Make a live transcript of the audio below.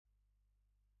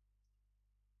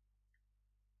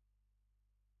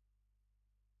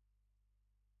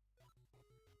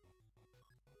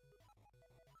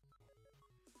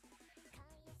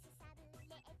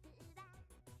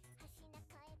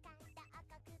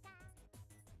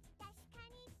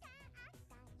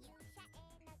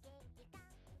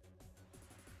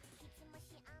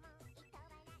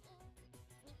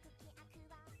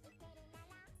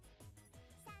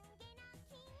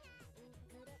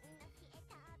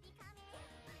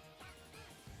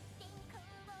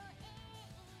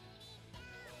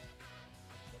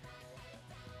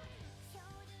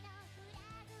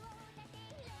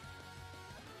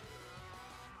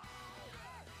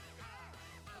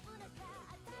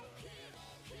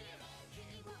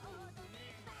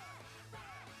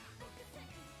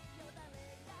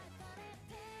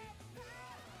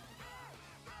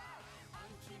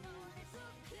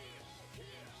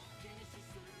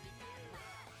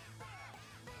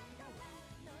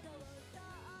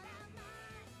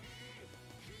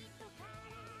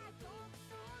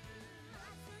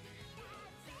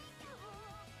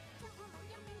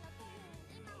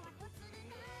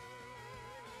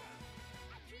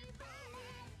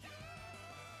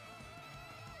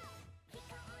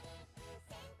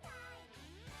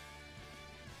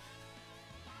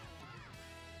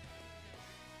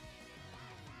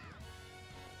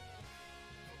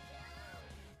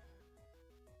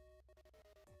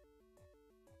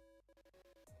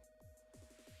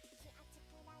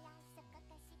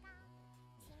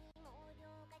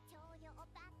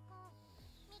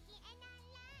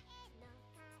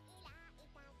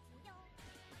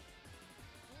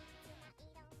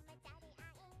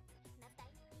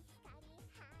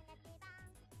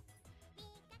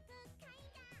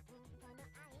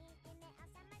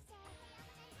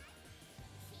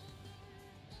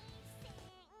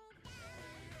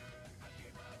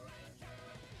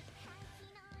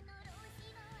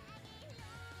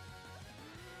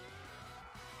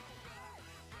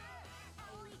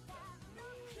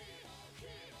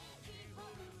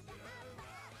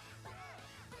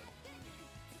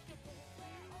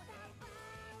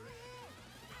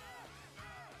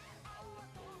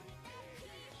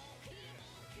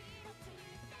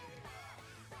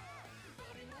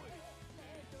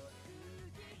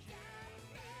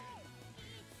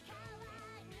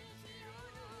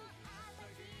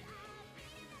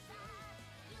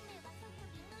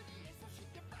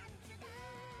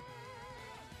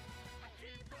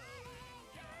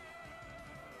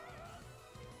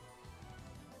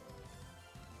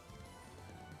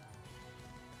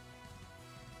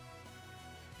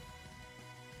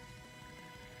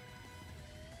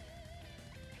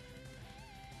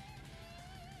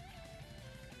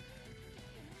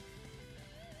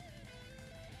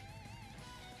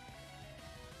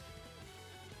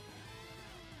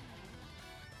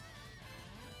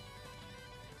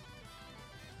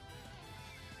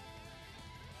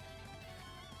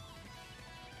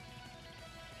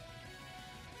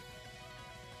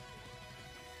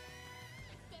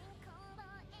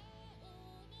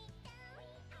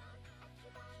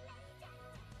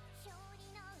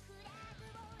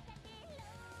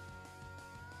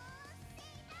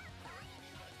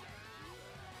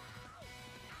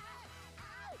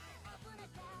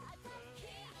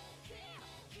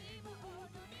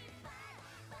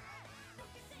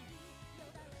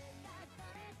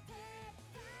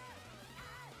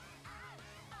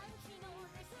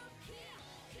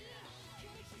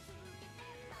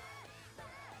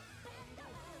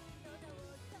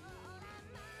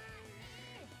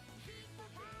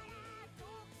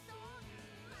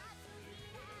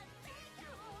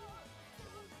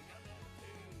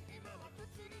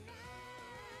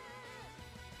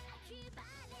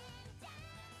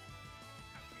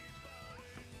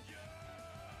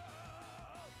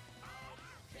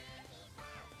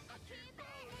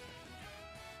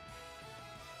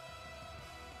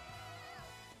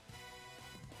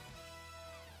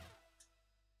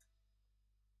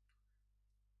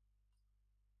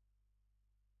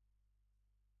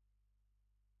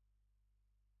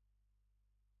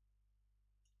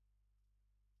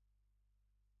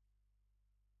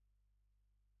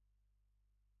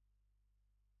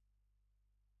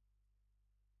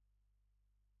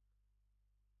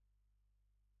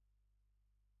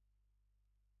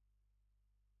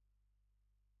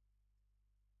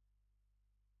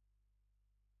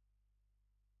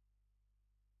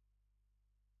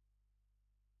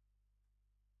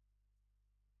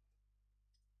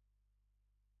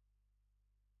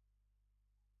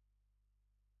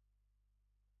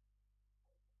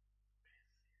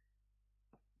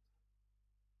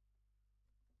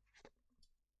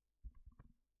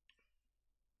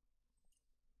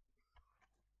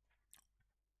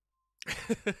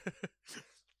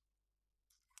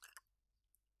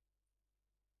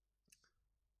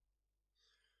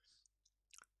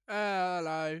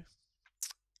Hello.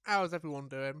 How's everyone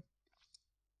doing?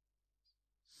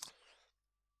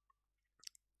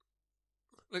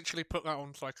 Literally put that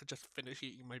on so I could just finish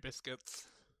eating my biscuits.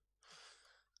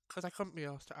 Because I couldn't be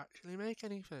asked to actually make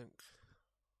anything.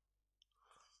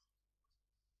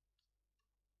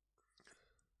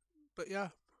 But yeah.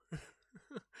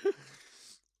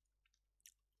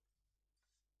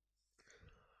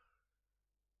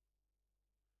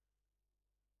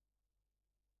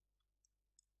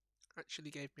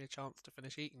 Actually gave me a chance to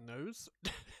finish eating those.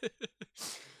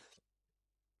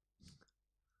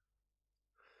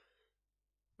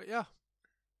 But yeah.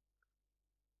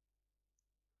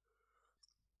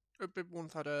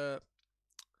 Everyone's had a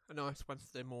nice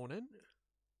Wednesday morning.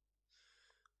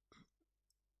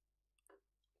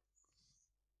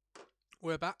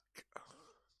 We're back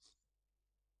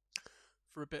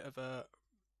for a bit of a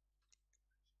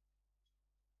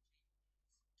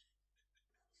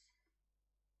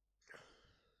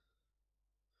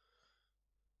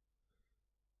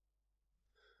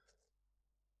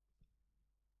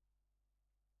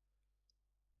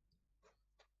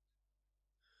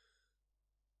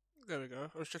there we go.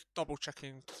 I was just double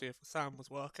checking to see if the sound was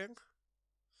working.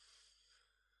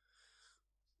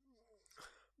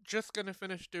 Just gonna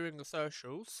finish doing the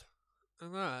socials,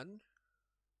 and then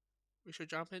we should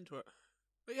jump into it.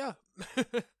 But yeah.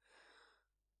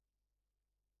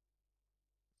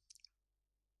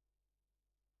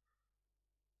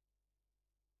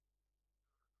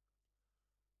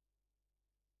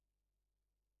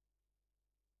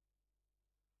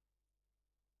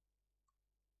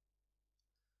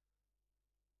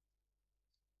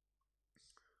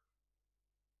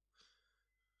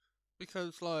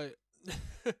 Because like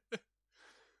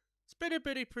it's been a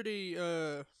pretty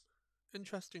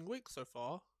interesting week so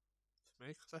far for me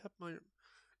because I had my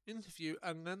interview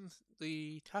and then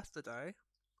the test today,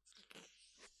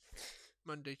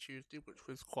 Monday, Tuesday, which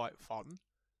was quite fun.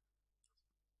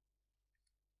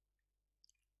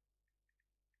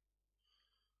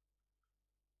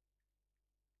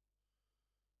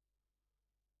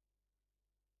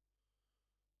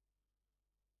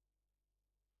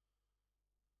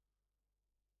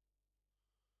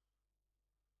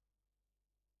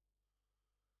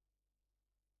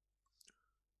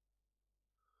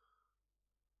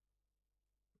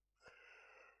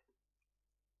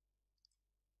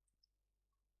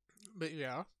 But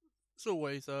yeah, it's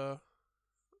always a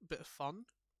bit of fun.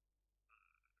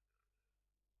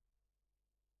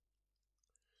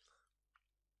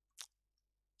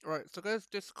 Right, so there's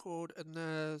Discord and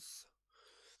there's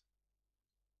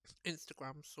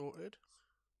Instagram sorted.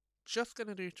 Just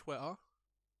gonna do Twitter.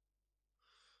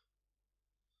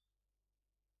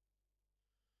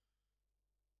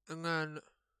 And then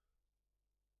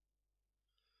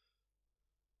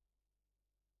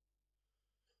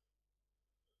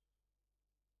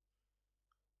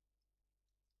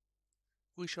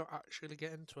we shall actually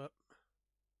get into it.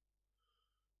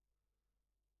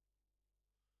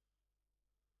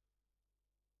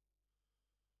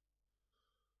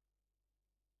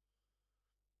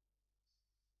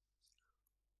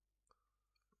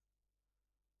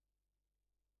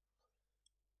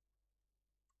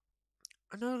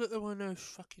 I know that there were no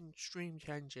fucking stream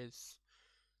changes.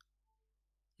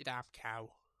 You damn cow.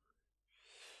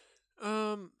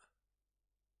 Um,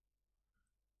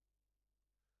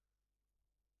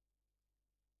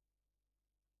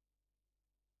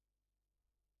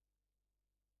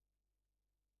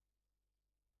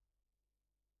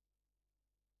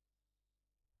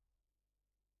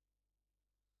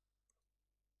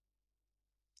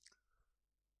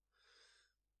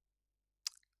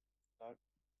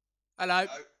 hello.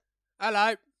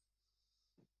 Hello.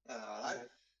 Hello.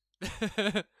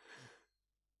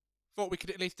 Thought we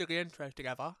could at least do the intro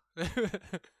together.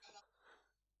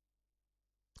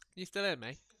 You still hear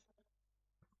me?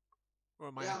 Or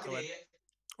am I echoing?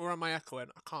 Or am I echoing?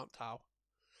 I can't tell.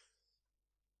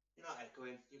 You're not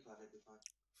echoing. You're perfectly fine.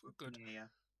 Good. Yeah.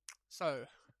 So,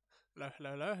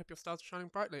 hello. Hope your stars are shining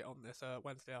brightly on this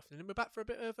Wednesday afternoon. We're back for a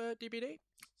bit of DBD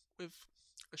with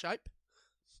a shape.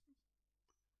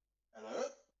 Hello.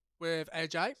 With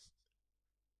AJ.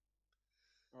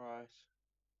 Right.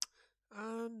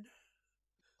 And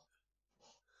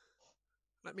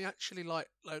let me actually load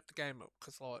the game up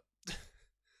because I've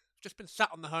just been sat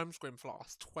on the home screen for the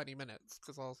last 20 minutes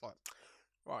because I was like,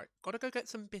 right, gotta go get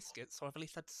some biscuits so I've at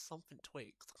least had something to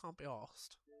eat because I can't be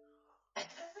arsed.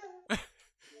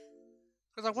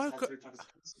 Because I woke up,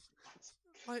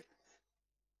 like,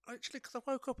 actually, because I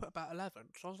woke up at about 11,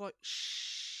 so I was like,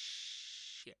 shh.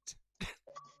 shit.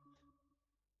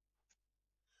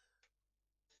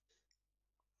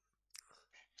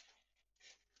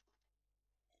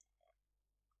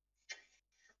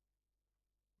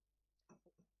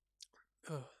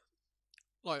 Ugh.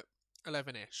 Like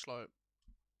 11ish. Like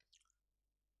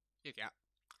you get.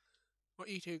 What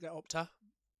you two get up to?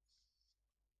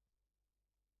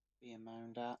 Being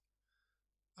moaned at,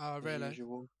 Oh, as really?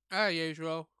 usual. As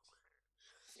usual.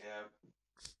 Yeah.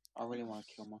 I really want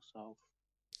to kill myself.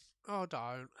 Oh,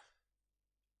 don't.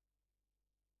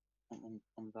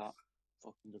 I'm that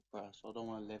fucking depressed. I don't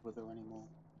want to live with her anymore.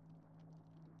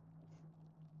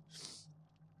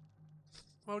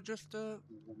 Well, just Run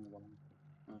away.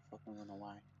 I'm gonna fucking run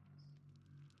away.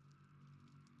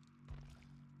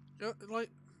 like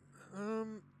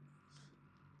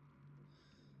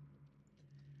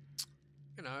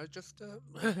you know, just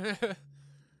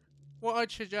what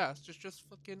I'd suggest is just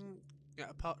fucking get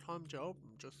a part-time job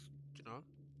and just, you know,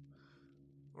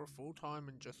 or a full-time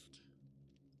and just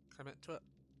commit to it.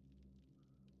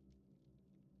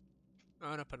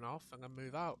 Earn up enough and then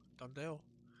move out. Done deal.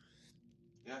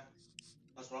 Yeah.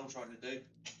 That's what I'm trying to do.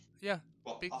 Yeah.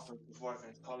 Well, Big. before I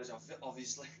finish college,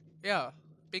 obviously. Yeah.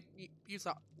 Big. Use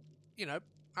that. You know,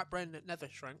 that brain that never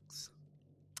shrinks.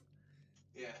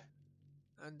 Yeah.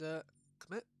 And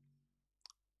commit.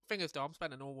 Fingers though, I'm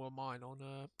spending all of mine on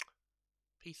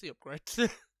PC upgrades.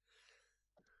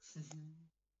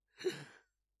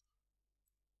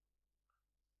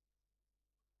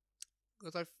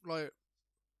 Because I've like,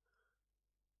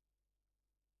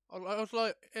 I was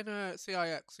like in a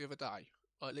CIX the other day,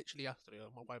 like literally yesterday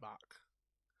on my way back,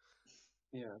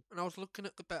 Yeah. and I was looking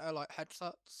at the better like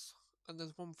headsets, and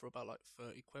there's one for about like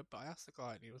 30 quid. But I asked the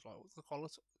guy, and he was like, "What's the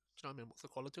quality? Do you know what I mean? What's the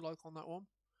quality like on that one?"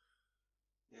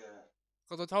 Yeah.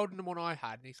 Because I told him the one I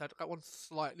had, and he said that one's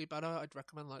slightly better. I'd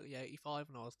recommend like the 85,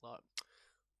 and I was like,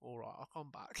 "All right, I'll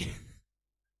come back."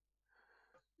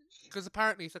 Because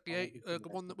apparently, it's like the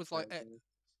one that was like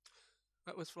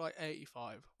that was for like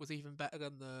 85 was even better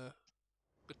than the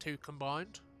two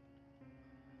combined.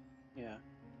 Yeah.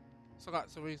 So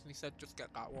that's the reason he said just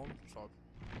get that one. So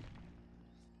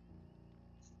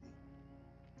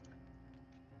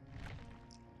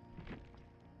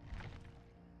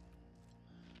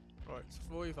right, so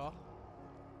for either.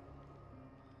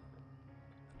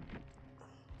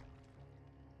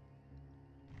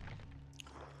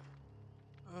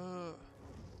 Uh,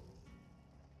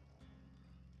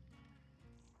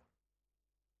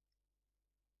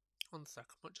 1 sec.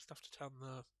 I might just have to turn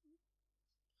the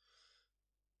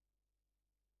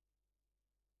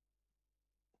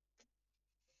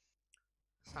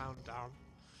sound down.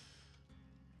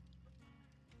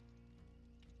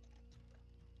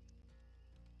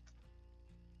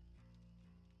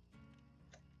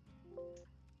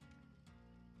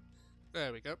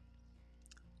 There we go.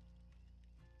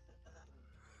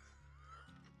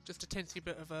 Just a teensy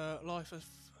bit of a life of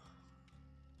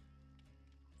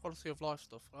quality of life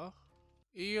stuff, huh?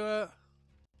 You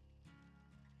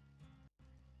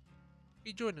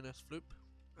joining us, Floop?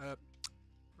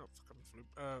 Not fucking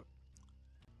Floop.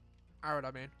 Aaron,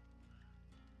 I mean.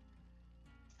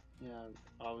 Yeah,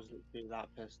 I was literally that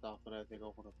pissed off. I don't think I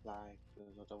want to play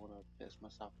because I don't want to piss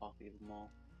myself off even more.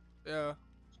 Yeah.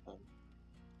 So, so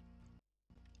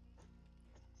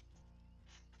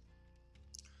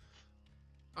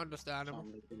Understandable.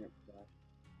 I'm leaving it today.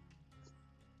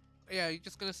 Yeah,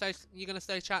 you're gonna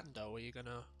stay chatting though, or you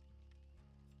gonna?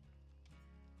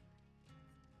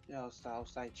 Yeah, I'll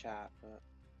stay chat, but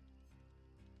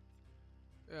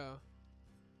Yeah.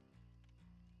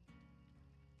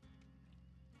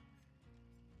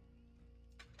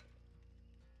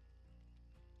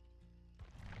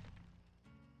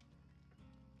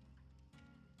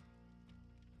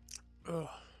 Ugh.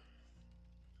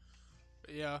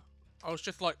 But yeah, I was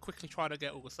just like quickly trying to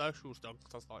get all the socials done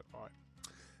because I was like,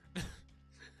 right,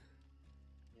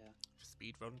 yeah.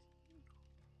 speed run.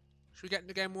 Should we get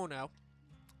into game 1 now?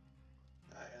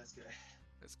 Alright, let's go.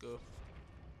 Let's go.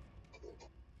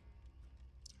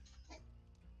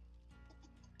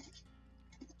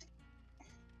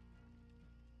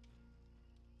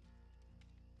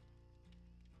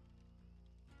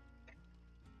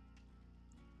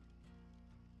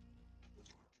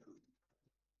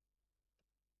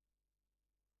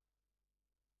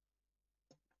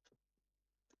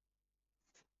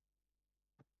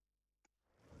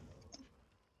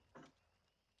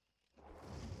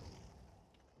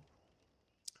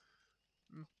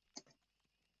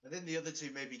 I think the other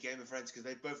two may be Game of Friends because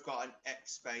they've both got an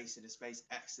X space and a space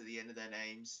X at the end of their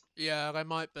names. Yeah, they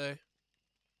might be.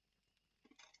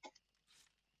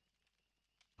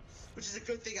 Which is a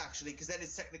good thing actually, because then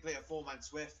it's technically a four-man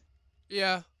Swift.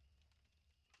 Yeah.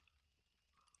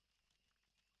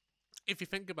 If you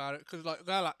think about it, because like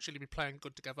they'll actually be playing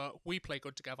good together. We play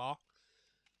good together,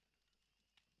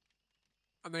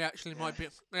 and they actually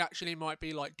Yeah. might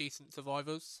be like decent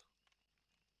survivors.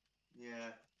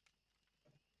 Yeah.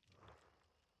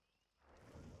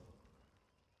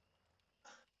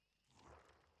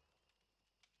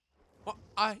 What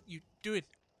are you doing?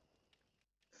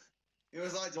 It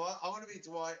was like, do I want to be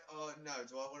Dwight? Oh no,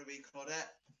 do I want to be Claudette?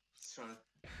 Just trying to.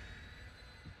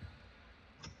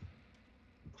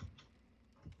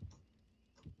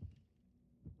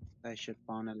 They should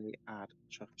finally add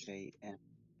Chucky in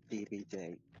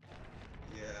DVD.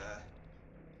 Yeah.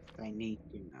 They need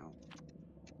to now.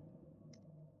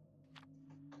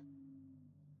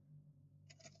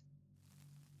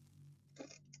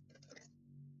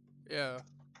 Yeah.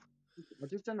 I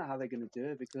just don't know how they're gonna do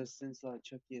it because since like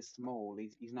Chucky is small,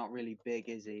 he's not really big,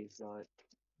 is he? He's like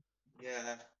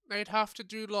Yeah. They'd have to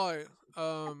do like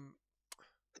a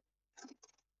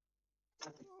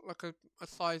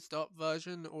sized up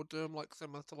version, or do them like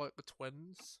similar to like the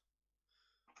twins.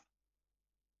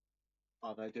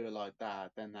 oh they do it like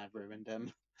that, then they've ruined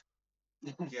him.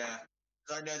 Yeah.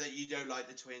 'Cause I know that you don't like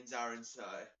the twins, Aaron. So.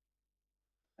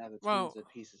 Now the Well, twins are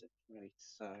pieces of meat,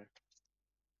 so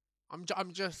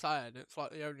I'm just saying it's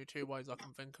like the only two ways I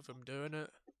can think of them doing it.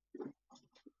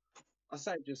 I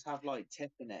say just have like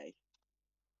Tiffany.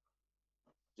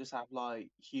 Just have like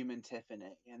human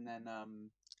Tiffany, and then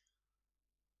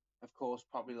of course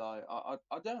probably like I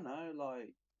don't know like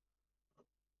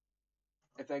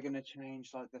if they're gonna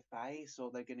change like the face or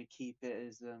they're gonna keep it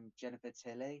as Jennifer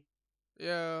Tilly.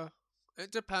 Yeah,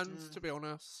 it depends Mm. to be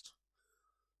honest.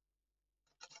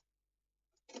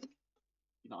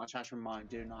 You know, I change my mind.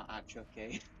 Do not add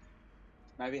Chucky.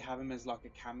 Maybe have him as like a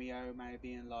cameo,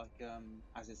 maybe in like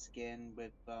as a skin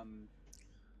with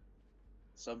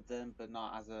something, but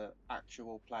not as a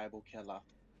actual playable killer.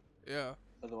 Yeah,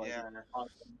 Otherwise, Yeah.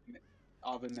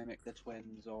 either mimic the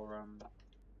twins or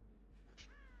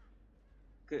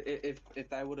 'cause if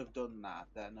they would have done that,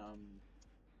 then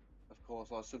of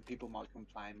course, like some people might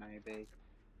complain maybe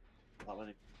like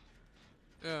when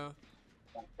yeah,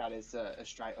 that is a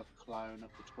straight up clone of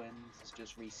the twins. It's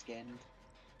just reskinned,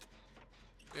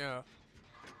 yeah.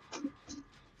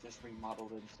 just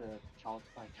remodeled into child's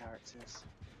play characters.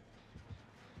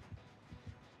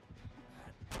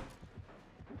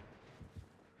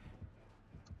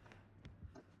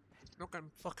 Not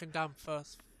getting fucking down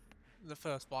in the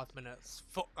first 5 minutes.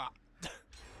 Fuck that.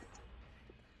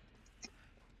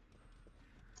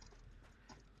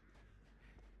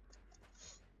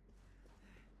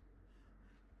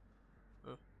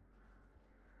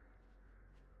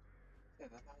 Yeah,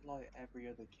 they've had like every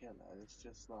other killer. It's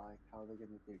just like how they're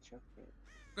gonna do Chucky.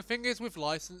 The thing is, with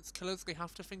licensed killers, they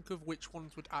have to think of which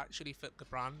ones would actually fit the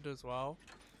brand as well.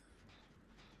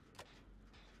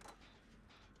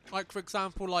 Like, for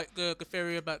example, like the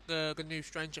theory about the new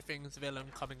Stranger Things villain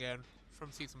coming in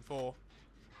from season 4.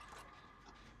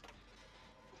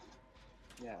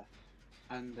 Yeah,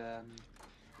 and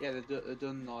yeah, they've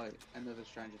done like another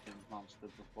Stranger Things monster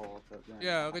before, but then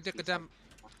Yeah, it they had to did be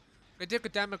they did a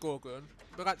Demogorgon,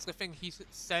 but that's the thing, he's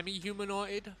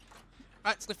semi-humanoid.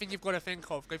 That's the thing you've got to think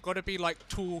of. They've got to be like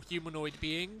tall humanoid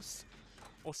beings,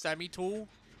 or semi-tall,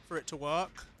 for it to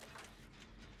work.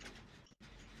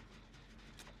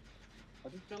 I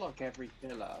just feel like every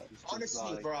killer is just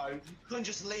Honestly, like bro, you couldn't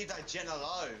just leave that Jen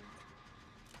alone.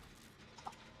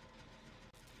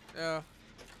 Yeah,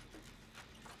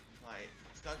 Like,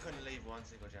 this guy couldn't leave one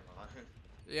single Jen alone.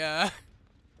 yeah.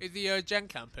 Is he gen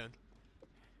camping?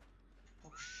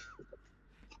 Oh, shit.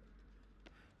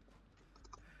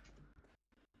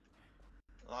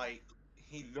 Like,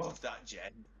 he loved that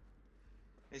Jen.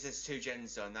 He says 2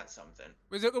 gens done, that's something.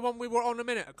 Was it the one we were on a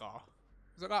minute ago?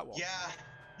 Was it that one? Yeah,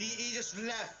 he just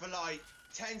left for like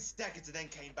 10 seconds and then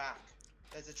came back.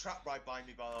 There's a trap right by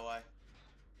me, by the way.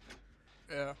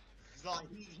 Yeah. It's like,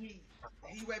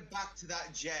 he went back to that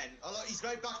Jen. Oh, look, he's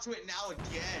going back to it now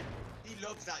again. He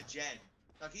loves that Jen.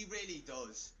 Like, he really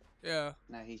does. Yeah.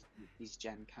 no, he's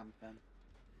Gen camping.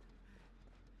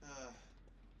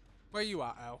 Where you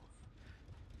at, Al?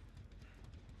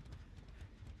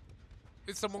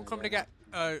 Is someone So, coming to yeah,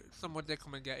 get... someone did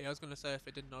come and get you. I was going to say if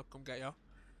it didn't, I'd come get you.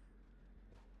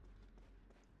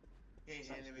 He's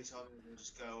the enemy, so we'll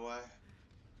just go away.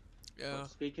 Yeah. But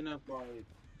speaking of like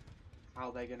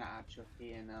how they're gonna add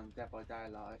Chucky in Dead by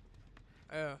Daylight,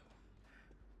 Yeah.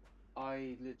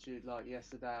 I literally like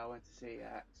yesterday I went to see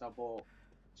X. I bought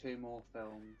 2 more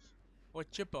films. What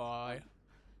you buy?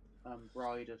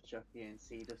 Bride of Chucky and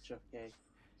Seed of Chucky.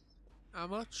 How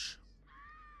much?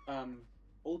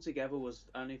 altogether was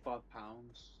only £5.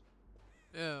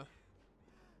 Yeah.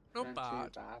 Not Not too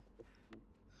bad. bad.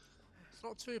 It's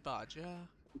not too bad, yeah.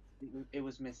 It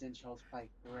was missing Child's Play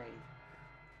 3.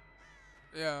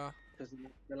 Yeah. Because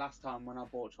the last time when I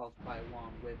bought Child's Play 1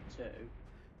 with 2,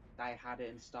 they had it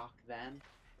in stock then,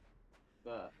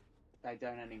 but they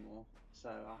don't anymore. So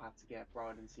I had to get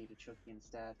Bride and Cedar Chucky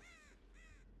instead.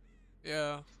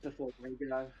 Yeah. Before they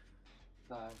go.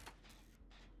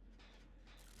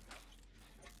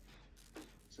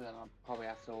 So then I'll probably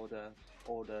have to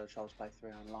order Child's Play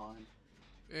 3 online.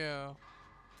 Yeah.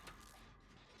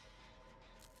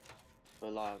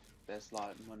 But like, there's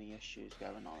like money issues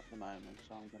going on at the moment,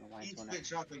 so I'm gonna wait He's till been next.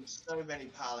 dropping so many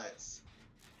pallets.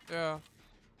 Yeah.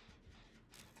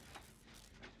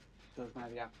 Because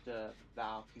maybe after that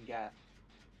I can get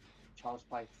Child's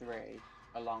Play 3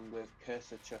 along with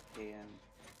Curse of Chucky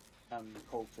and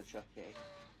Cult of Chucky,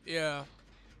 Yeah.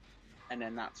 and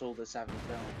then that's all the 7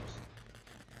 films.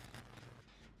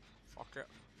 Fuck it.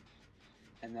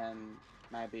 And then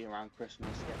maybe around Christmas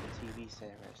get the TV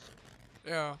series.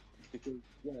 Yeah. Because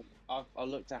yeah, I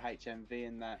looked at HMV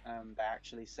and that they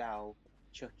actually sell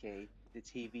Chucky the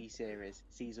TV series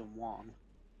season 1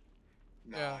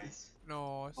 Yeah. Nice.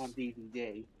 Nice. on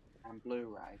DVD and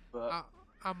Blu-ray, but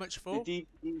How much the for?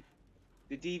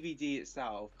 DVD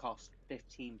itself cost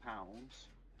 £15.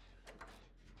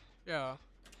 Yeah.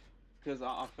 Because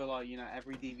I feel like, you know,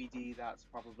 every DVD that's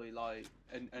probably like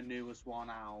a newest one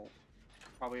out,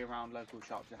 probably around local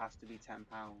shops, it has to be £10.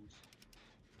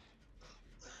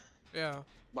 Yeah.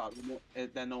 Well,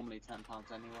 they're normally £10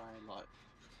 anyway, like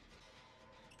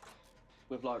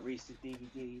with like recent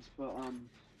DVDs. But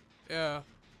Yeah.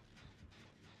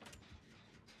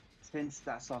 since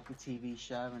that's like a TV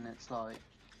show and it's like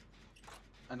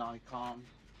an icon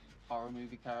horror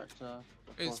movie character,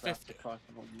 of It's course they have to 50. price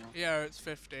them up more. Yeah, it's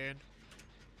 15.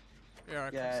 Yeah, I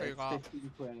Yeah, can see it's that.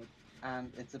 15 quid,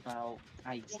 and it's about All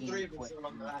 18 three of us quid, are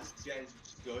on the last gens,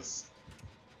 which is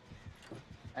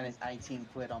and it's 18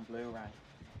 quid on Blu-ray.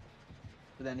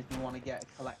 But then if you want to get a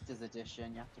collector's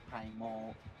edition, you have to pay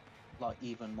more, like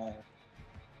even more.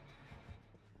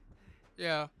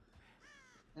 Yeah.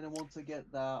 And then once I get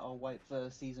that, I'll wait for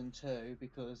season 2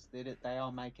 because they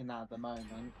are making that at the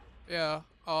moment. Yeah.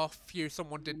 Oh, phew,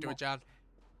 someone did do a Jan.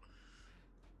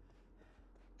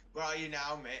 Where are you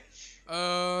now, Mitch?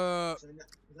 Uh, 'Cause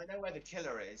I know where the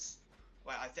killer is.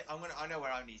 Wait, I know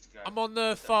where I need to go. I'm on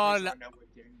the I'm far pretty sure I left. know where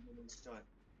Jim's doing.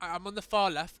 I'm on the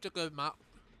far left of the map.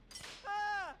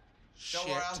 Don't Shit.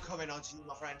 worry, I'm coming on to you,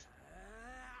 my friend.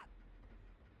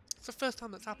 It's the first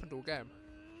time that's happened all game.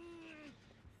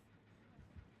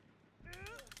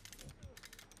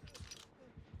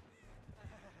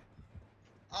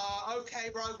 Okay,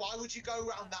 bro. Why would you go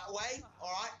around that way?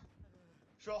 All right.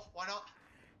 Sure. Why not?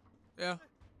 Yeah.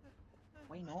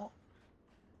 Why not?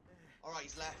 All right.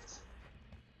 He's left.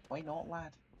 Why not,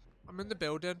 lad? I'm in the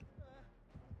building.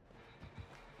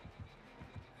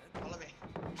 Follow me.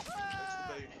 Go to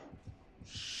the boot.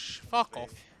 Shh, fuck Boot. off.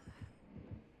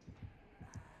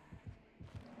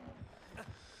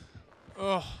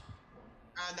 Ugh.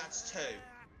 And that's 2.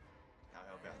 Now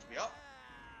he'll be able to be up.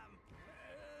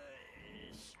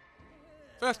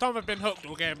 First time I've been hooked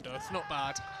all game, though. It's not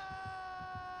bad.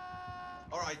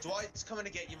 All right. Dwight's coming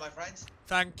to get you, my friend.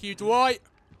 Thank you, Dwight.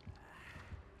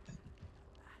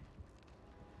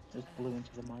 Just blew into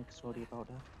the mic, sorry about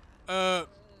that.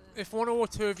 If one or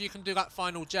two of you can do that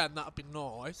final gen, that'd be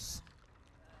nice.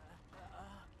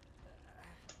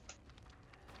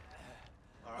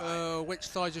 All right. Which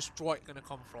side is Dwight gonna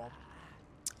come from?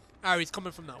 Oh, he's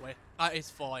coming from that way. That is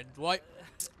fine, Dwight.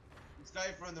 He's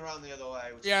going from around the other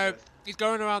way. Which Yeah, is good. he's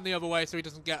going around the other way so he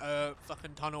doesn't get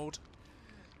fucking tunneled.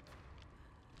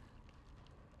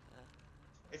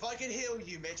 If I can heal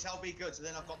you, Mitch, that'll be good. So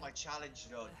then I've got my challenge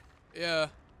done. Yeah.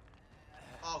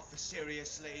 Oh, for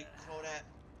seriously, Claudette.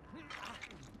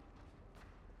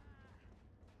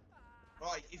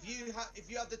 Right, if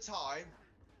you have the time,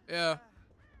 Yeah.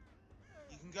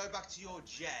 you can go back to your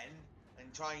gen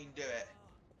and try and do it.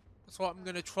 That's what I'm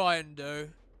gonna try and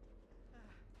do.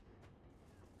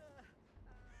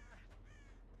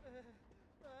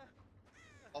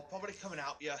 I'll probably come and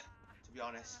help you, to be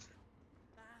honest.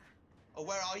 Oh,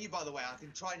 where are you, by the way? I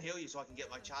can try and heal you so I can get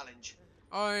my challenge.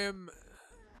 I am...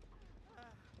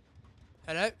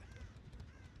 Hello?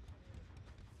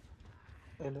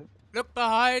 Hello? Look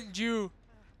behind you!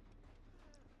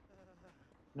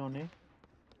 Nonny?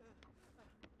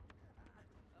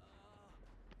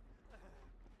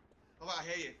 Oh, wait, I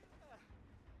hear you.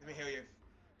 Let me heal you.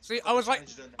 See, Got I my was like...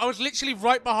 challenge done. I was literally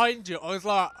right behind you. I was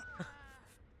like...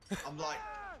 I'm like,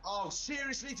 oh,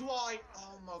 seriously, Dwight?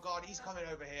 Oh my god, he's coming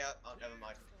over here. Oh, never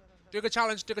mind. Dig a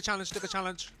challenge, dig a challenge, dig a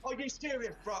challenge. Oh, you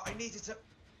serious, bro? I needed to.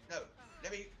 No,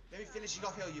 let me finish you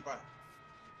off here, you bro.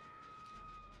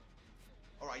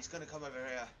 All right, he's gonna come over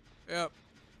here. Yep.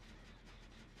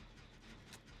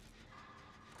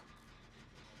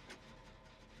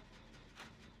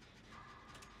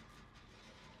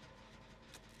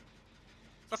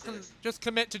 Fucking just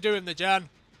commit to doing the gen.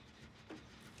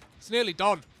 It's nearly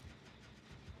done.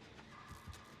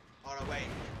 Oh no, wait.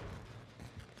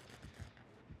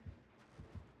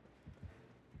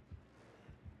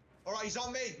 All right, he's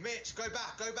on me, Mitch. Go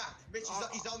back, go back. Mitch,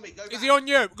 he's on me. Go back. Is he on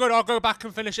you? Good, I'll go back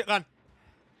and finish it then.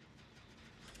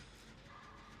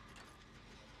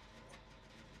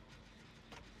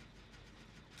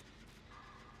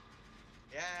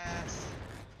 Yes.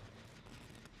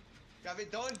 You have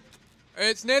it done?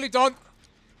 It's nearly done.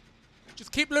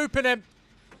 Just keep looping him.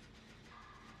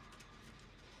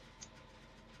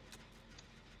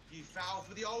 You fell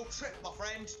for the old trick, my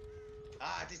friend.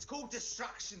 Ah, it's called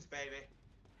distractions, baby.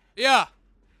 Yeah.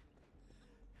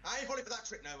 I ain't falling for that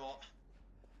trick no more.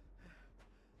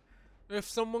 If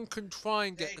someone can try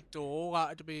and get the door,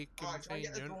 that'd be Alright, try and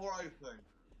get the convenient. door open.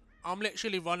 I'm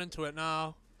literally running to it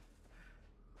now.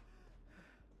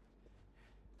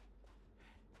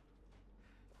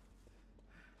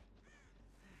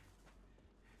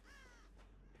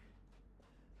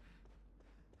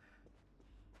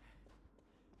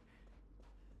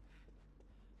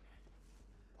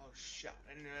 Oh shit,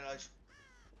 I didn't realise.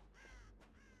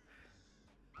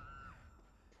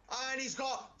 And he's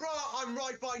got, bro, I'm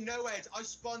right by Noed. I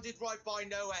spawned right by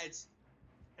Noed.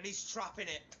 And he's trapping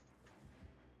it.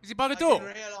 Is he by the I door?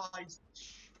 didn't realise.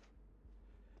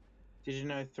 Did you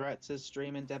know Threats is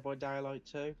streaming Dead by Daylight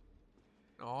too?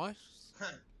 Nice.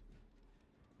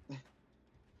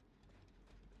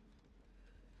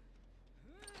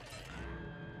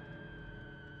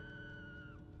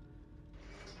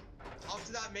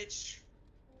 After that, Mitch,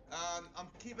 I'm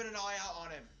keeping an eye out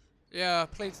on him. Yeah,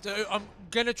 please do. I'm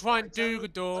gonna try and do the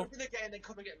door. Open again, then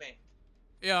come and get me.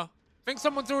 Yeah. I think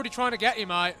someone's already trying to get you,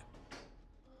 mate.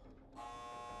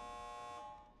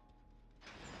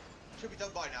 Should be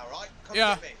done by now, right? Come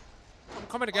Yeah. and get me. I'm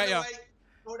coming to get you.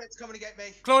 Claudette's coming to get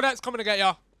me. Claudette's coming to get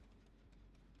you.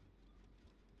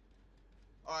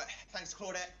 Alright, thanks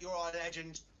Claudette, you're our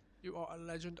legend. You are a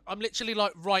legend. I'm literally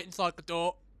like right inside the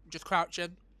door, just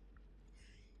crouching.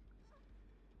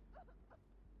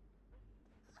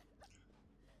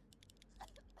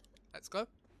 Let's go.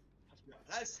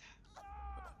 Let's.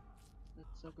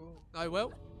 Let's go. I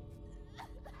will. Thank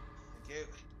you.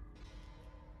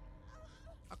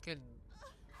 Fucking.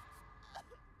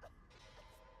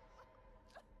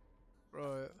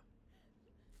 Right.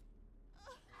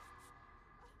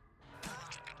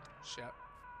 Shit.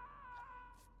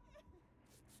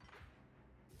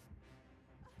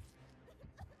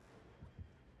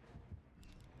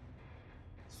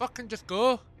 Fucking just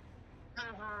go.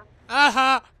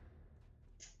 Aha!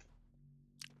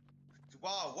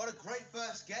 Wow, what a great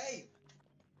first game.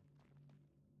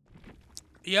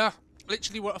 Yeah,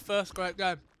 literally what a first great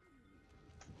game.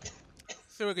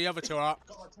 See where the other two are.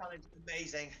 God, talent,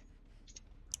 amazing.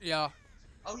 Yeah.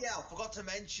 Oh yeah, I forgot to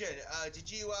mention.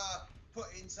 Did you put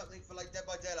in something for like Dead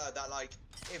by Daylight that like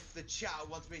if the chat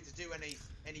wants me to do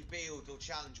any build or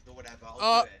challenge or whatever,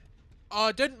 I'll do it.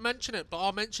 I didn't mention it, but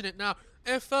I'll mention it now.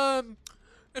 If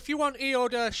you want E or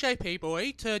the Shapey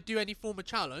boy to do any form of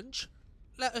challenge,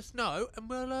 let us know and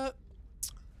we'll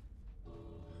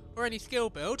or any skill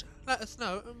build, let us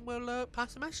know and we'll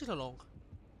pass the message along.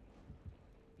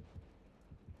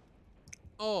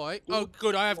 Alright. Oh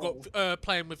good, I have got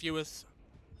playing with viewers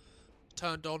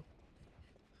turned on.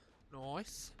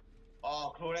 Nice.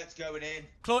 Oh, Claudette's going in.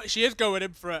 She is going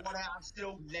in for it. What an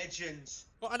absolute legend.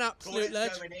 What an absolute Claudette's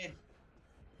legend. going in.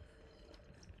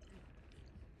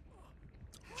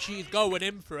 She's going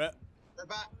in for it. Go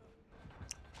back.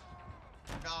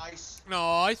 Nice.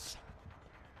 Nice.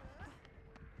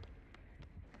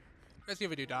 Let's see if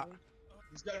we do that.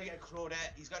 He's going to get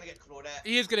Claudette. He's going to get Claudette.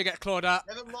 He is going to get clawed at.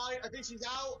 Never mind. I think she's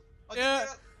out. Yeah.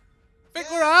 Think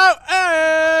we're out.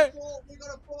 Hey! We got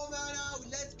a 4-man out.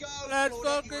 Let's go. Let's Claudette,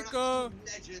 fucking you're an go.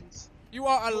 absolute legend. You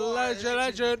are a You are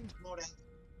legend. Claudette. What's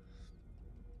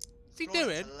he Claudette's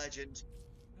doing? a legend.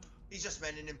 He's just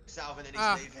mending himself and then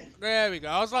he's leaving. There we go.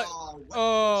 I was like, Oh,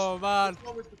 oh man.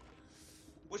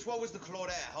 Which one was the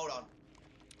Claudette? Hold on.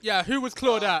 Yeah, who was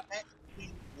clawed at?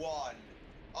 XP1.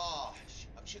 Oh,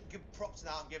 I should give props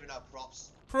now. I'm giving her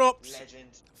props. Props. Legend.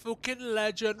 Fucking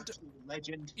legend. Absolute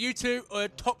legend. You two are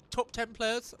top 10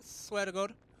 players. I swear to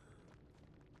God.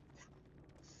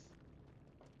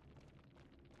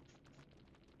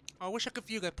 I wish I could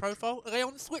view their profile. Are they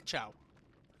on Switch out?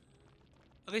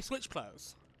 Are they Switch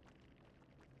players?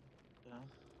 Yeah.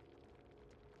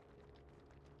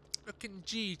 Looking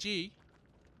GG.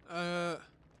 Yeah.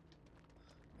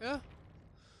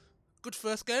 Good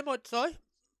first game, I'd say.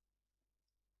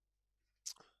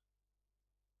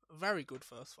 Very good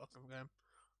first fucking game.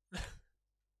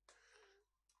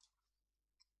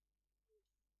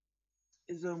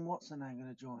 Is what's her name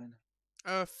gonna join?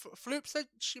 Floop said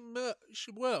she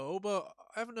will, but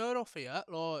I haven't heard of her yet.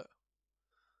 Like,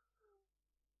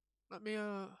 let me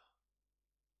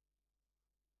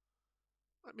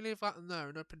leave that in there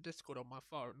and open Discord on my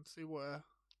phone and see where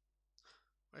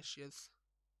she is.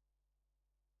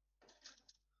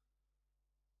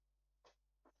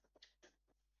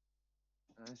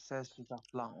 It says she's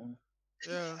offline.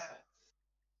 Yeah.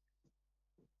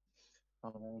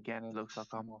 And then again, it looks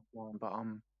like I'm offline, but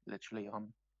I'm literally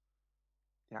on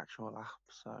the actual app,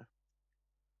 so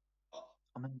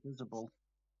I'm invisible.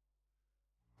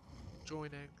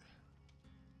 Joining.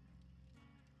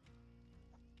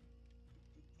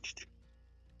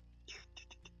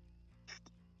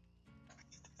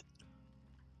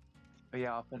 But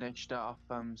yeah, I finished off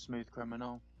Smooth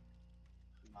Criminal.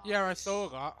 Yeah, I saw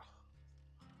that.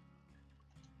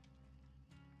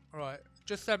 Right,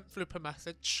 just sent Floop a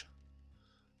message.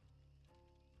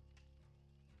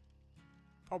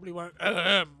 Probably won't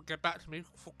get back to me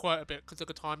for quite a bit because of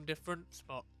the time difference,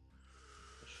 but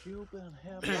She'll be on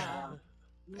here.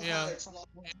 yeah.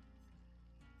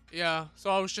 Yeah, so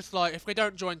I was just like, if we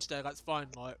don't join today, that's fine,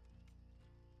 like.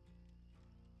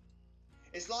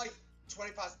 It's like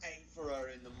 20 past 8 for her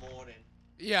in the morning.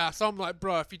 Yeah, so I'm like,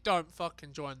 bro, if you don't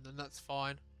fucking join, then that's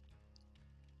fine.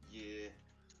 Yeah.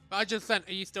 But I just sent,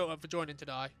 are you still up for joining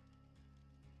today?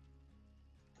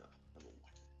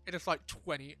 It is like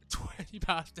 20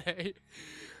 past 8.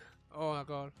 Oh my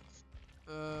god.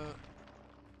 Oh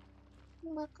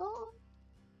my god.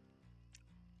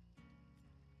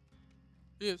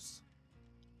 Yes.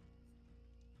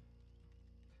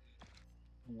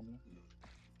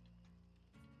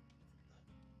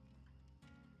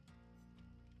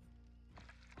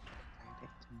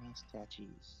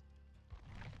 Statues.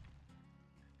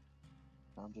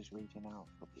 I'm just reaching out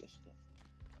for listing.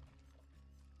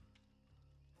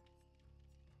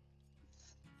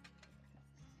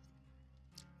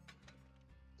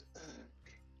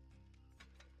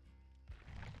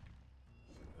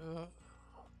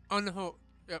 Unhook.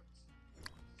 Yep.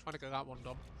 Trying to get that one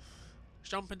done. Let's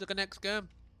jump into the next game.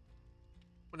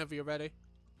 Whenever you're ready.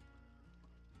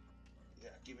 Yeah,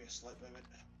 give me a slight moment.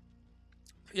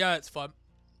 Yeah, it's fun.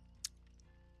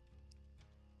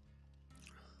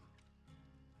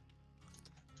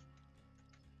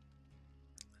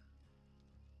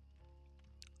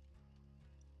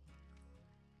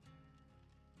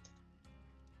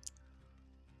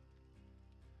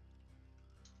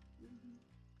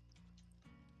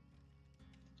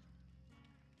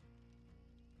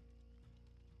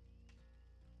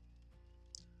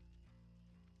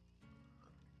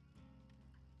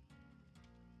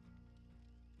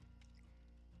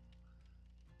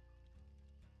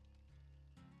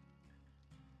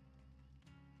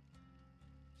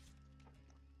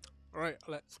 Right,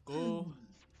 let's go.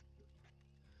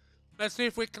 Let's see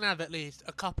if we can have at least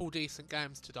a couple decent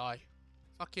games today.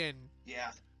 Fucking.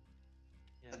 Yeah.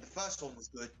 Yeah. And the first one was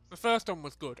good. The first one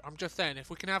was good. I'm just saying, if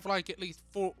we can have like at least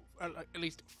four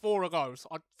of those,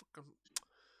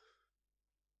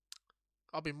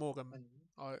 I'll be more than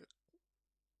like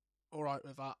all right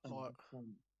with that. Like,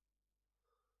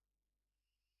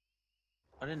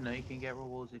 I didn't know you can get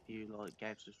rewards if you like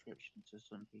gave subscription to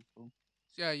some people.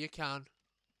 yeah, you can,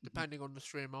 depending on the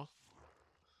streamer.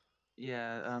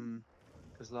 Yeah,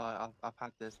 because like I've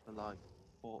had this for like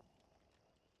 4.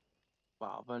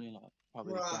 Well, I've only like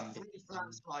probably Bruh, gained it. 3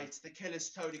 flashlights. The killer's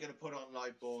totally gonna put on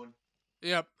Lightborn.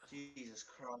 Yep. Jesus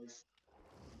Christ.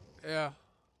 Yeah.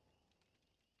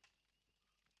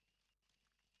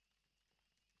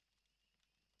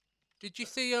 Did you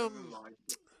see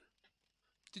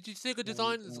Did you see the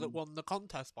designs that won the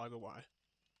contest, by the way?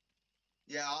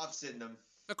 Yeah, I've seen them.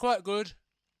 They're quite good.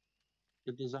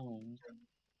 The designs.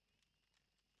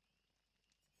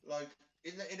 Like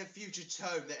in a future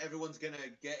tome that everyone's gonna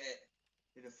get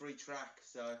it in a free track.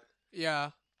 So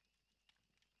Yeah.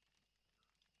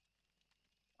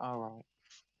 All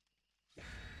right.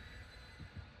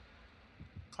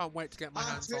 Can't wait to get my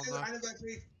hands 2 on that.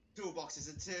 anniversary toolboxes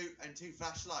and two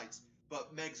flashlights.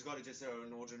 But Meg's got just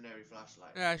an ordinary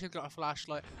flashlight. Yeah, she's got a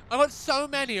flashlight. I got so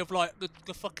many of like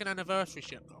the fucking anniversary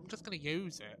shit. I'm just gonna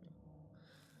use it.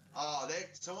 Oh,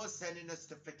 someone's sending us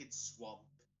to frickin' swamp.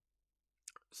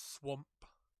 Swamp.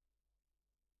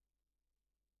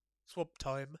 Swamp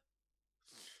time.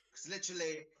 Because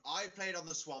literally, I played on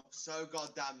the swamp so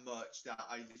goddamn much that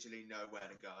I literally know where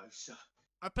to go. So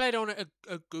I played on it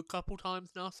a good couple times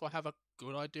now, so I have a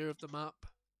good idea of the map.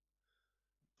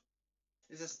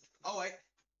 it's just. Oh wait.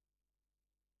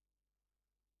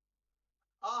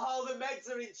 Oh, the Megs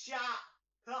are in chat.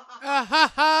 Ah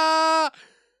ha ha!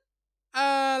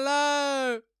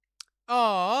 Hello!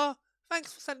 Aw,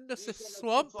 thanks for sending us You this said that's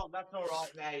swamp. That's all right,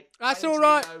 mate. That's I all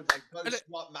literally right. know, like, And most it-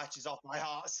 swamp matches off my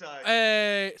heart. So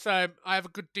Hey, so I have a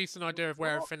good, decent idea of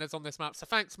where everything is on this map. So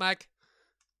thanks, Mag.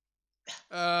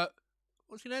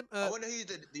 What's your name? I wonder who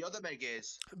the other Meg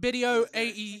is. Video 'Cause,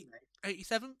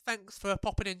 87. Thanks for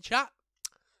popping in chat.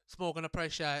 It's more than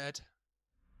appreciated.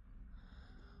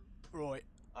 Right.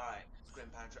 All right, Grim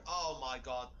Panther. Oh my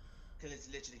god. Because it's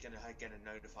literally gonna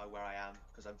notify where I am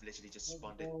because I've literally just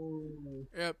spawned in.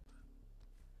 Yep.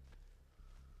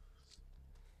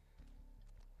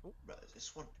 Bro,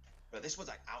 this one. Bro, this one's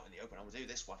like out in the open. I'm gonna do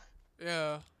this one.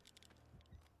 Yeah.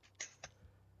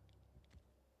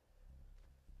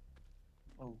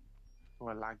 Oh,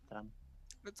 I lagged then.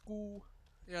 Let's go.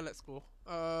 Yeah, let's go.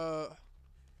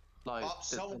 Like, Oh,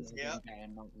 someone's here.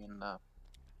 game, not in the.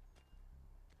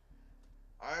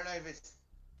 I don't know if it's.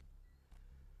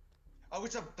 Oh,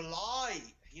 it's a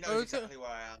blight. He knows Oh, is it? exactly where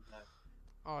I am now.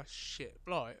 Oh shit,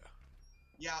 Blight.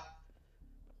 Yeah.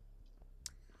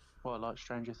 What, like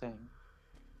Stranger Things?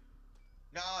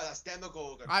 No, that's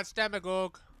Demogorgon. That's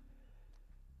Demagogue.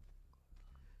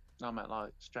 No, I meant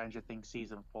like Stranger Things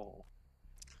season 4.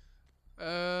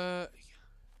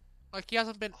 Like he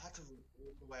hasn't been. I had to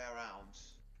walk the way around.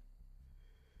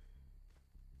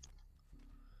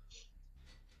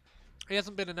 He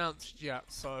hasn't been announced yet,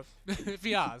 so if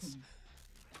he has.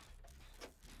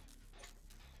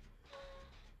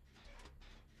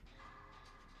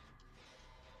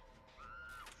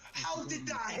 How did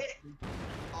that hit?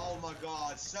 Oh my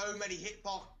god, so many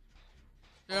hitbox.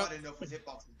 Yep. I've had enough with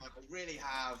hitboxes, like I really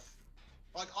have.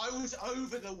 Like I was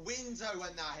over the window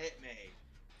when that hit me.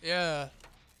 Yeah.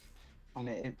 And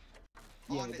yeah,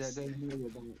 Honestly. there's no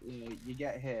about, you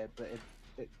get here, but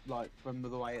it like from the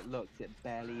way it looks, it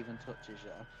barely even touches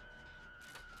you.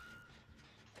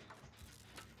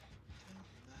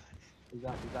 Is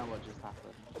that what just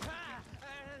happened?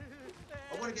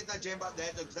 I want to get that gem back there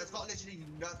though, because that's got literally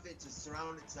nothing to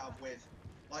surround itself with.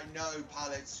 Like no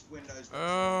pallets, windows.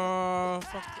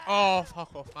 Fuck. Oh,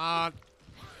 fuck off, man.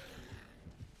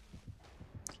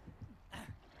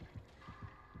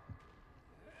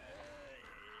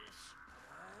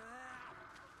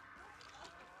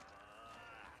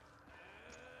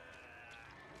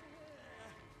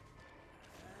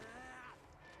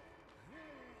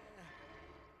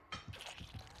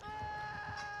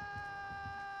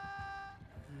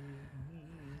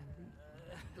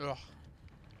 Ugh.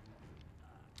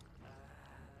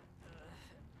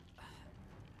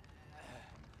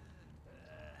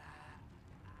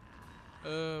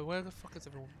 Where the fuck is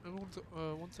everyone? Everyone's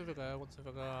one's over there, one's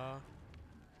over there.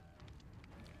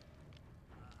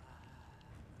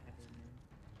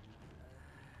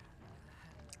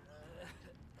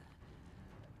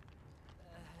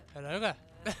 Hello there.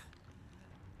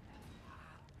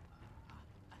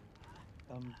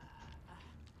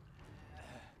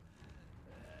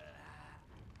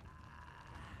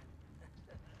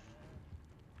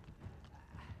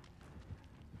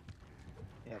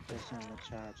 Yeah, person in the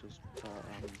chat just put,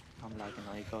 I'm lagging,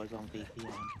 are you guys on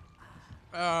VPN?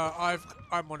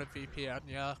 I'm on a VPN,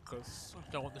 yeah, because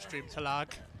I don't want the stream to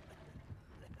lag.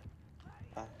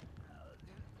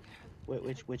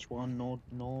 Which one?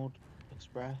 Nord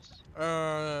Express?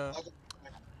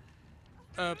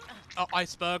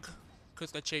 Iceberg,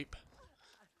 because they're cheap.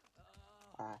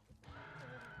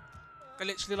 They're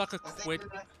literally like a quid.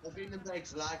 I think the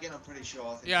Meg's lagging. I'm pretty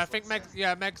sure. Yeah, I think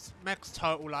Meg's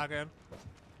total lagging.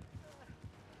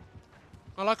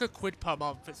 I like a quid per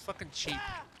month. It's fucking cheap.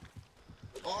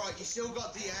 All right, you still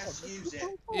got DS. Use it.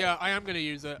 Yeah, I am gonna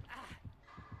use it.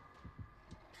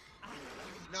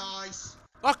 Nice.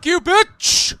 Fuck you,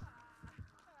 bitch!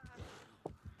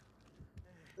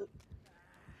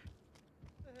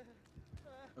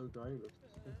 Oh, great.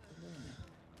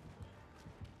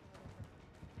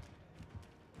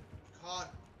 I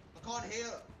can't hear.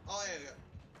 Oh, yeah, yeah.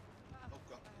 Oh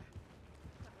god.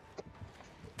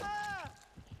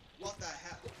 What the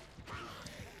hell?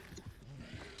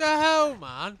 The hell,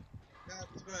 man? No,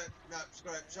 screw it. No,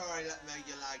 screw it. Sorry, let me.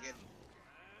 You're lagging.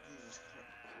 Jesus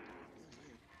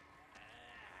Christ.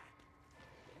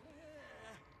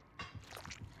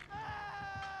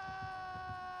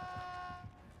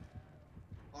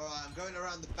 Alright, I'm going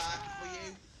around the back for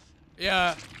you.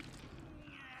 Yeah.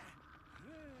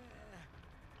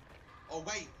 Oh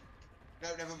wait. No,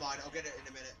 never mind. I'll get it in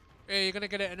a minute. Yeah, you're gonna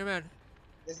get it in a minute.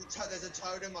 There's a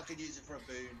totem. I could use it for a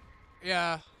boon.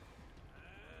 Yeah.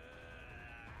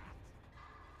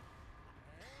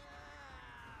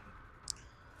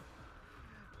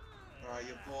 Alright,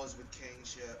 you're paused with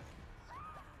kingship.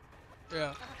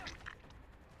 Yeah.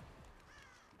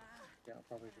 Yeah, I'll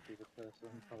probably be the person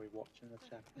probably watching the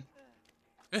chat.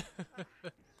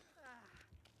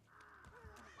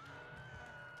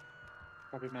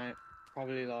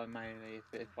 Probably like mainly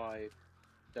if I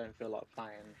don't feel like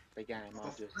playing the game,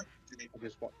 I'll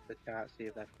just watch the chat, see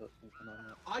if they put something on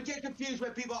it. I get confused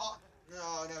when people are.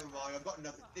 No, never mind. I've got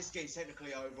nothing. This game's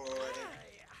technically over already.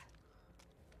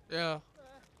 Yeah.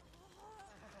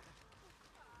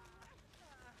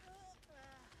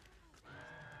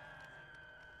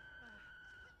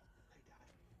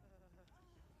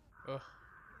 Ugh.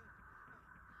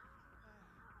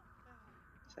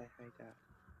 Say hey, Dad.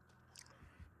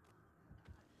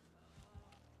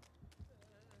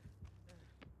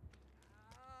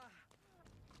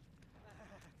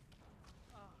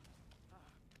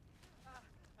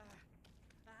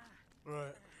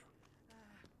 Right.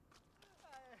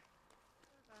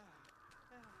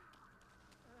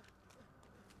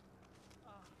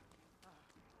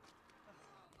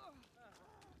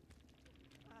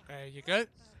 There you go.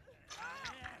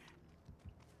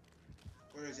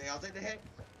 Where is he? I'll take the hit.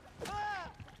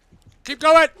 Keep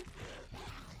going.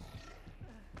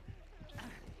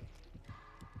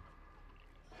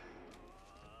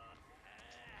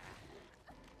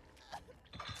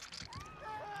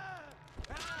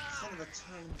 Son of a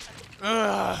tank.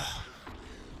 Ugh.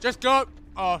 Just go.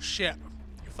 Oh shit.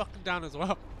 You're fucking down as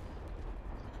well.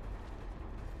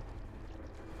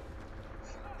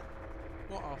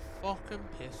 What a fucking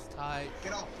piss take.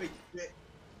 Get off me, shit.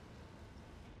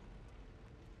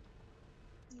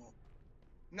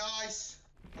 Nice.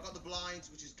 I got the blinds,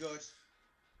 which is good.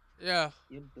 Yeah.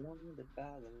 You're blinded by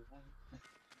the light.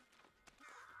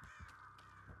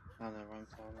 Oh no, wrong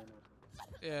time.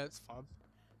 Yeah, it's fun.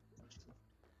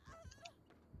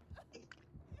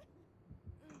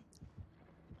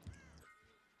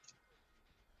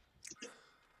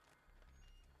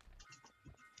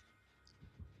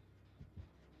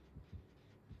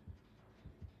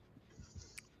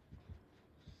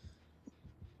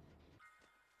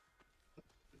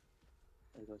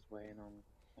 It was weighing on.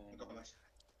 I got my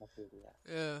I'll do that.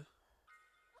 Yeah.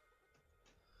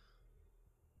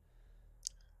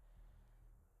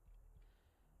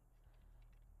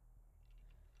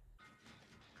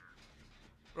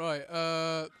 Right,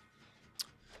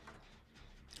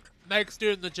 Meg's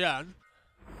doing the gen.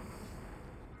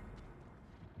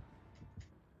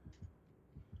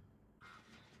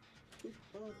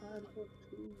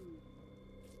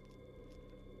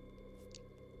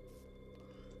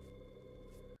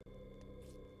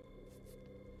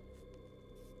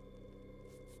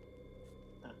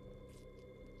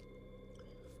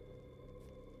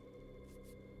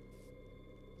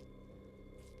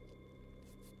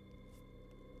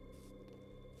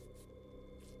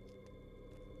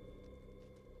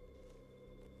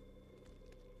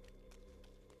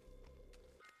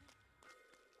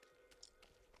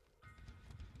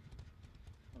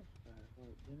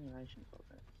 Well, the animations of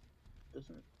this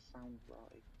doesn't sound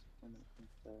right when it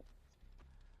comes to.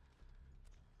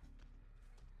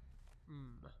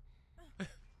 Hmm.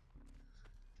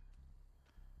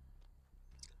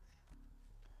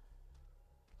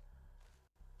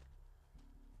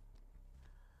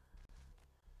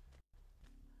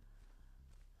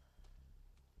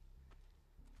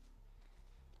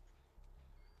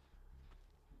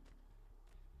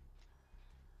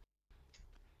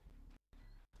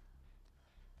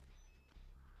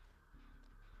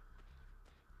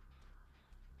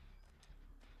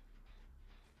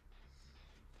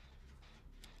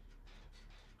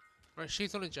 Right,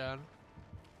 she's on a gen.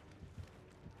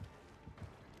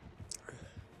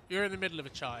 You're in the middle of a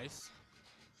chase.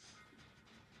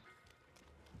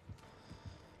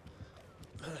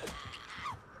 Bro,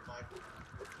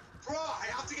 I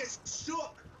have to get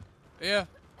stuck. Yeah.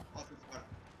 I'll think about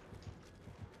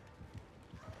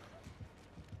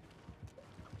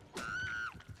it.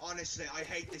 Honestly, I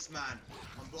hate this man.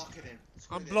 I'm blocking him.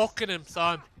 Screw I'm this. blocking him,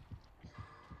 son.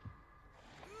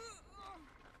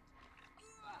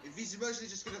 If he's mostly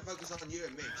just gonna focus on you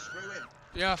and me, screw him.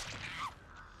 Yeah.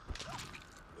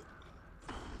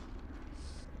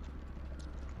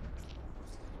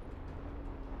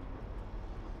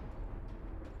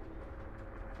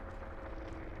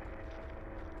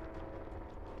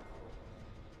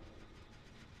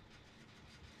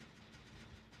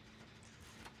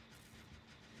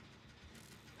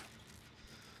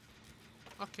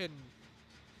 Fucking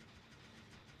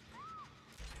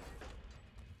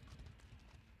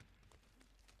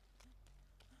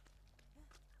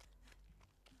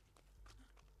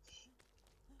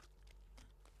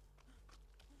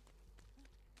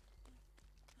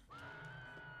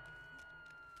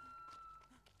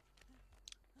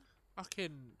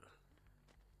Fucking.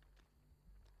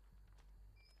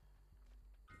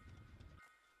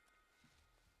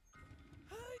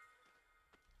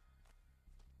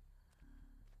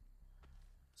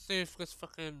 See if this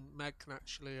fucking Meg can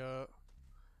actually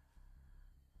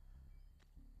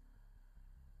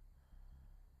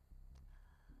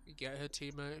get her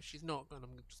teammate. If she's not, then I'm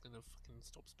just gonna fucking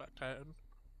stop spectating.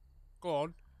 Go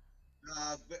on.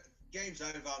 But game's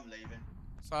over. I'm leaving.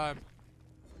 Same.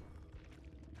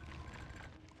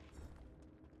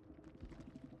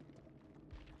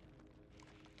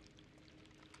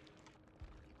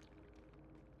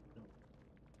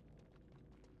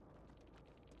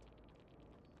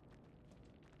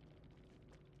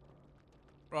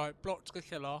 Right, blocked the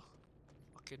killer.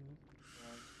 Fucking.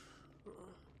 Yeah,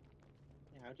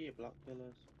 how do you block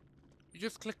killers? You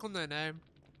just click on their name.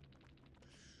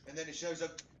 And then it shows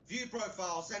up view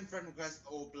profile, send friend request,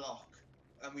 or block.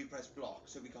 And we press block,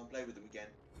 so we can't play with them again.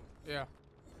 Yeah.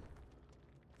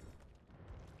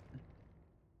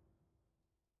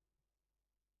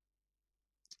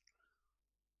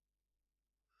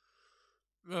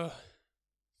 Ugh.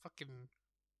 Fucking.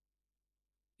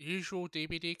 Usual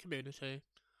DBD community.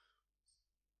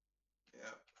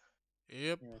 Yeah.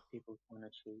 Yep. Yeah, people trying to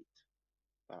cheat.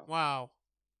 Well, Wow.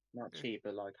 not Yeah. cheat,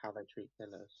 but like how they treat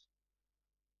killers.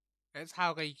 It's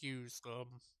how they use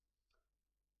them.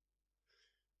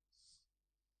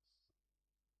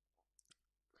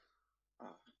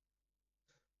 Ah.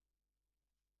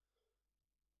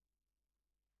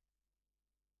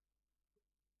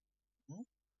 Hmm?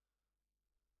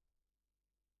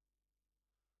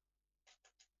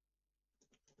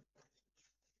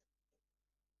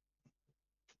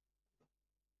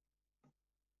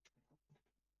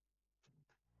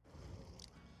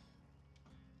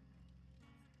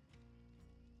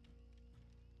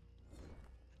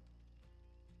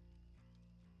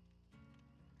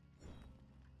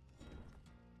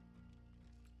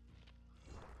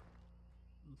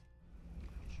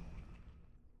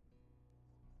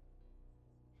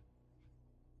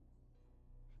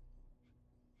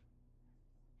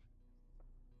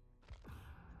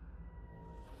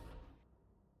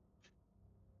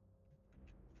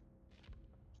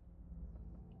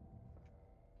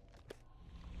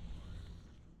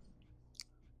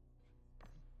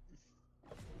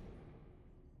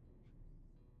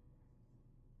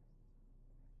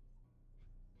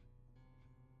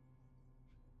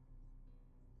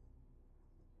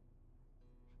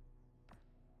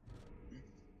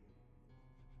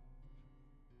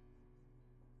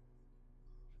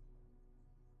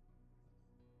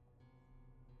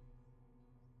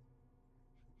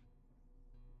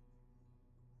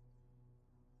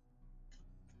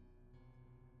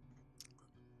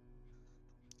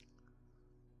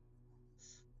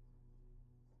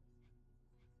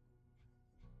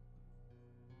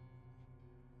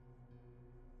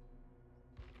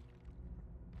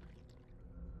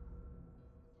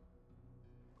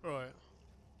 Right.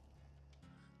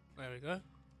 There we go.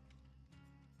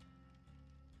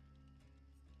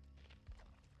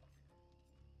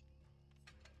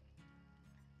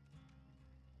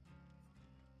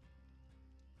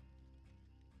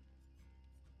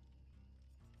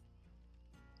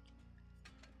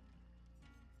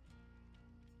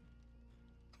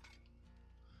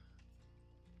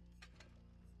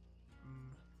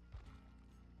 Mm.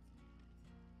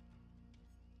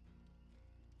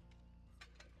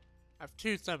 I have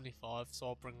 275, so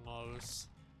I'll bring those.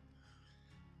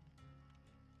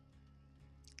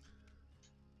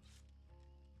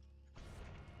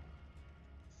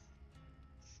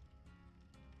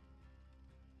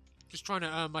 Just trying to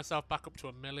earn myself back up to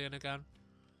 1,000,000 again.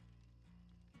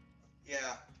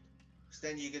 Yeah. Because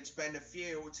then you could spend a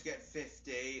few to get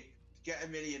 50, get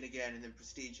 1,000,000 again, and then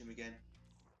prestige him again.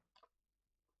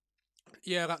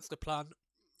 Yeah, that's the plan.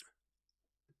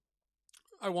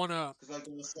 I wanna. Because like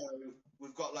also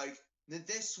we've got like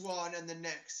this one and the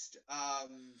next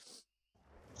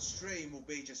stream will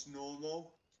be just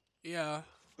normal, Yeah.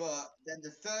 but then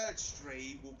the third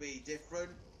stream will be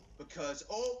different because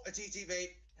a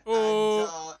TTV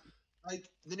Oh. and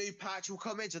like the new patch will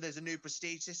come in, so there's a new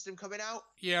prestige system coming out.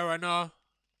 Yeah, I know.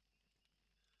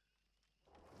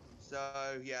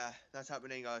 So yeah, that's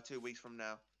happening 2 weeks from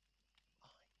now.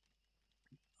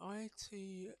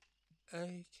 ITAKELS.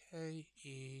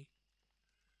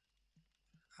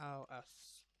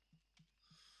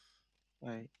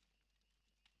 Wait.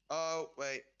 Oh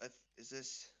wait, is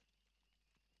this?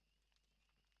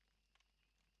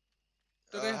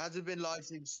 Do they? Hasn't been live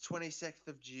since 26th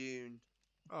of June.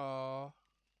 Oh,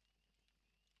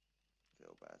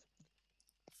 Feel bad.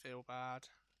 feel bad.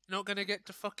 You're not gonna get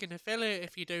to fucking affiliate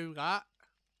if you do that.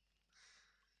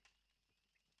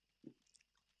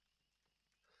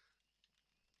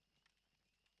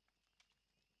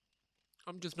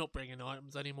 I'm just not bringing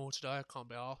items anymore today. I can't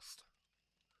be asked.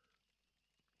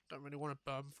 Don't really want to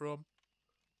burn through them.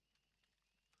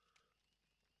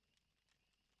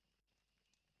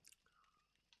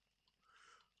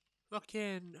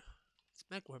 Fucking...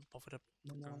 Meg won't bother to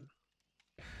fucking...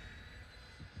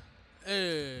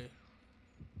 Hey!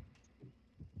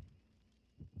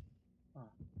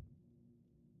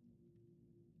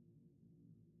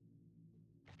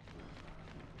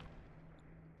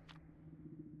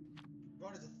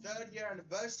 Right, it's a 3rd year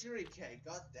anniversary cake.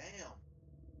 God damn.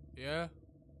 Yeah?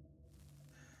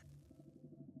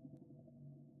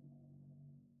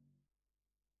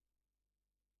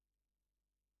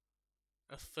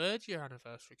 A 3rd year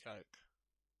anniversary cake?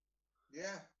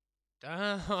 Yeah.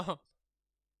 Damn!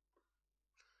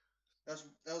 That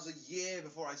was a year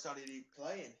before I started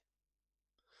playing.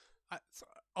 That's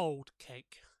old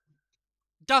cake.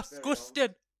 Very old.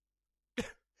 Disgusting!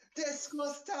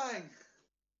 Disgusting!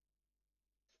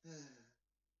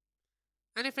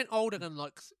 Anything older than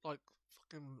like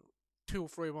fucking 2 or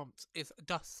 3 months is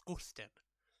disgusting.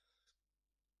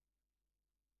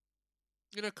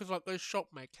 You know, because like those shop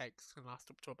made cakes can last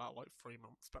up to about like 3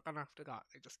 months, but then after that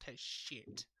they just taste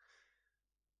shit.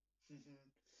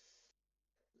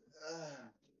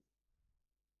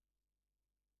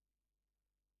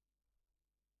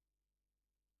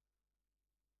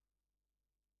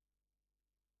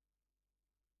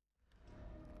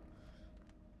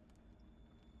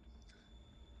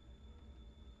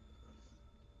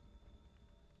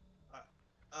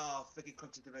 Oh, freaking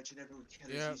content dimension. Everyone kills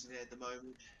Yeah. using it at the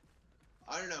moment.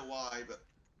 I don't know why, but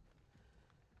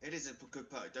it is a good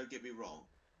perk. Don't get me wrong.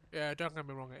 Yeah, don't get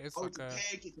me wrong, it is Oh, like it's a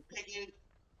pig. It's a piggy.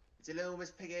 It's a little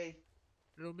Miss Piggy.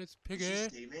 little Miss Did Piggy. she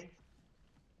see me?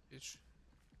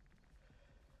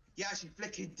 Yeah, she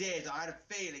flicking did. I had a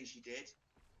feeling she did.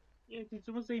 Yeah, did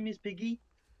someone say Miss Piggy?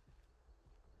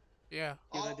 Yeah.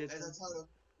 Yes, I Oh, did. as I told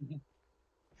her.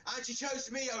 And she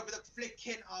chose me over the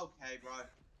flicking. Okay, bro.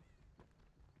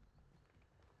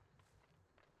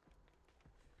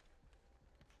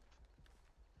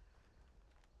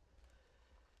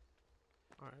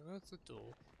 Alright, that's the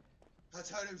door. Her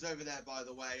totem's over there, by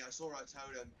the way. I saw her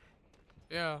totem.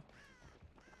 Yeah.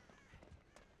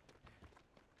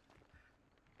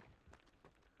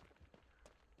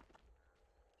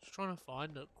 Just trying to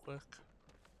find it quick.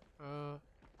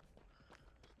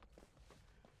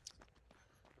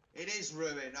 It is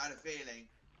ruined. I had a feeling.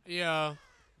 Yeah.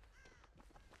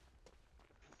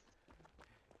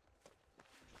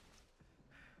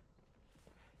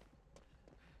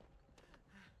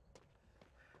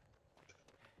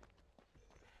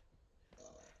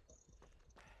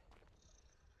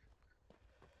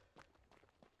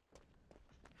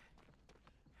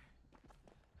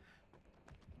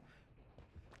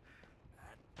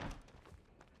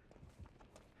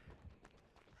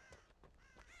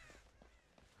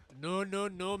 No, no,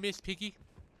 no, Miss Piggy.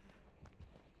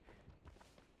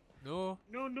 No.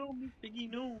 No, no, Miss Piggy,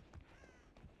 no.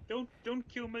 Don't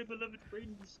kill my beloved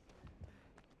friends.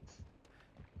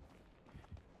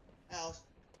 Else.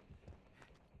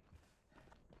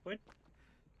 What?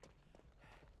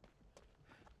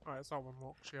 Alright, it's that one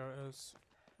locked. Yeah, it is.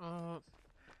 I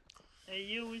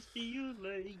always feel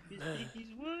like Miss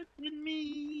Piggy's watching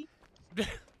me.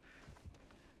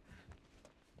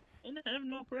 And I have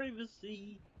no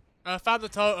privacy. I found the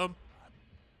totem.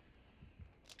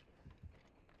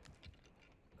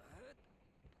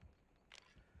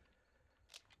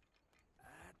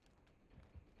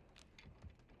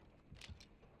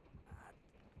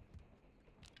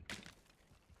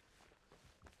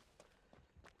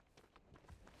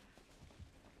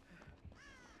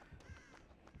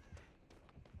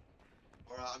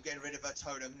 Alright, I'm getting rid of her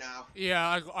totem now.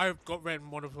 Yeah, I've got rid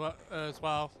of one of her as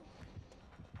well.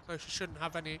 So she shouldn't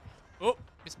have any. Oh,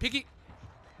 Miss Piggy.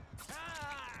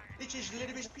 It's just a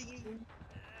little Miss Piggy.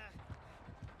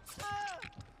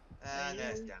 And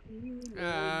there's down.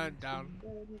 And down.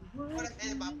 What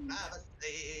is my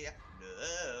privacy?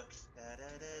 No.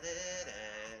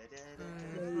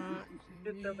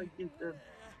 Just have a kiss them.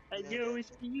 I always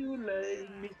feel like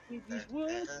Miss Piggy's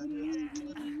watching me.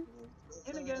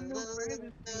 And I got no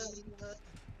privacy.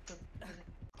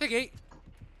 Piggy.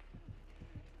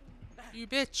 You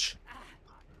bitch.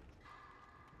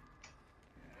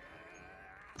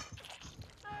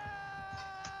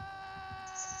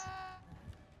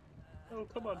 Oh,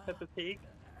 come on, Peppa Pig.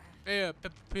 Yeah,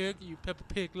 Peppa Pig, you Peppa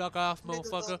Pig, lug off,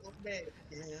 motherfucker.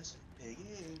 Yes,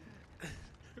 Piggy.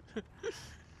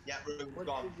 Yeah, room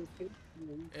gone.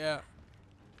 Yeah.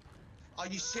 Are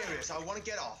you serious? I want to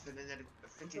get off, and then a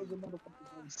freaking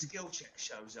skill check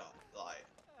shows up. Like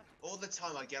all the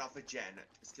time I get off a gen,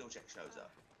 a skill check shows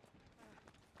up.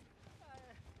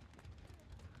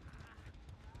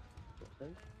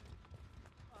 though.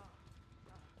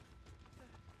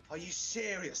 Are you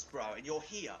serious, bro? And you're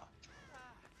here?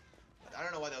 I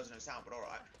don't know why there was no sound, but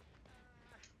alright.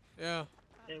 Yeah.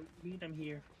 Mean I'm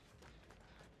here.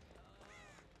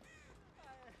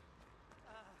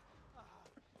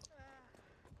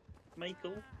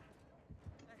 Michael.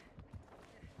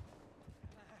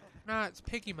 Nah, it's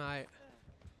Piggy, mate.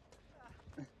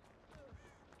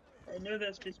 I know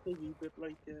that's just Piggy, but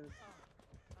like,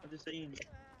 I'm just saying.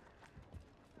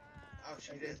 Oh,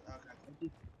 she did. Okay. I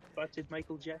just spotted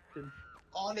Michael Jackson.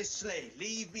 Honestly,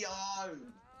 leave me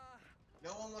alone.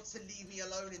 No one wants to leave me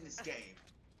alone in this game.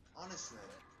 Honestly.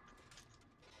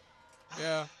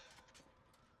 Yeah.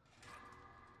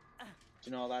 Do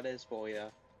you know what that is for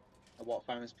you? And what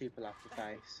famous people have to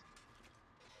face?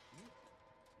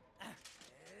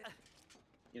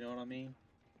 You know what I mean?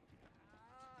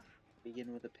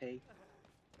 Begin with a P.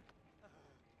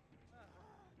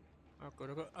 Oh,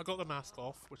 good. I got the mask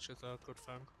off, which is a good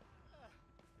thing.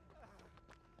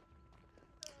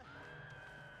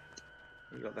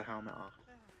 You got the helmet off.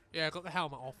 Yeah, I got the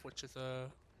helmet off, which is a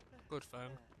good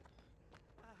thing.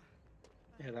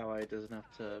 Yeah, that way it doesn't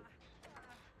have to.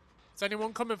 Is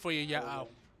anyone coming for you yet, Al?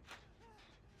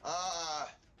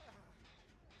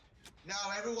 No,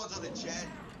 everyone's on a jet.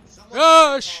 Someone's Oh,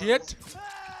 really shit! horrible.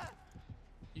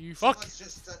 You fuck! Someone's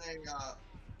just done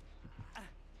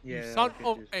You Yeah, son I could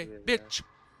of just a do it, bitch!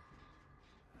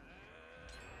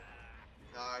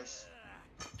 nice.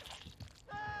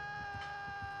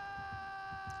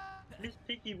 Miss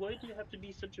Piggy, why do you have to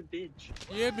be such a bitch?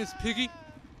 Yeah, Miss Piggy.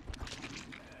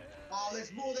 Oh,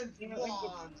 there's more than Yeah,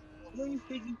 one. No,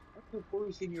 Piggy, I put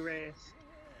voice in your ass.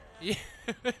 Yeah.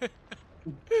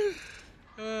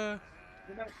 We're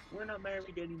not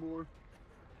married anymore.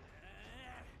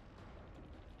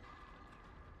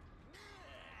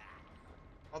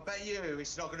 I bet you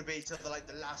it's not going to be till like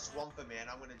the last one for me, and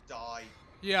I'm going to die.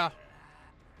 Yeah.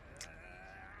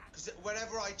 Because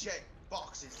whenever I check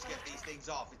boxes to get these things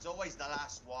off, it's always the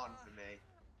last one for me.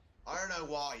 I don't know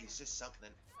why. It's just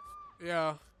something.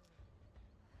 Yeah.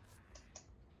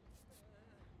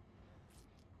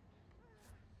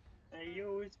 I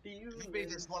always be you. If you beat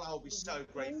this one, I'll be so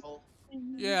grateful.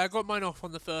 Yeah, I got mine off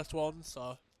on the first one,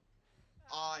 so.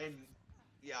 I'm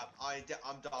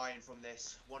dying from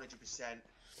this 100%.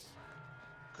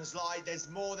 Because like, there's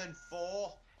more than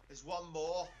 4. There's one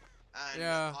more, and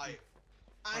Yeah.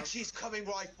 and she's coming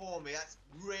right for me. That's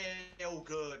real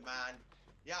good, man.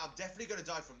 Yeah, I'm definitely gonna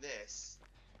die from this.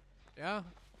 Yeah.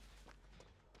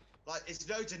 Like, there's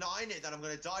no denying it that I'm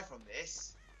gonna die from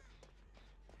this.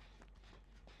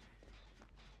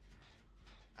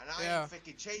 And I ain't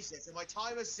freaking chasing it, so my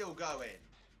timer's still going.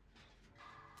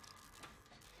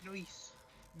 Nice.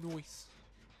 Nice.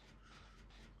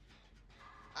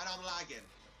 And I'm lagging.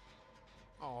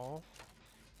 Oh.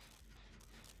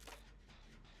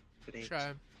 Great.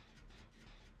 Shame.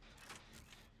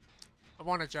 I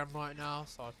want a gem right now,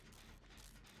 so.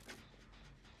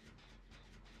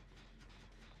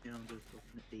 You know, I'm just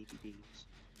looking at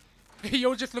DVDs.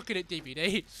 You're just looking at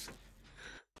DVDs.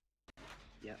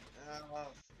 Yeah.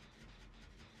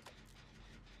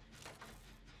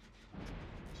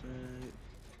 So.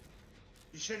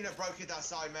 You shouldn't have broken that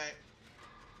side, mate.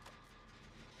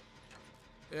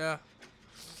 Yeah.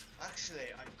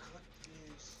 Actually, I could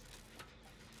use...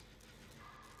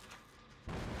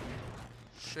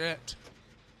 Shit.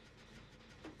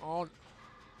 On.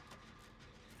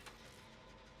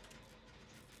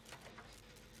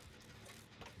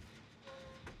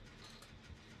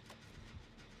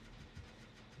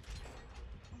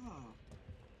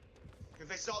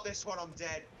 If it's not this one, I'm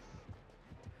dead.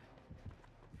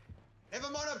 Never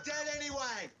mind, I'm dead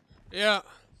anyway! Yeah.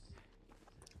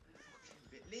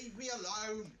 Leave me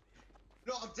alone!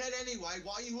 No, I'm dead anyway.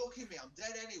 Why are you hooking me? I'm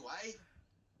dead anyway.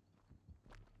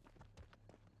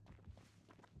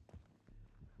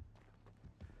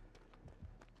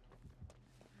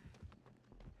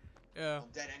 Yeah. I'm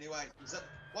dead anyway.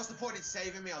 What's the point in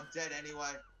saving me? I'm dead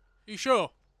anyway. You sure?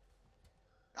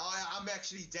 I'm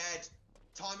actually dead.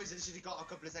 Timer's literally got a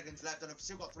couple of seconds left, and I've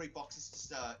still got 3 boxes to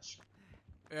search.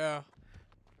 Yeah.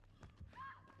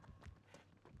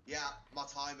 Yeah, my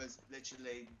timer's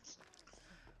literally...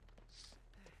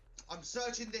 I'm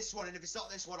searching this one, and if it's not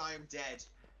this one, I am dead.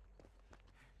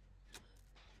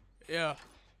 Yeah.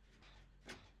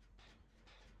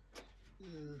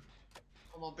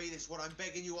 Come on, be this one. I'm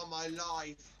begging you on my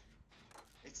life.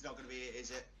 It's not going to be it,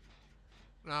 is it?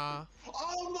 Nah.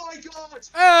 Oh my god!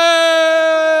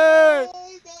 Hey!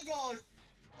 Oh my god!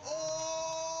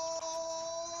 Oh!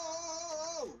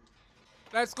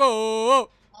 Let's go!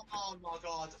 Oh my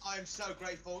god, I'm so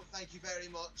grateful. Thank you very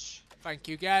much. Thank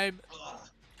you, game. Ugh.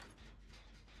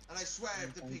 And I swear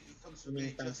if the piggy comes for You me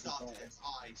mean just fancy after balls. this,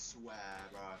 I swear,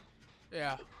 bro.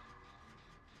 Yeah.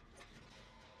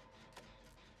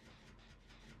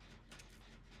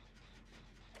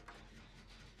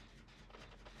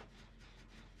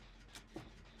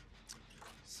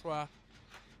 Swear.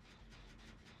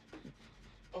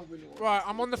 I really want Right,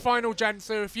 I'm on the final gen,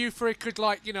 so if you three could,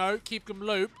 like, you know, keep them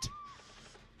looped.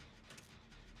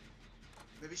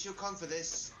 Maybe she'll come for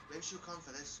this. Maybe she'll come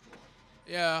for this squad.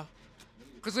 Yeah.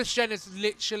 Because this gen is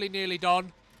literally nearly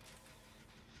done.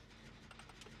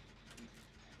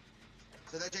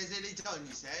 So that gen's nearly done,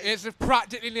 you say? It's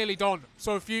practically nearly done.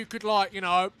 So if you could, like, you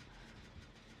know...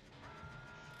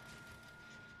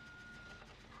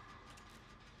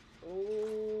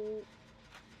 Oh,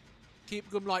 keep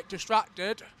them, like,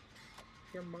 distracted.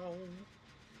 come on.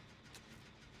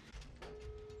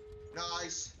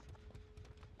 Nice.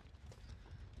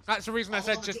 That's the reason I I'm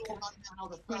said on the just... door right now,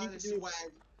 the What do you furthest do? away.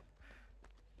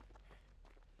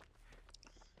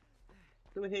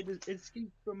 Go ahead and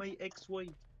escape from my ex-wife.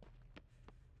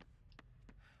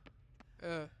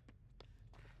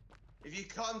 If you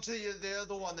come to the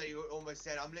other one that you almost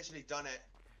said, I'm literally done it.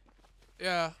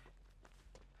 Yeah.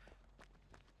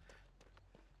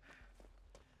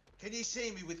 Can you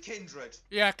see me with Kindred?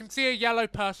 Yeah, I can see a yellow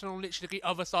person on literally the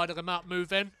other side of the map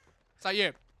moving. Is that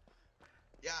you?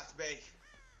 Yeah, it's me.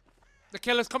 The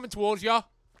killer's coming towards you.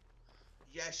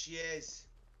 Yes, she is.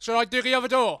 Should I do the other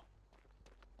door?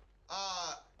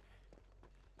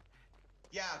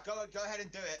 Yeah, go ahead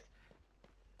and do it.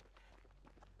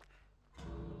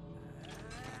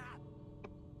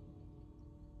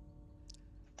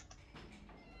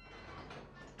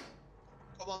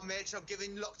 Come on, Mitch, I'm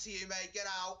giving luck to you, mate. Get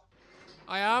out.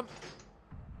 I am.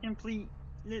 Simply,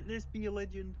 let's be a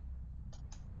legend.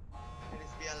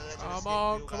 Let's be a legend. Come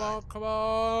on, come on, come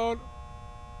on.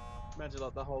 Imagine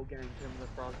like the whole game, Tim the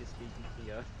Frog is speaking to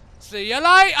you. See you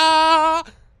later.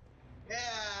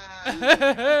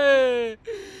 Yeah.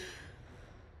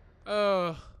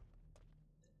 Oh.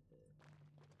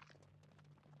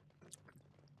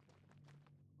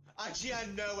 Actually,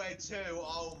 had nowhere too.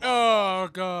 Oh my. Oh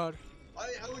god.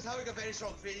 I was having a very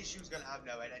strong feeling she was gonna have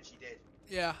nowhere, and she did.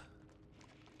 Yeah.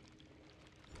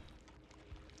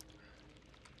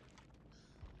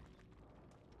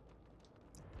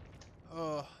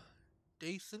 Oh.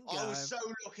 Decent game. I was so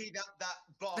lucky that that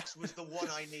box was the one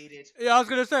I needed. Yeah, I was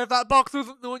gonna say if that box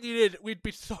wasn't the one you did, we'd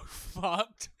be so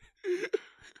fucked.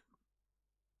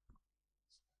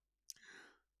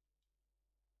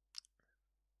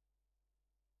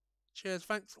 Cheers,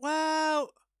 thanks. Well,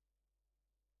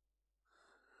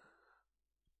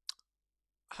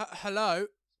 hello.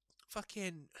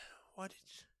 Fucking, why did?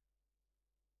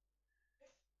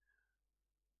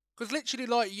 Because literally,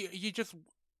 like you just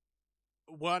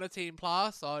weren't a team player,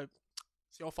 so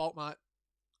it's your fault, mate.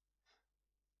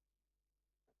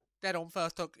 Dead on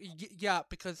first hook. Yeah,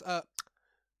 because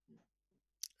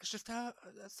it's just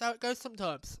that's how it goes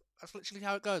sometimes. That's literally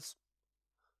how it goes.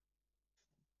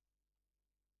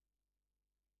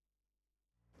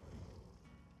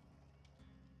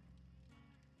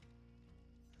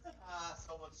 Ah,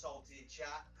 someone's salty in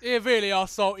chat. You really are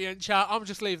salty in chat. I'm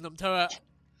just leaving them to it.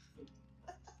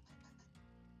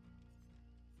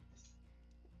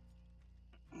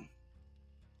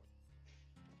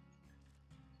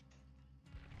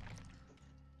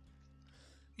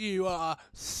 You are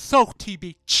salty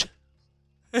bitch.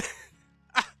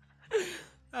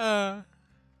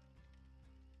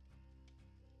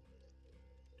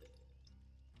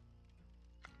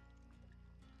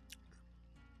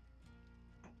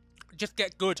 Just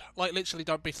get good. Like, literally,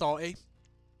 don't be salty.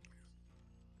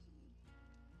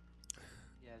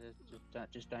 Yeah,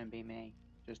 just don't be me.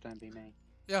 Just don't be me.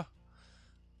 Yeah.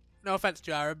 No offense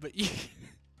to Aaron, but you...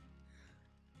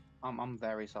 I'm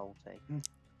very salty.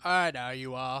 I know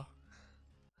you are.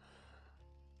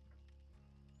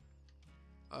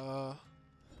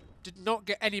 Did not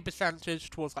get any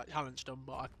percentage towards that challenge done,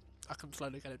 but I can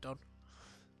slowly get it done.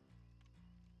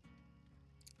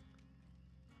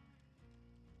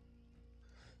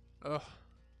 Ugh.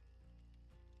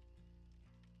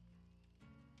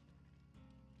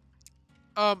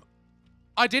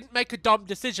 I didn't make a dumb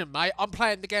decision, mate. I'm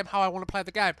playing the game how I want to play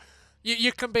the game.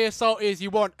 You can be as salty as you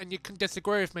want, and you can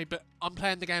disagree with me, but I'm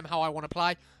playing the game how I want to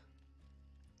play.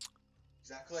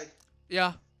 Exactly.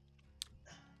 Yeah.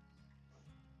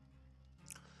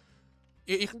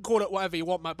 You can call it whatever you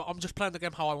want, mate, but I'm just playing the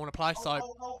game how I want to play,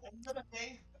 so... Oh, another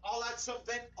thing. I'll add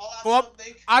something. Go on,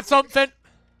 add something.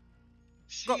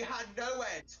 She had no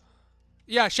end.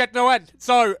 Yeah, shed no end.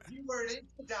 So... You were an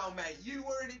infidel, mate. You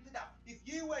were an infidel. If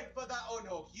you went for that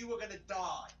unhook, you were going to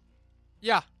die.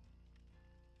 Yeah.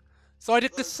 So I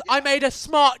did Well, this. yeah. I made a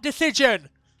smart decision.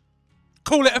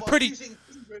 Call it a By pretty. using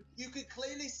Kindred, you could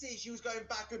clearly see she was going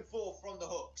back and forth from the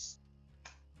hooks.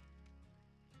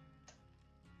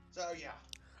 So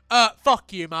yeah.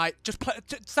 Fuck you, mate. Just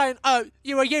saying. Oh,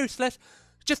 you are useless.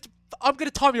 I'm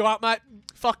gonna time you out, mate.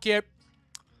 Fuck you.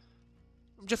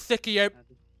 I'm just sick of you.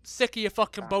 Sick of your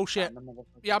fucking bullshit.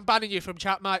 Yeah, I'm banning you from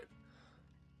chat, mate.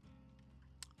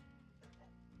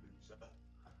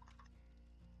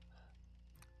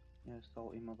 Yeah,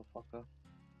 salty motherfucker.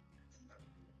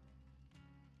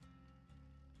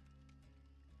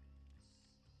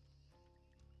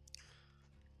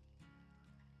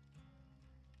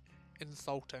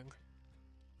 Insulting.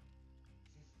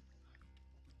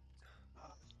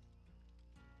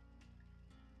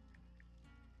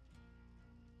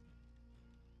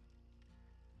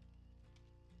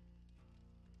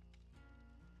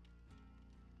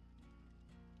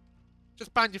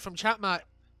 Just banned you from chat, mate.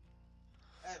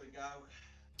 There we go.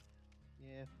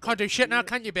 Yeah. Can't do shit now,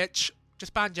 can you, bitch?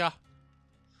 Just banned ya.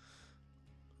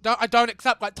 I don't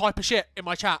accept that type of shit in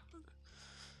my chat.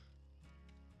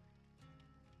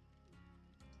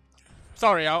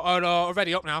 Sorry, I'm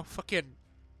already up now. Fucking.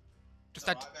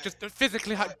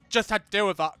 Physically had to deal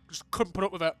with that. Just couldn't put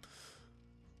up with it.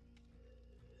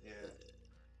 Yeah.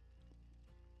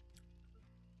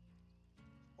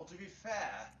 Well, to be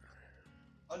fair,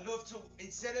 I'd love to,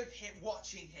 instead of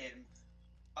watching him,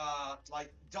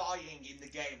 like dying in the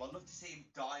game, I'd love to see him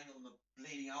dying on the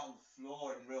bleeding out on the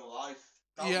floor in real life.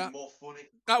 That Yeah. would be more funny.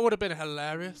 That would have been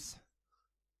hilarious.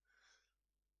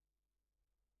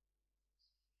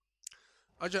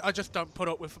 I just don't put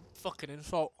up with fucking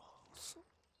insult.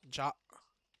 Chat.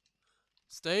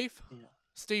 Steve? Yeah.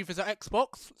 Steve is at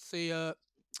Xbox. See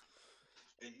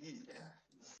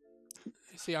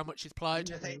see how much he's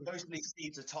played. I think mostly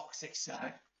Steve's a toxic, so.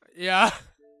 Yeah.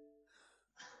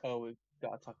 Oh, we've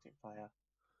got a toxic player.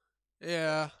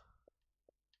 Yeah.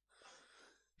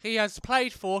 He has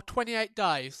played for 28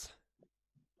 days.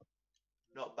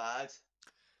 Not bad.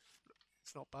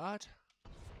 It's not bad.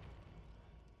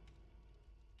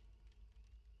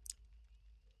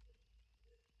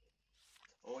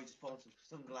 Oh, he just put on some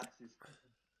sunglasses.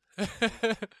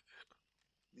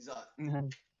 He's like,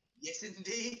 yes,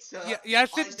 indeed, sir.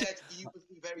 Yes, I said you would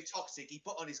be very toxic. He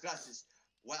put on his glasses.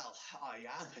 Well, I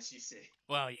am, as you see.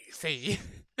 Well, you see.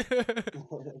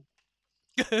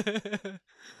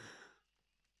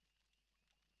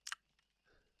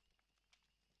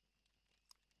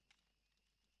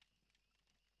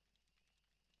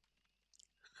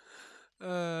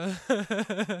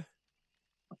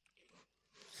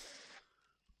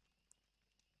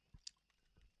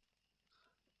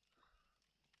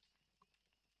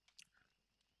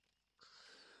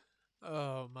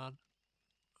 Oh, man.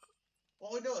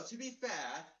 Oh no, to be fair,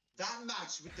 that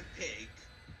match with the pig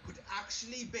could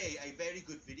actually be a very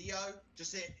good video,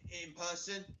 just in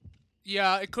person.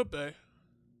 Yeah, it could be.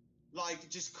 Like,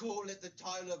 just call it the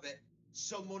title of it.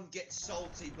 Someone gets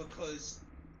salty because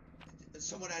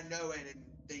someone had no end and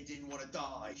they didn't want to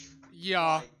die.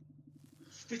 Yeah. Like,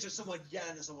 picture someone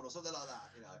yelling at someone or something like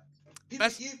that, you know.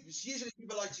 Usually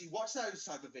people like to watch those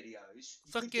type of videos.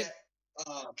 You could get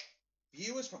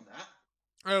viewers from that.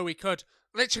 Oh, we could.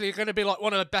 Literally going to be like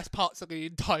one of the best parts of the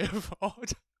entire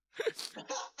VOD.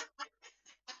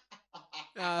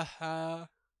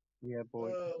 Yeah,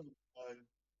 boy.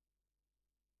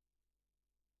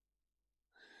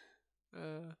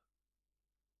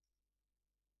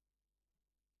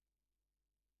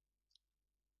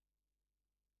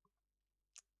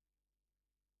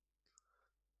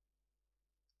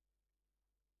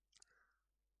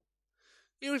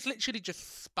 He was literally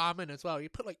just spamming as well. You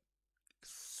put like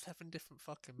 7 different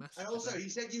fucking messages. And also, he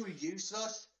said you were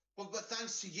useless. But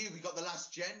thanks to you, we got the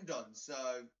last gen done, so...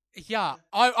 Yeah,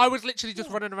 I was literally just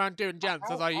running around doing gens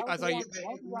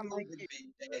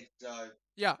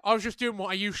Yeah, I was just doing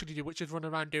what I usually do, which is run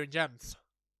around doing gens.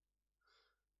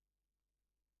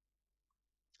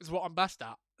 Is what I'm best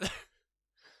at.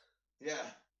 Yeah.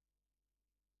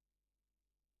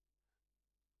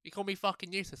 You call me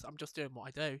fucking useless, I'm just doing what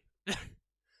I do.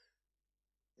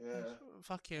 Yeah.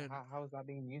 Fucking... How is that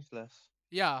being useless?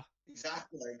 Yeah.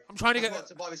 Exactly. I'm trying to That's get... what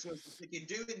Survivor supposed to freaking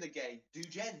do in the game. Do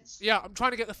gens. Yeah, I'm trying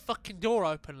to get the fucking door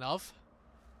open, love.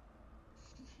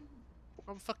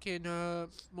 I'm fucking,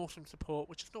 motion support,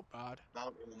 which is not bad.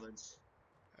 Mount Ormonds.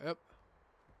 Yep.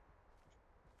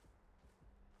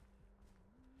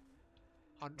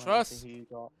 Right, Huntress. so who you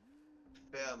got?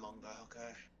 Bearmonger,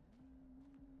 okay.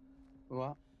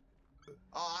 What?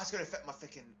 Oh, that's gonna affect my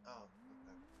freaking... Oh,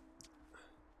 okay.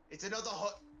 It's another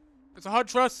hot... It's a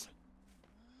Huntress.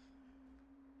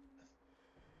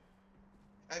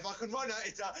 If I can run it,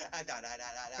 it's a da da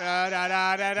da Da da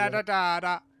da da da da da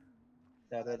da.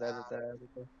 Da da da da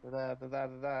da da da da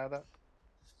da da.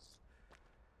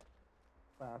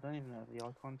 Wow, I don't even know if the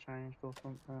icon changed or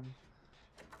something.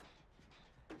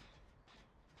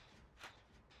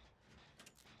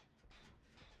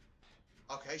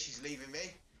 Okay, she's leaving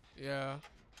me. Yeah.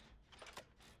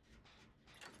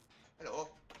 Hello.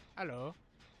 Hello.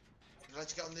 Would you like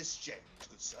to get on this jet,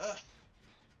 good sir?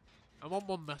 I'm on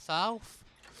one myself.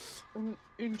 Wasn't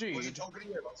Indeed. talking to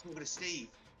you, I was talking to Steve.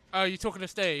 Oh, you talking to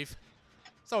Steve?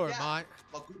 Sorry, Yeah. mate.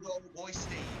 My good old boy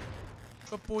Steve.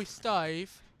 Good boy,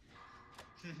 Steve.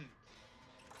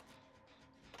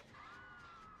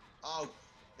 Oh,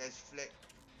 there's Flick.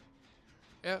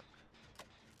 Yep.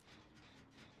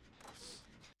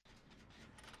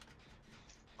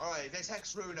 Alright, there's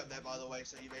Hex Ruin up there, by the way,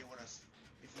 so you may want to,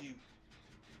 if you...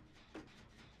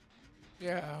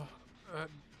 Yeah.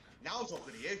 Now I'm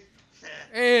talking to you.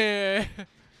 Eh.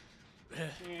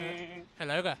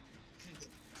 Hello there.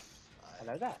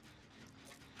 Hello there.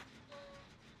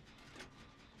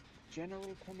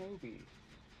 General Kenobi.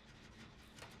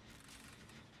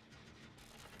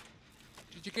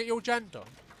 Did you get your gen done?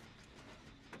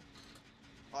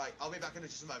 Alright, I'll be back in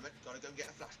just a moment. Gotta go and get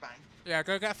a flashbang. Yeah,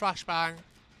 go get a flashbang.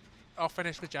 I'll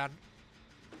finish the gen.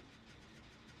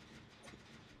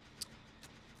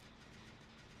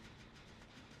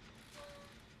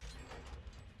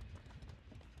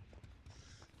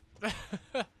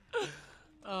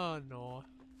 Oh no.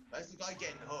 Where's the guy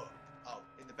getting hooked? Oh,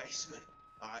 in the basement.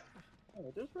 Alright. Oh,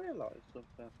 I just realised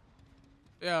something.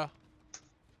 Yeah.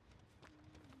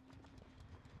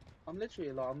 I'm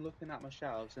literally like, I'm looking at my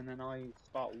shelves and then I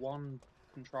spot one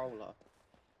controller.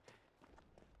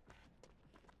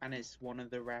 And it's one of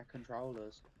the rare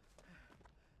controllers.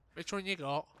 Which one you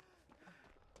got?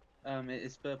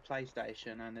 It's for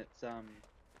PlayStation and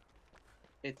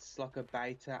it's like a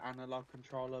beta analog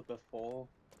controller before.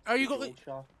 Oh, you got the.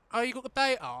 DualShock. Oh, you got the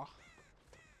beta.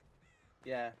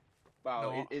 Yeah.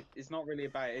 Well, No. it's not really a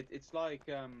beta. It's like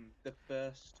the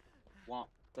first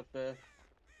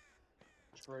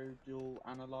true dual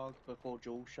analog before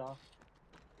DualShock.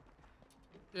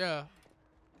 Yeah.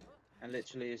 And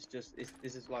literally, this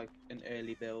is like an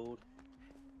early build.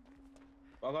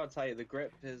 But I gotta tell you, the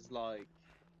grip is like,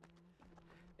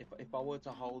 if I were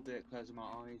to hold it, closing my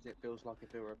eyes, it feels like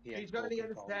if it were a PS4 He's going to get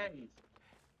the controller. save.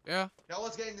 Yeah. No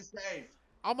one's getting the save.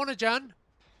 I'm on a gen.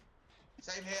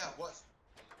 Same here. What's...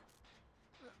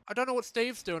 I don't know what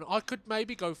Steve's doing. I could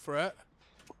maybe go for it.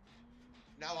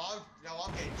 No, I'm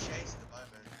getting chased at the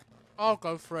moment. I'll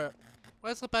go for it.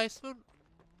 Where's the basement?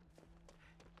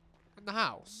 In the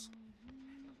house.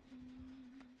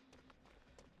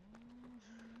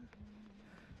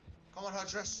 Come on,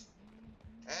 Huntress.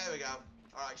 There we go.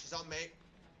 Alright, she's on me.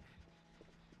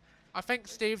 I think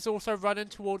Steve's also running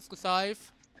towards the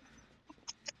save.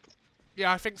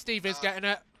 Yeah, I think Steve is getting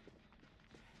it.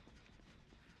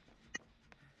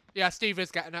 Yeah, Steve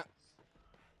is getting it.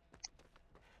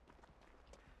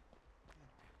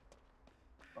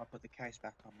 I put the case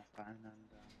back on my phone and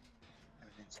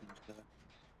everything seems good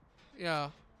Yeah.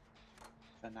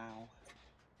 for now.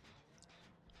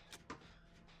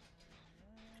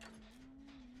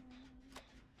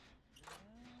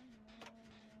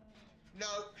 No,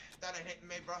 that ain't hitting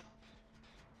me, bro.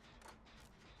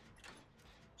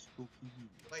 Spooky.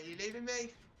 Wait, you leaving me?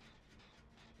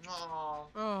 Aww.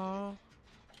 Oh.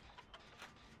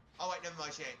 Oh wait, never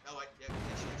mind, she ain't. Oh wait, yeah,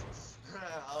 she is.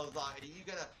 I was like, are you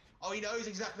gonna... Oh, he knows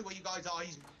exactly where you guys are.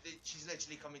 She's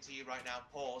literally coming to you right now.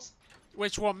 Pause.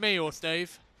 Which one, me or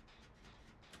Steve?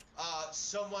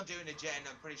 Someone doing a gen,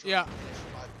 I'm pretty sure. Yeah.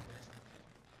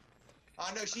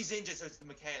 Oh no, she's injured, so it's the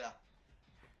Michaela.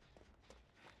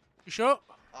 You sure?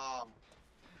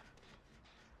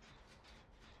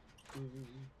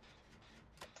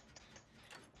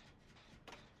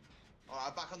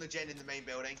 Alright, back on the gen in the main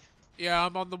building. Yeah,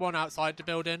 I'm on the one outside the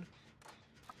building.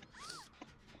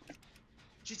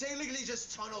 She technically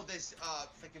just tunneled this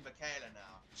freaking Michaela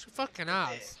now. She fucking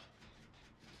has.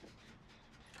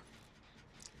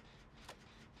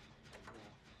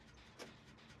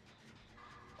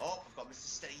 Oh, I've got Mr.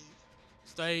 Steve.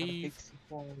 Steve.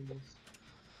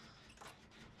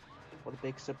 What a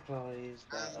big surprise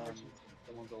that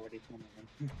someone's already coming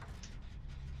in.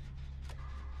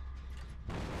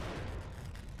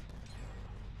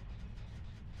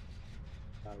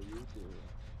 How you doing?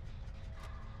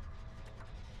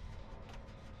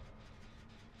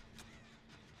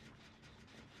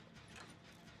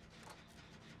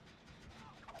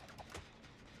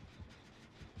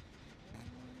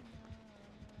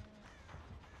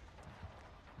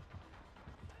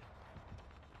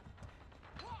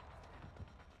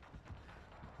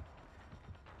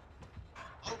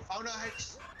 Oh no,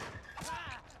 Hex.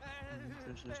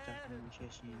 There's definitely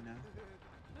chasing you now.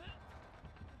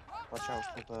 Watch out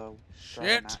for the throwing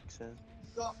Shit. axes.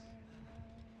 Stop.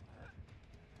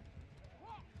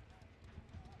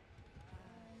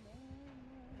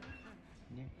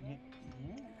 Yeah, yeah,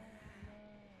 yeah.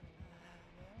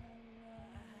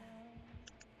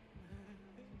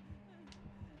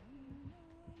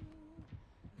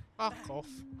 Fuck off.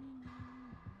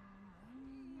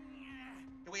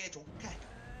 Go here, Joe. Okay.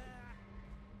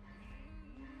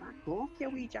 Back off, you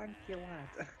wee janky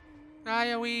lad. Ah,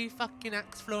 you wee fucking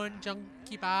axe-throwing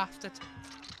junky bastard.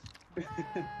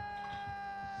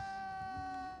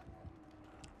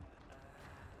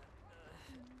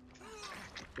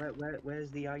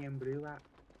 Where's the iron brew at?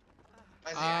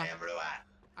 Where's the Ah. iron brew at?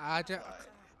 I Right.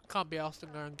 can't be asked to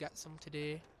go and get some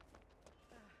today.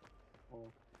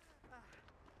 Oh,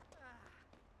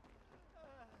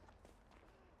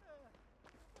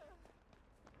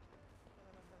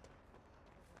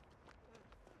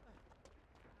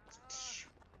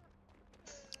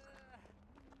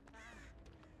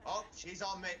 Oh, she's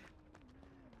on me.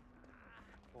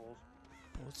 balls.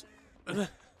 Pause.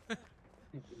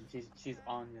 She's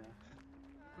on you.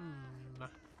 Hmm.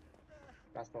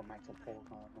 That's what makes a pause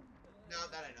on. No,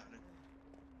 that ain't happening.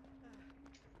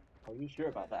 Are you sure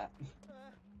about that?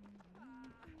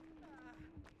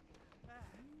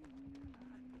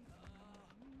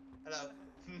 Hello.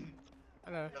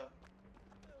 Hello. Hello.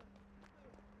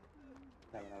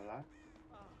 La la la.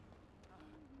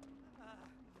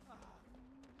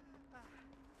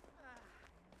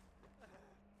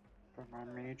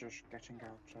 Remind me just getting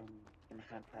out some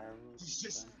hand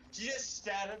powers. She just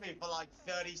stared at me for like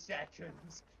 30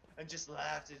 seconds and just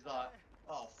laughed. She's like,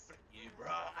 oh, frick you, bro.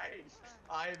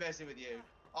 I ain't messing with you.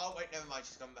 Oh, wait, never mind.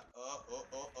 She's coming back. Oh.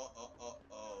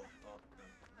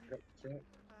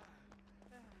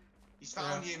 He's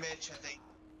found you, Mitch, I think.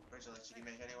 Where's the last you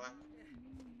Mitch, anyway?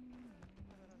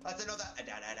 That's another. Da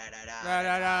da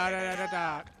da da da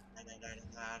da.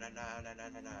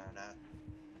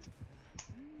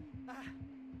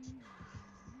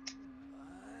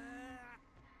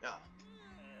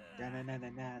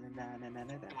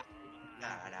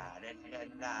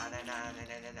 No.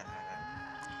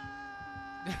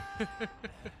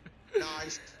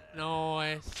 Nice.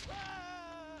 Nice.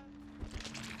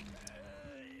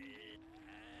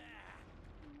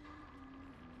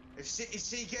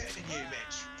 Is he getting you,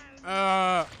 Mitch?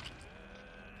 I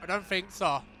don't think so.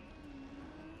 I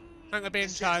think they're being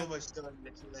This shit's chased. almost done,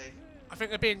 literally. I think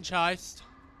they're being chased.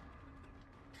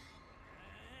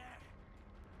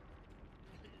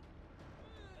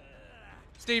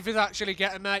 Steve is actually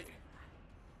getting me.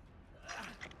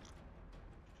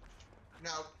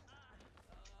 No.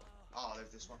 Oh, there's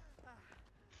this one.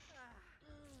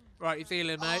 Right, he's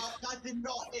healing, mate. Oh, that did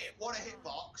not hit. What a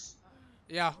hitbox.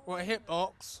 Yeah, what a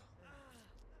hitbox.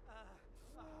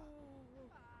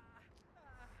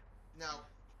 No.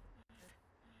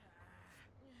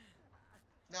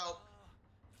 No.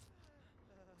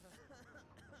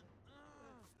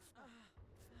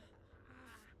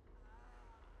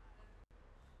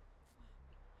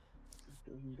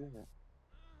 Doesn't do it.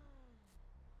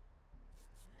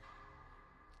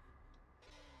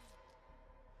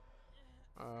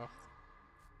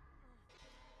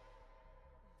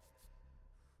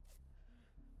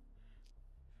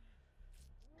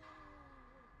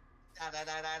 Da da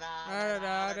da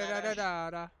da da da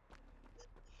da.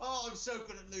 Oh, I'm so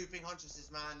good at looping huntresses,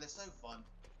 man. They're so fun.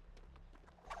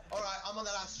 Alright, I'm on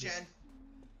the last gen.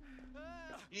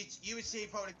 You would see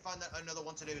probably find another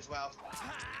one to do as well.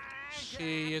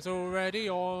 She is already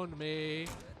on me.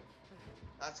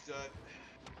 That's good.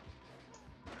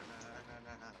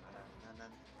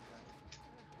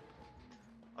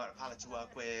 Got a pallet to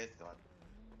work with. Got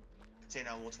a tin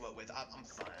and water to work with. I'm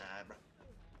fine, bro.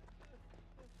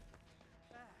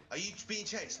 Are you being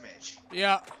chased, Mitch?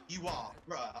 Yeah. You are,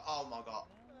 bruh. Oh my god.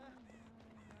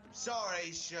 Sorry,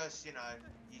 it's just, you know,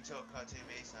 you took her to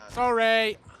me, so.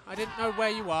 Sorry, I didn't know where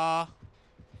you are.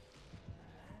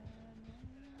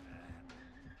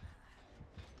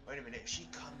 Wait a minute, if she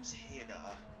comes here,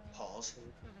 pause.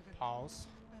 Pause.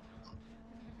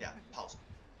 Yeah, pause.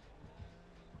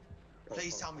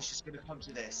 Please tell me she's gonna come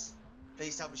to this.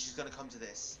 Please tell me she's gonna come to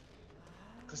this.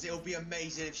 Because it'll be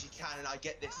amazing if she can and I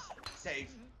get this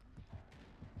save.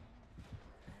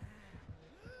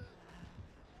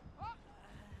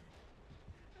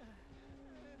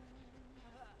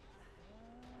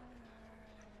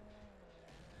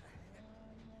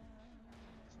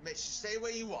 Mitch, just stay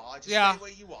where you are. Just Yeah. stay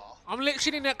where you are. I'm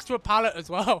literally next to a pallet as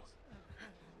well.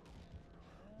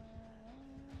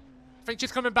 I think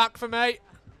she's coming back for me.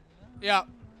 Yeah.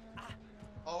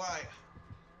 All right.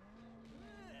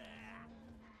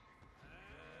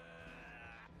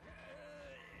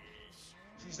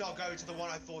 She's not going to the one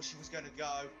I thought she was going to go.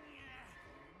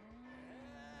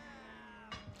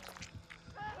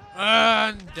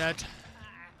 And dead.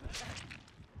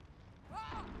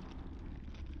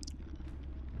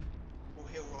 We'll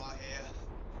heal right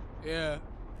here. Yeah.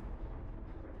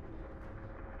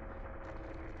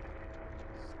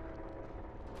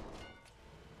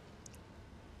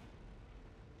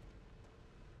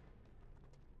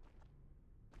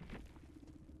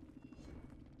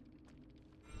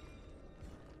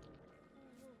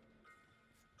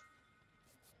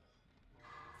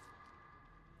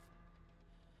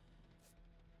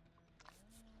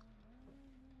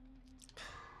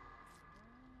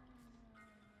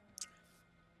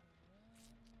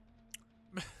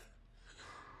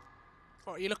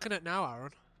 What are you looking at now,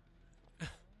 Aaron?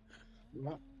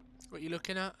 What? What are you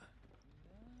looking at?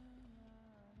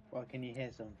 Well, can you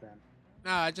hear something?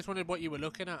 No, I just wondered what you were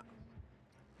looking at.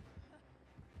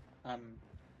 My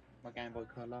Game Boy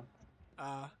Color.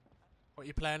 What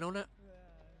you playing on it?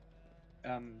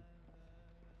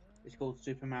 It's called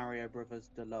Super Mario Brothers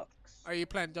Deluxe. Are you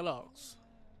playing Deluxe?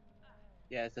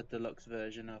 Yeah, it's a deluxe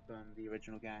version of the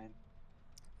original game.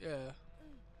 Yeah.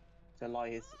 So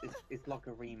like it's like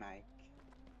a remake,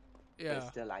 but Yeah. it's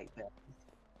still 8-bit.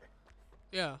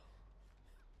 Yeah.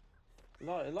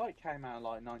 It came out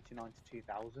like 1990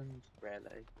 2000,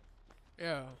 really.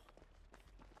 Yeah.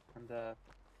 And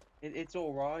it's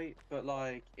all right, but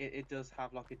like it does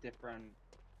have like a different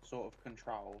sort of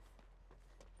control.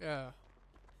 Yeah.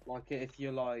 Like if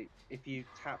you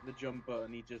tap the jump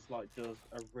button, he just like does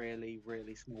a really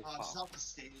small Oh, it's pop. not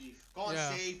Steve. Go on,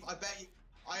 Yeah. Steve. I bet you.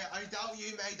 I doubt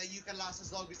you, mate, that you can last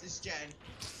as long as this gen.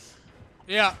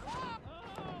 Yeah.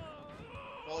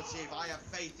 Go on, Steve. I have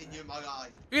faith in you, my guy.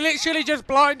 You literally just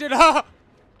blinded her.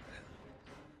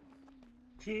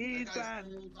 She's I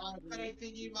have faith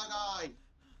in you, my guy.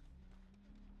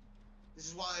 This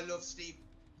is why I love Steve.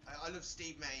 I love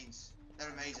Steve mains. They're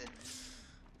amazing.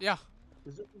 Yeah.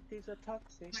 These are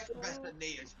toxic. Like the best at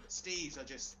Nia's, but Steve's are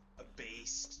just a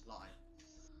beast. Like,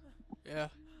 Yeah.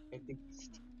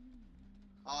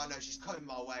 oh no, she's coming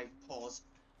my way. Pause.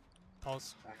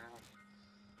 Pause.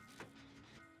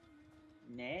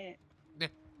 Nah.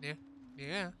 Yeah.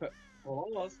 Yeah.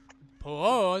 Pause.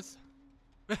 Pause.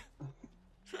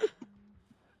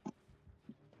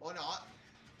 Or not.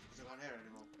 Because I can't hear her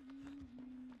anymore.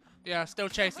 Yeah, still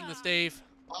chasing the Steve.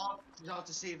 Oh, she's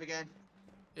after Steve again.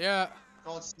 Yeah.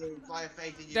 Go on, Steve. I have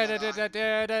faith in you, Da my da da guy.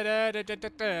 da da da da da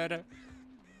da da.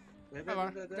 Come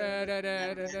on. Da da da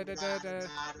da da da da da.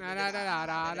 La la la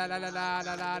la la la la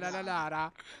la la la la la la.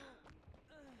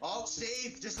 Oh,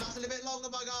 Steve, just last a little bit longer,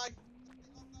 my guy.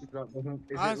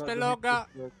 It's been longer.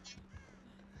 We're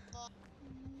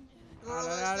La la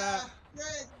almost la la. there. 3,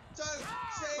 2,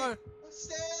 Steve.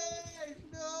 Steve,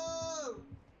 no.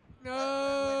 Where did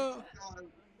No. you go?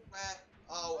 Where?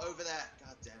 Oh, over there.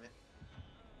 God damn it.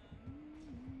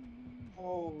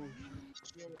 Oh.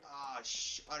 Ah,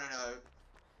 I don't know.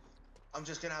 I'm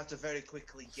just gonna have to very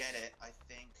quickly get it, I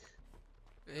think.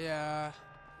 Yeah.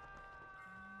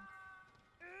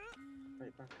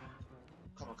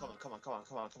 Come on, come on, come on, come on,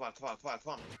 come on, come on, come on, come on,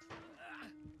 come on.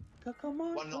 Come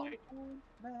on, One night.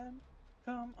 man.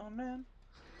 Come on, man.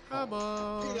 Come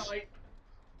on. Good night.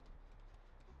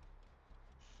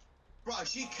 Bro, is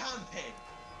she camping?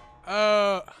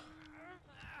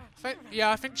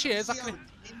 Yeah, I think she is. See how into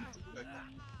it?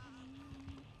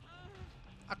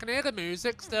 I can hear the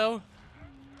music still.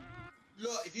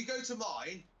 Look, if you go to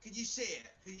mine, can you see it?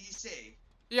 Can you see?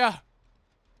 Yeah.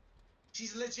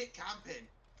 She's legit camping.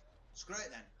 Screw it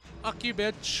then. Fuck you,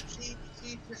 bitch. She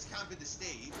just camping the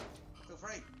Steve. Feel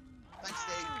free. Thanks,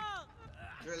 Steve.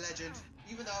 You're a legend.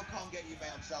 Even though I can't get you,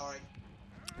 mate, I'm sorry.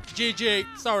 GG.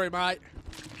 Sorry, mate.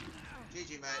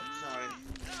 GG, mate. Sorry.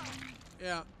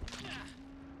 Yeah.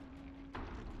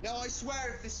 No, I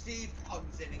swear if the Steve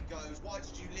comes in and goes, why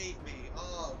did you leave me?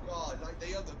 Oh, God, like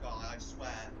the other guy, I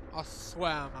swear. I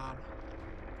swear, man.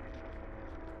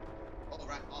 All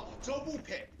right. Oh, double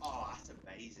pip. Oh, that's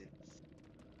amazing.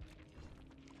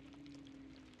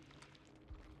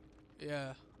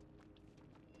 Yeah.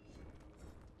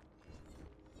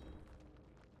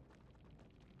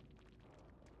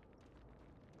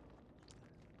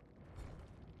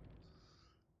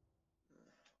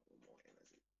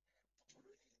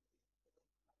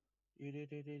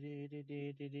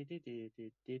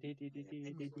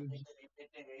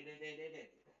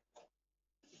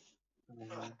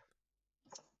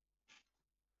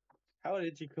 How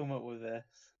did you come up with this?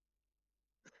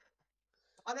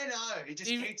 I don't know. It just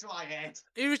came to my head.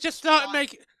 He was just starting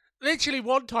making.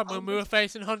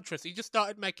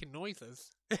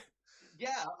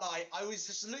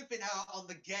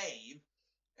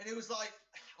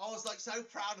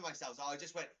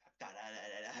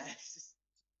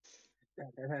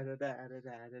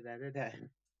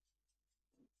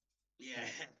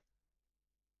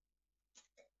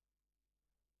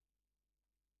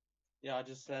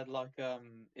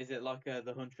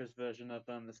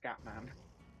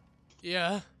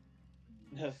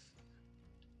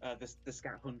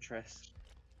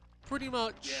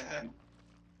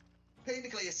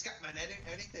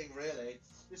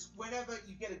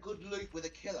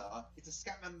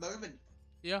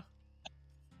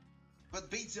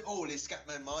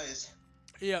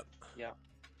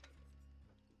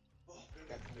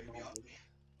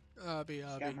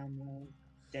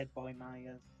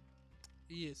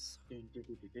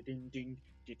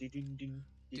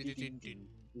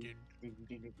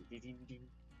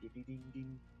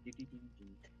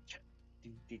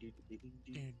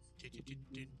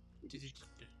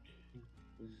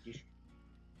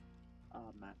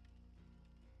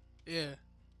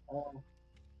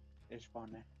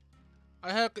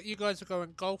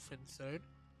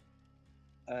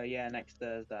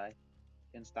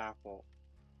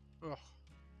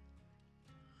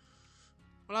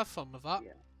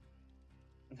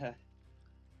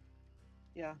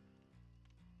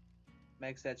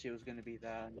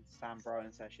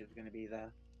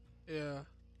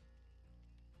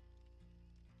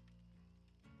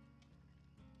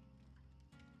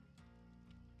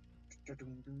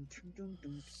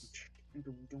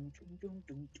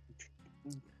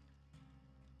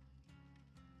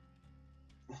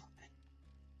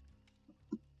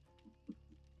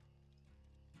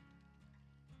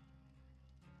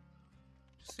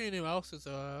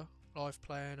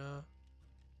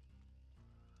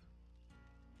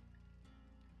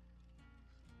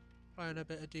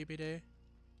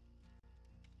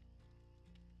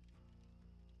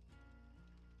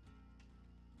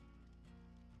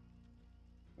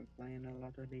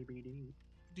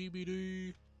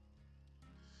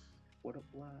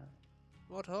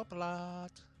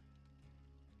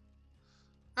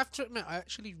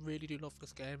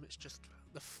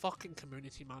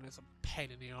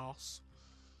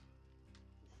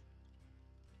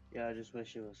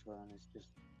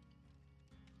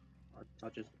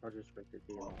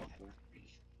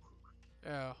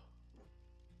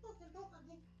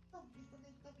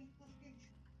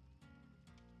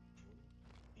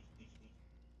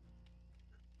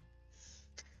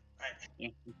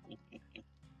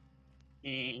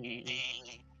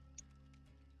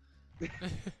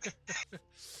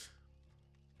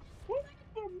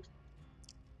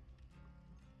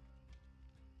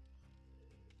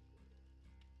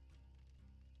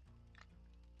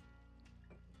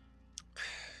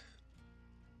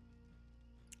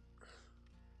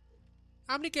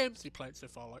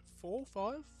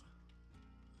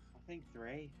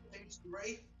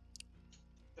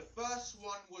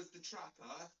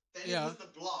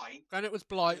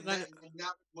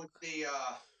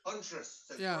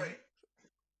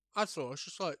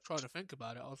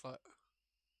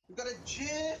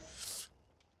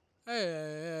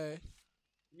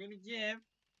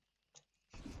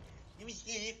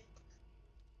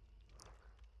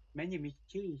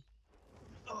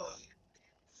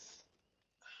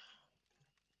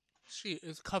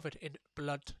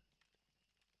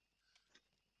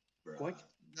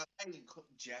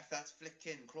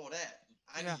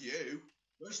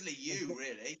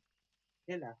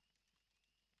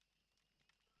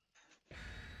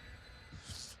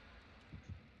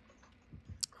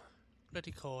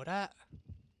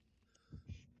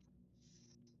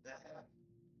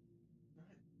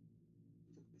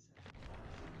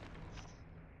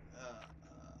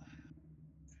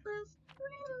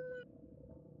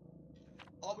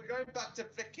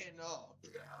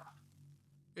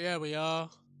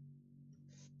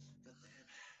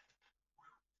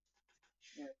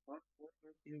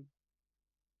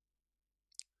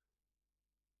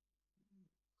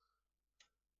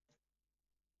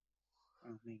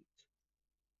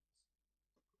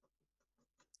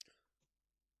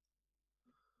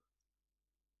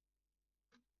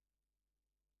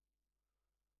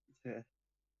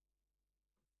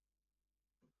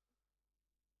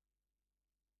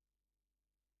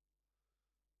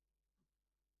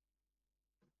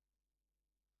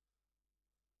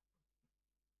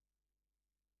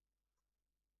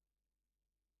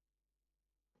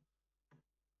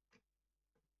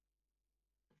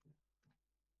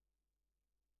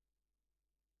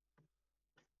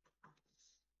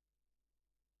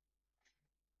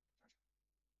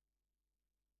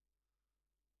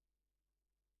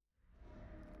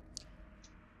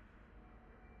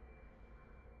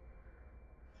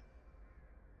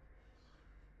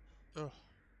 Ugh.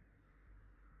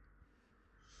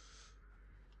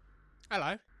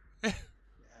 Hello. Yeah,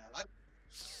 like,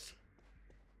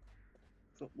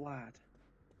 What's up, lad?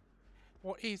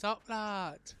 What is up,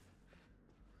 lad?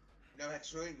 no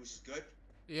hexering, which is good.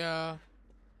 Yeah.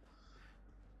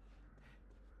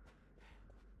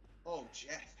 Oh,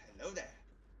 Jeff, hello there.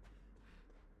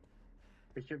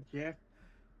 Bishop Jeff.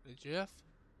 Hey, Jeff.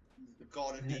 The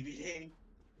God of DVD.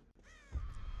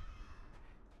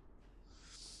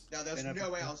 Now, there's Been no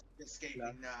up- way else escaping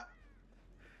No. that.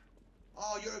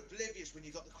 Oh, you're oblivious when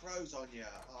you got the crows on you.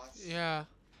 Oh, that's- Yeah.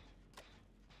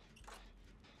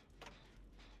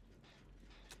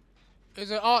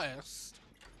 Is it artist?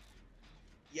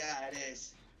 Yeah, it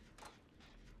is.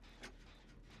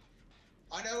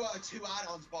 I know 2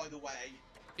 add-ons, by the way.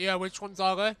 Yeah, which ones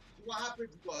are they? What happened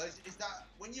is that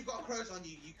when you've got crows on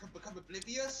you, you can become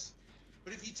oblivious.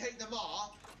 But if you take them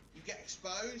off, you get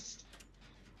exposed.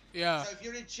 Yeah. So if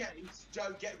you're in chase,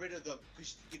 don't get rid of them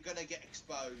because you're gonna get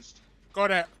exposed.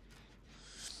 Got it.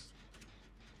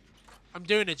 I'm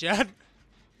doing it, Jen.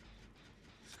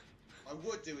 I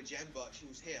would do a gen, but she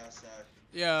was here, so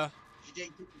Yeah. she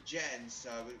didn't get the gen, so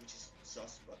which is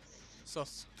sus. But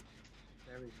Sus.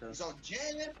 Very it's sus. on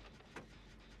gen. It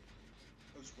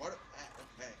was right up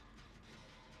there. Okay.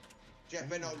 Jeff,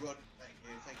 better not run.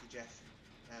 Thank you, Jeff.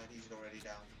 And he's already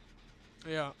down.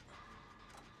 Yeah.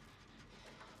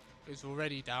 It's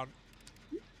already down.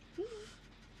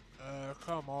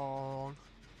 Come on.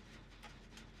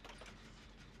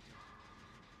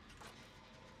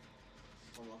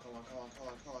 Come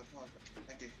on.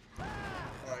 Thank you.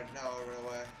 Alright, now I'll run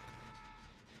away.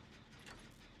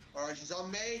 Alright, she's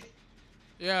on me.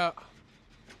 Yeah.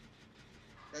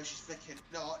 No, she's flicking.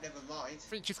 No, never mind. I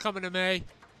think she's coming to me.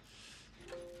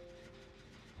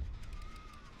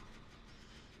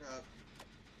 No.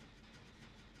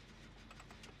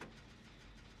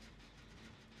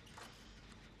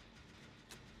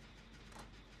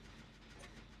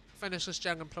 Finish this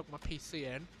gen and plug my PC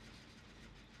in.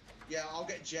 Yeah, I'll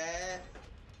get Jeff.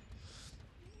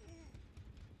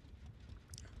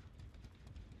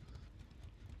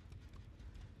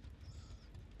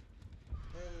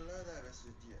 Hello there, Mr.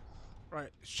 Jeff. Right,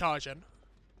 it's charging.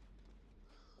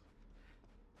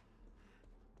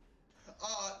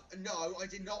 No, I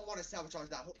did not want to sabotage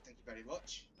that hook, thank you very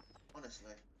much.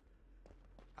 Honestly.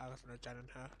 I there's no gen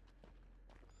in her.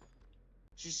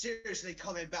 She's seriously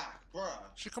coming back, bruh.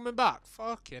 She coming back?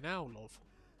 Fucking hell, love.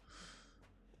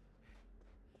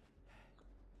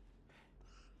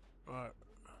 Right.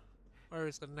 Where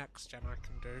is the next gen I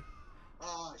can do?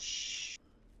 Ah, shh.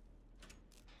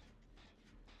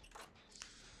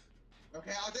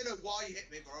 Okay, I don't know why you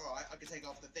hit me, but alright, I can take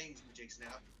off the things jigs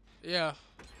now. Yeah.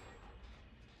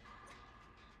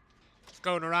 Just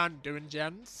going around doing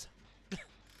gens.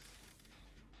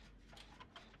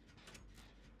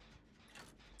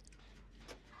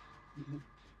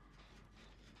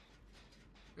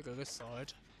 Look at this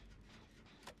side.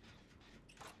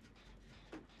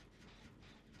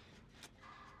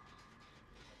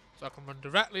 So I can run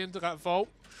directly into that vault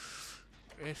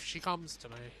if she comes to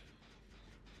me.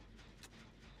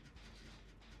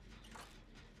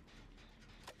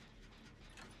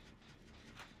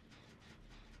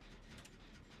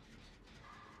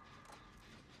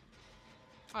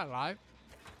 Hello.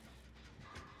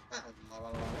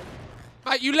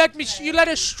 Mate, you led me. You led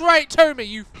us straight to me.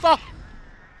 You fuck.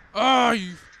 Oh,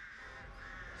 you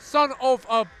son of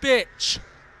a bitch.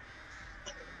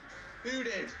 Who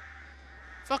did?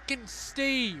 Fucking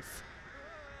Steve.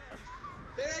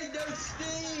 There ain't no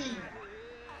Steve!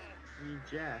 Me,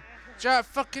 Jeff. Jack,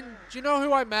 fucking. Do you know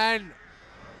who I meant?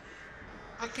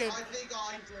 I Fucking. think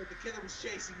I did. The killer was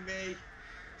chasing me.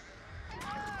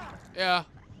 Yeah.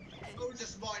 I was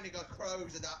just minding our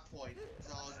crows at that point.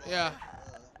 So I was like, Yeah.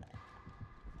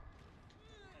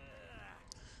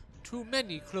 Too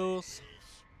many clues.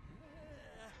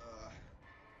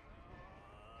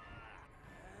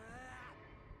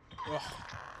 Ugh. Jeff.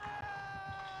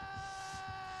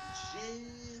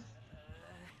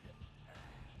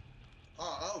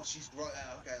 Oh, she's right there.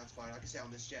 Okay, that's fine. I can stay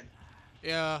on this gen.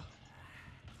 Yeah.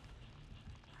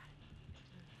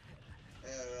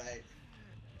 Alright.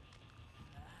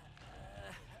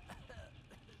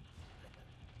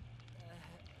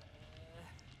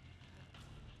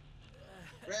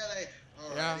 Really?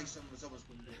 Alright, Yeah. at least someone's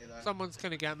gonna get you there. Someone's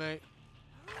gonna get me.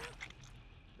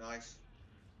 Nice.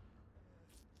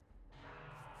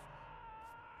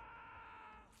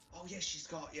 Oh, yes, she's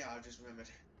got. Yeah, I just remembered.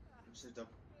 I'm so dumb.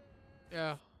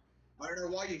 Yeah. I don't know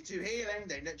why you're too healing.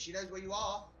 She knows where you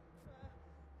are.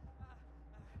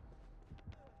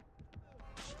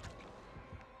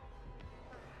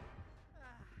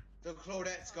 So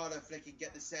Claudette's gotta flicking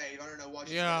get the save. I don't know why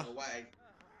she's Yeah. running away.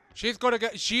 She's got to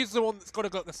get. She's the one that's got to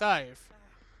get the save.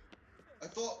 I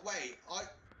thought, wait,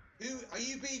 who are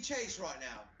you being chased right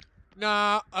now?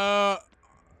 Nah.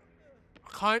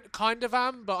 Kind of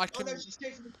am, but I Oh can. no, she's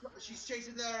chasing she's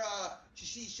chasing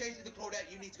the Claudette.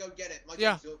 You need to go get it. My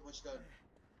Yeah. game's almost done.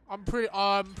 I'm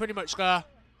pretty much there.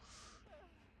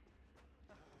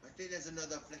 I think there's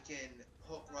another flicking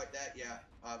hook right there. Yeah,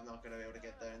 I'm not gonna be able to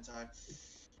get there in time.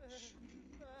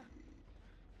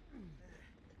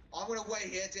 I'm gonna wait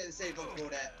here to get the save on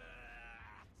Claudette.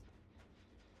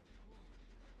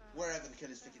 Wherever the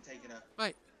killer's flicking taking her.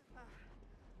 Right.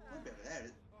 Might be over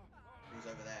there. Who's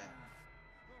over there?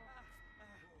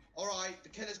 Alright, the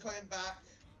killer's coming back.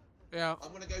 Yeah.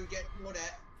 I'm gonna go get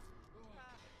Claudette.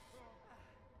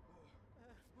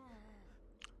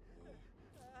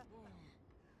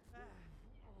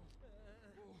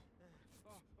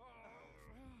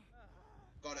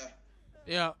 Got her.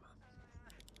 Yeah.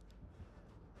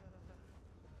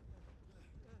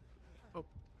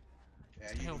 Yeah,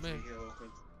 the you hell, need to man? be here,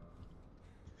 awkward.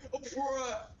 Oh,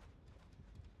 bruh!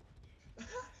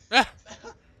 Ah.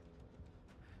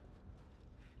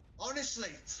 Honestly,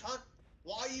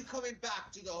 why are you coming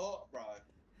back to the hook, bro?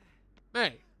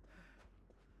 Me.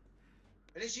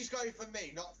 And she's going for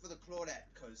me, not for the Claudette,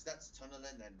 because that's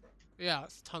tunneling then, bro. Yeah,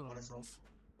 it's tunneling, Honestly.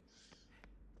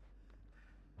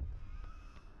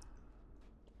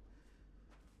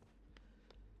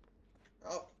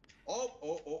 bro. Oh. Oh,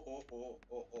 oh, oh, oh, oh,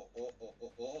 oh, oh, oh, oh,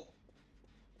 oh, oh.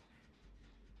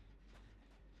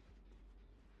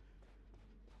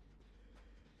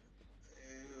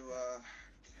 Ew,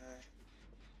 okay.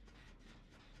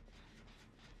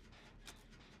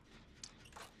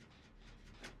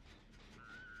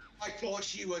 I thought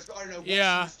she was, but I don't know what she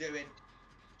was doing.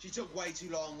 She took way too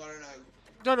long, I don't know.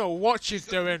 Don't know what she's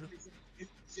doing. If you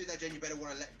see that, Jen, you better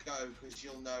want to let go, because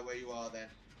she'll know where you are then.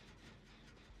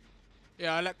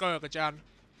 Yeah, I let go of the Jan.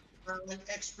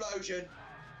 Explosion.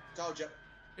 Told you.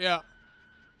 Yeah.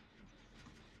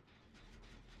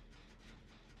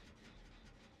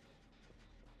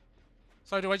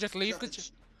 So do I just leave the? Do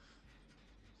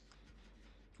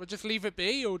I just leave it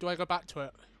be, or do I go back to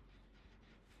it?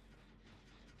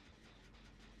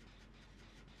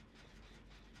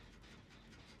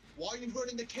 Why are you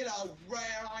running the killer where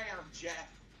I am, Jeff?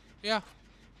 Yeah.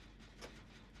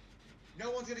 No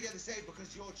one's gonna get the save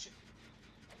because you're.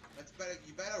 That's better.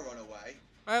 You better run away.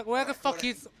 Where the Right, fuck whatever.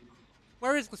 is?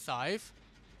 Where is the save?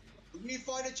 You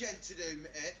find a gent to do,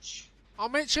 Mitch.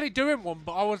 I'm actually doing one,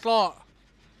 but I was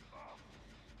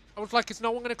like, is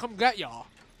no one gonna come get ya? Oh,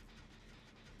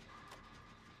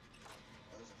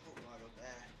 there's a hook right up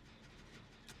there.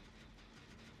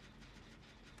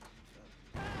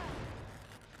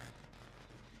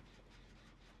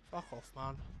 Fuck off,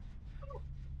 man.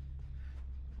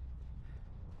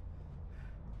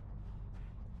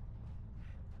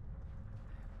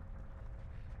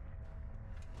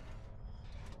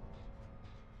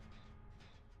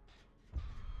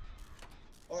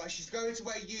 Alright, she's going to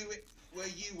where you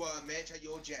were, Mitch, at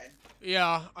your gen.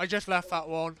 Yeah, I just left that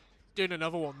one. Doing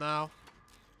another one now.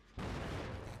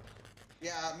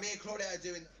 Yeah, me and Claudette are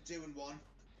doing one.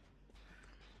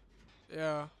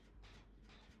 Yeah.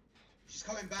 She's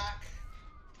coming back.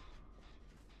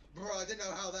 Bro, I didn't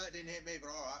know how that didn't hit me, but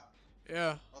alright.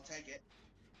 Yeah. I'll take it.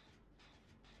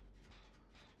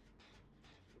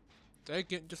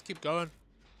 Take it, just keep going.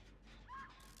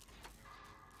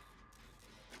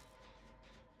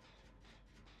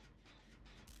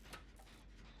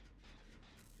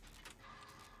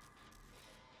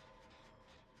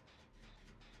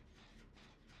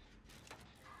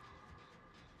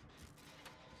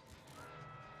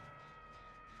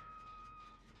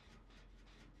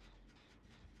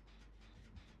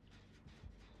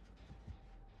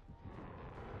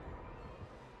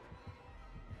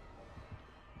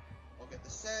 I'll get the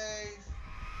save.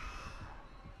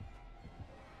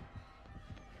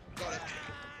 Got it.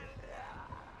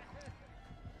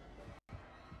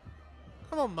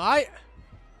 Come on, mate.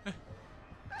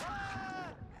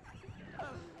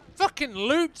 Fucking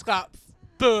Luke's that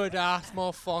bird ass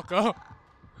motherfucker. I'm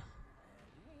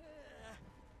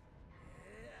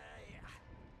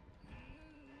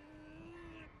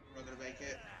not gonna make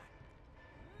it.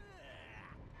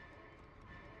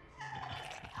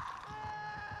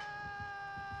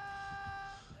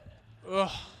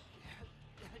 Ugh.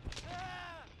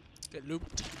 Get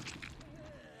looped.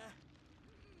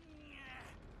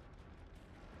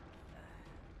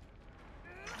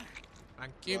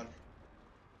 Thank you. Run.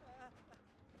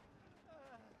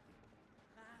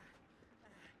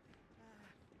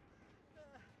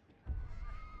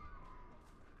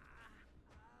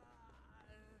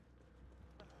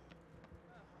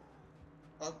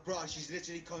 Oh, bro, she's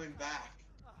literally coming back.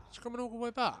 She's coming all the way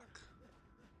back.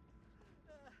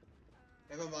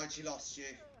 Never mind, she lost you.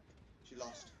 She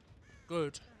lost.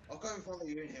 Good. I'll go and follow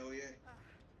you and heal you.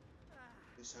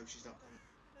 Just hope she's not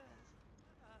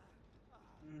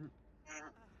coming.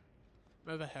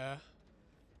 Over here.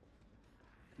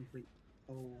 Complete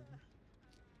fold.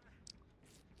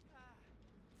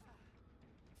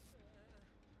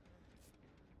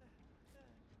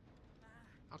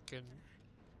 I can.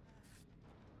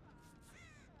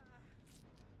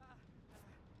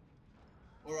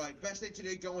 Alright, best thing to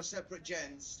do, go on separate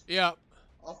gens. Yep.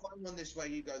 I'll find one this way,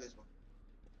 you go this one.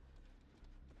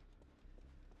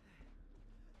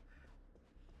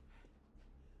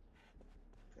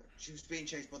 Okay. She was being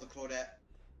chased by the Claudette.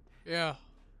 Yeah.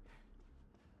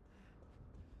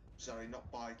 Sorry, not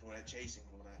by Claudette, chasing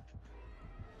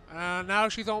Claudette. Now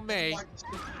she's on me.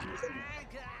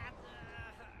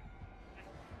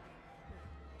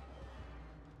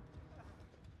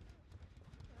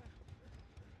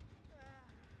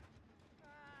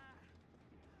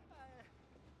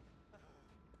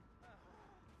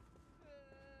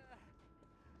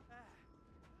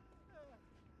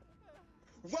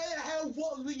 Where the hell?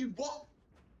 What were you? What?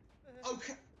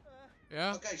 Okay.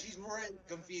 Yeah. Okay, she's really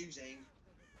confusing.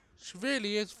 She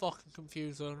really is fucking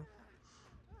confusing.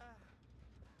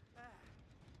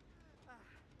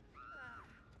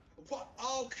 What?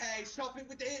 Okay, stop it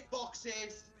with the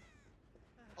hitboxes.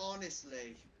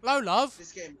 Honestly, Hello, love.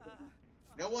 this game.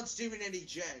 No one's doing any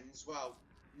gens. Well,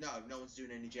 no one's doing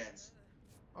any gens.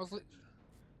 I was like,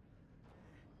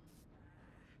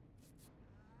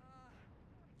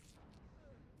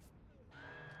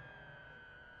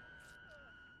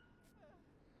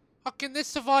 fucking this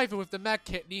survivor with the med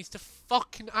kit needs to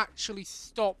fucking actually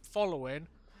stop following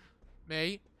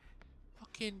me.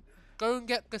 Fucking go and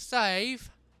get the save.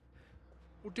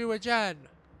 We'll do a gen.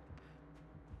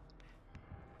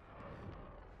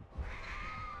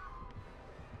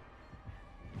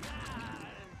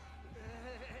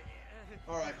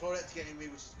 Alright, Claudette's getting me,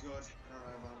 which is good. I don't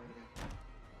know if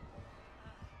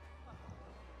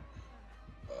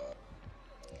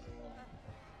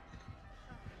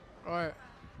I'm Right.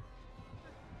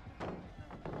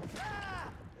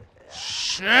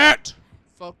 Shit!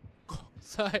 For God's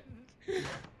sake.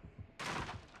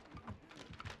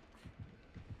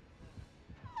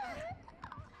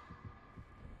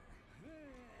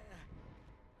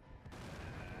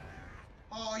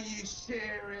 Are you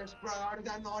serious, bro? How did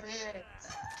that not hit?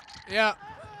 Yeah.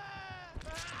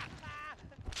 I'm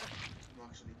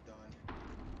actually done.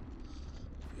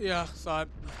 Yeah, so I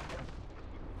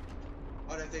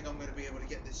don't think I'm going to be able to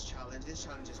get this challenge. This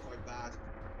challenge is quite bad.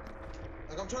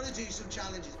 Like, I'm trying to do some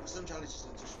challenges, but some challenges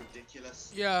are just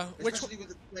ridiculous. yeah. Especially with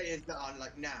the players that are,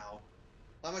 like, now.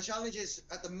 Like, my challenges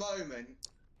at the moment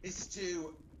is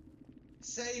to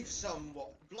save someone,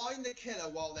 blind the killer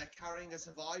while they're carrying a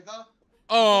survivor.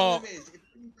 Oh. The problem is,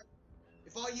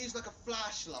 if I use, like, a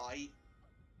flashlight,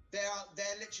 they're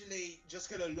literally just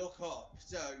going to look up.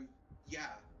 So, yeah.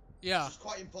 Yeah. It's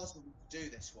quite impossible to do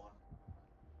this one.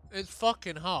 It's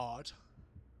fucking hard.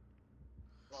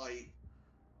 Like,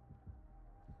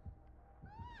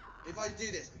 if I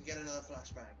do this, I can get another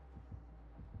flashbang.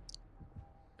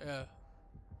 Yeah.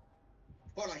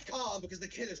 But I can't because the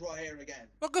killer's right here again.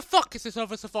 What the fuck is this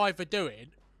other survivor doing?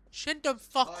 She ain't done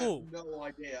fuck I all. have no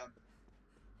idea.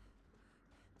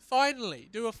 Finally,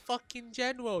 do a fucking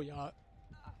gen while you're out.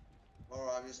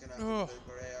 Alright, I'm just gonna have Oh. to do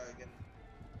Korea again.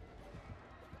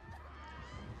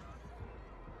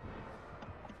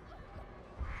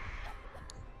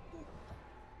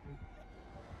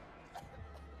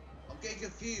 I'm getting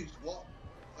confused. What?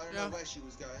 I don't Yeah. know where she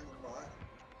was going. Alright.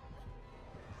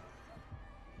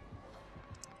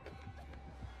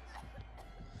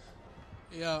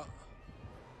 Yeah.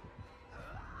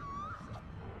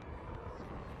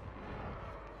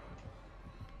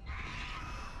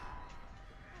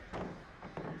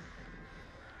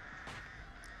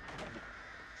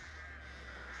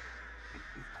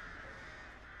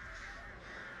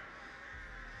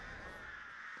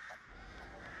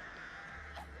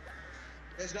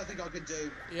 There's nothing I can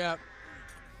do. Yeah.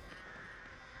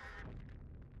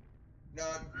 No.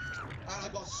 And I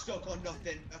got stuck on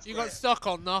nothing. That's You great. got stuck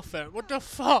on nothing. What the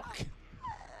fuck?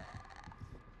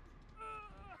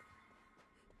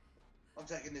 I'm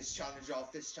taking this challenge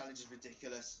off. This challenge is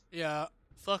ridiculous. Yeah.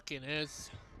 Fucking is.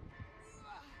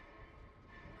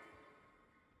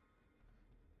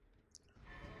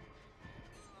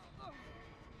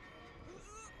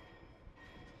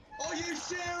 Are you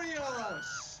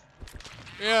serious?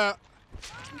 Yeah.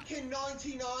 Freaking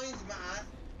 99s, man.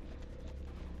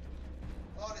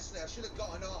 Honestly, I should have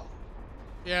gotten off.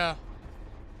 Yeah.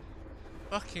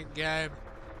 Fucking game.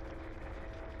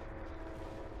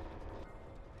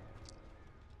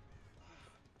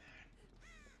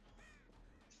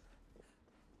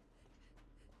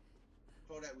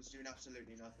 Claudette was doing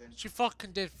absolutely nothing. She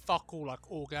fucking did fuck all, like,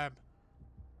 all game.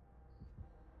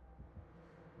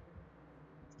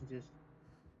 Just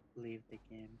leave the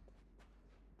game.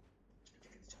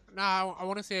 No, I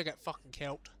want to see her get fucking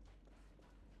killed.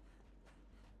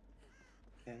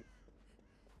 Okay.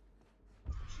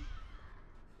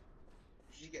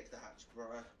 She gets the hatch, bro.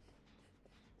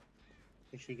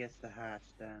 If she gets the hatch,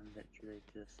 then literally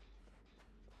just.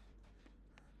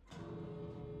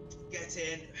 Get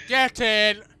in. Get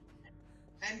in!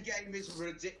 Endgame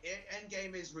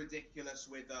is ridiculous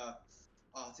with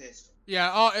artist. Yeah,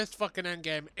 artist fucking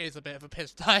endgame is a bit of a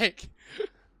piss take.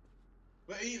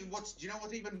 But even do you know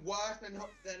what's even worse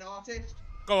than artist?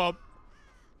 Go on.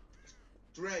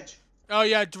 Dredge. Oh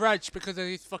yeah, Dredge, because of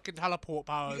these fucking teleport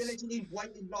You powers. can literally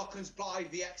wait in lockers by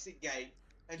the exit gate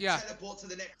and Yeah. teleport to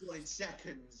the next one in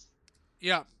seconds.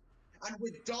 Yeah, And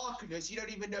with darkness, you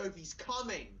don't even know if he's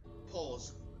coming.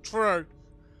 Pause. true.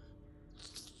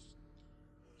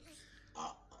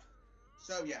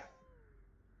 So yeah,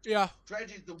 Yeah,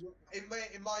 Dredge is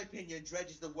in my opinion, Dredge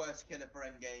is the worst killer for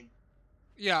Endgame.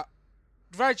 yeah.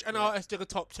 Dredge and Yeah. artist are the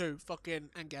top two fucking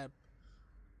endgame.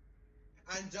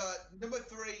 And number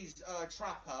 3's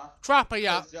Trapper. Trapper,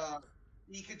 yeah. Because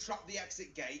he can trap the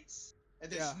exit gates,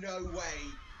 and there's Yeah. no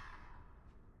way.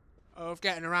 Of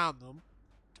getting around them,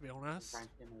 to be honest.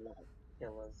 Ranking a lot of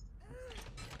killers.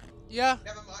 Yeah,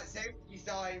 Never mind, he's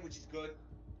dying, which is good.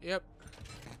 yep.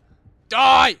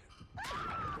 Die!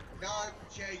 No,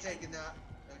 she ain't taking that.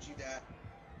 Don't you dare.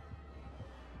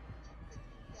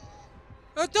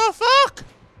 What the fuck?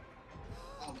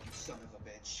 Oh, you son of a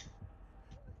bitch.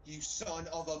 You son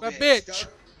of a A bitch. bitch.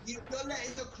 You're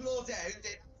letting the Claudette, who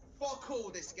did fuck all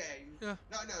this game. Yeah.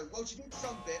 No, well, she did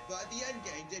some bit, but at the end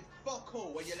game, did fuck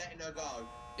all when you're letting her go.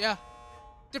 Yeah.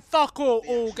 Did fuck all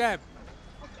Yeah. game.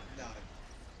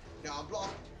 No,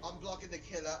 I'm blocking the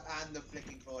killer and the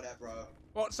flicking Claudette, bro.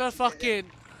 What's her fucking...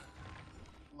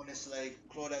 Honestly,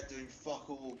 Claudette doing fuck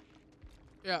all.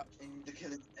 Yeah. In the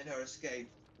killer and her escape.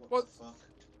 What? The fuck?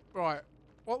 Right.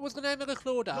 What was the name of the It's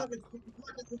Claudette?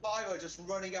 like a survivor just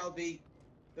running out the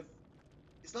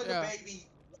it's like Yeah. a baby.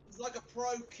 It's like a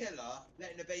pro killer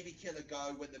letting a baby killer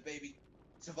go when the baby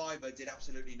survivor did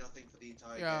absolutely nothing for the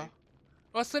entire Yeah. game.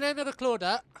 What's the name of the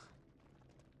Claudette?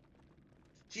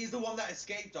 She's the one that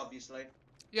escaped, obviously.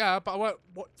 Yeah, but I won't...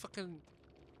 What fucking...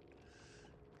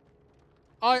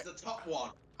 She's the top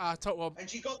one, top one. and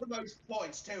she got the most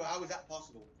points too. How is that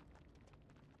possible?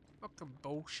 Fucking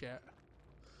bullshit.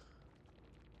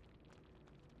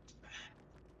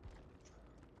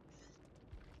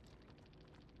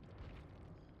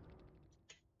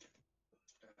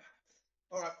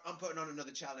 Alright, I'm putting on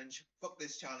another challenge. Fuck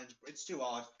this challenge. It's too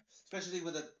hard. Especially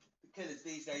with the killers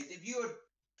these days. If you were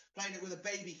playing it with a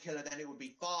baby killer, then it would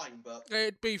be fine, but...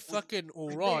 It'd be fucking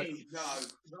with alright. me, no.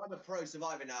 'Cause I'm a pro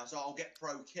survivor now, so I'll get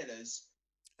pro killers.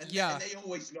 And, Yeah. and they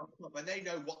always lock up, and they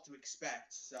know what to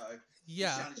expect, so... Yeah.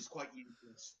 This challenge is quite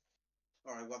useless.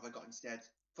 Alright, what have I got instead?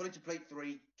 Fully complete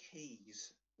 3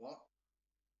 keys. What?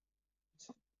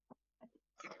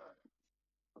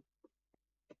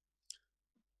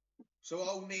 So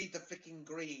I'll need the freaking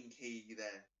green key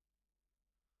then.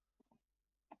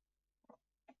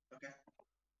 Okay.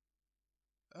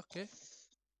 Okay.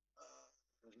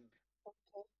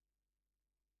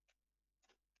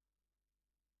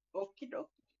 Okie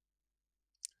dokie.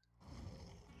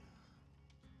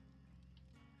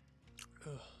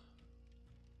 Ugh.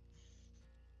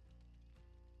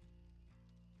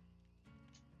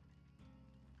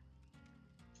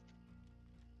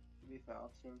 To be fair, I've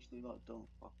seriously like done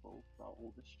fuck all throughout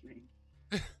all the stream.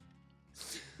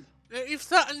 You've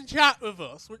sat and chat with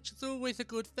us, which is always a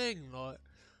good thing, like.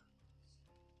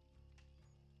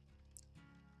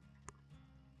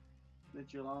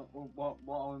 Literally, like, what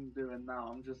I'm doing now,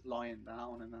 I'm just lying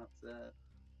down and that's it.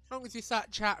 As long as you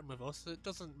sat chatting with us, it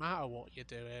doesn't matter what you're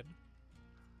doing.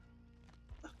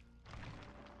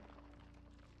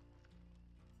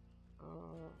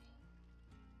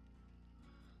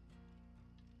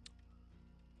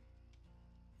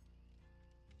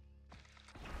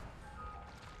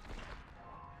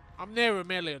 I'm near 1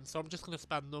 million, so I'm just gonna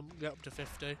spam them, get up to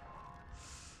 50.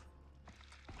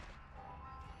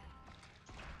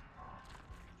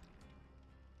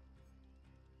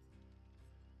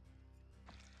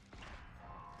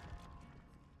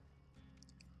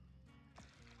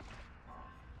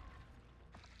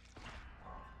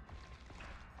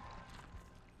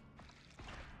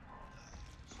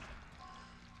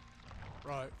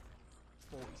 Right,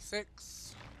 46.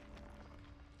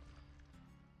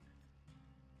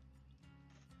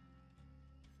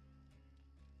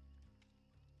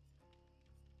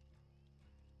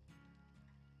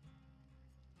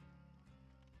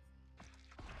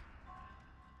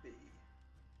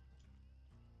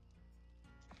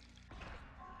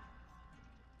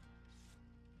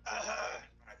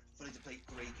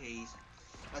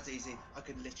 That's easy. I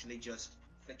can literally just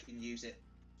freaking use it.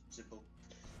 Simple.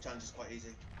 Challenge is quite easy.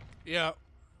 Yeah.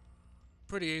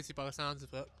 Pretty easy by the sounds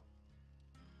of it.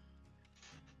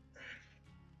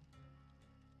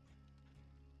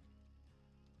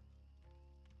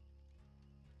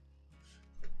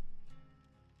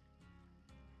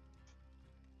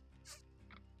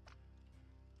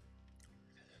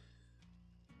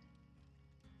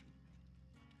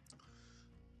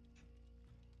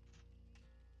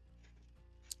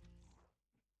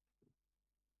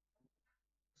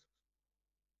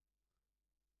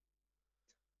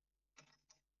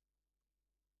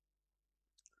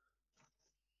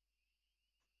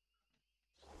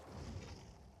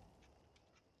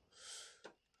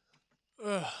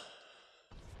 Ugh.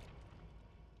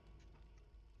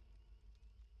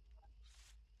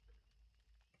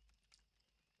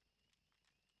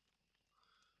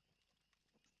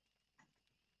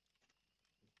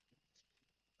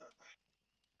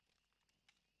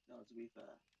 No, to be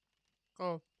fair.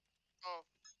 Oh.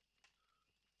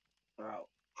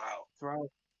 Throughout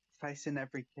facing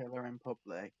every killer in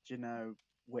public, do you know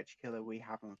which killer we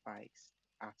haven't faced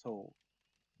at all?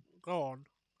 Go on.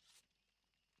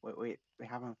 We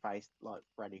haven't faced like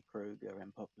Freddy Krueger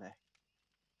in public.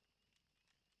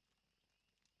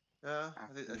 Yeah, at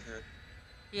I think all. that's it.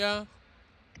 Yeah.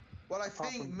 Well, I Apart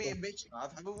think from me the- and Mitch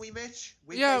have, haven't we, Mitch?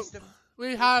 We Yeah, faced him.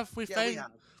 we have. We Yeah, we faced.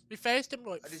 have. We faced him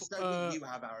like I just don't think you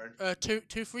have, Aaron.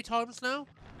 3 times now.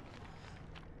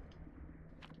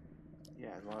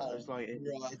 Yeah, like, Oh, it's like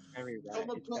right. it's very rare.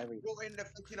 Someone It's put very in the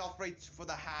freaking offer for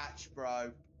the hatch,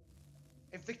 bro.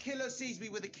 If the killer sees me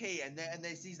with a key and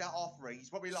they sees that offering, he's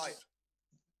probably like,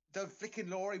 the freaking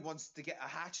Laurie wants to get a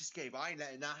hatch escape. I ain't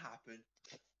letting that happen.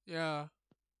 Yeah.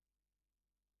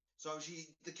 So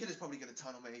the killer's probably going to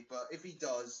tunnel me, but if he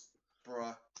does,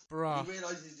 bruh, Bruh. if he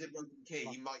realizes it's a broken key,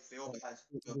 he might feel bad.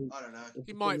 But I don't know.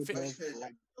 He might fi- Most killers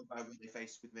don't feel bad when they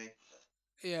face with me.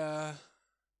 Yeah.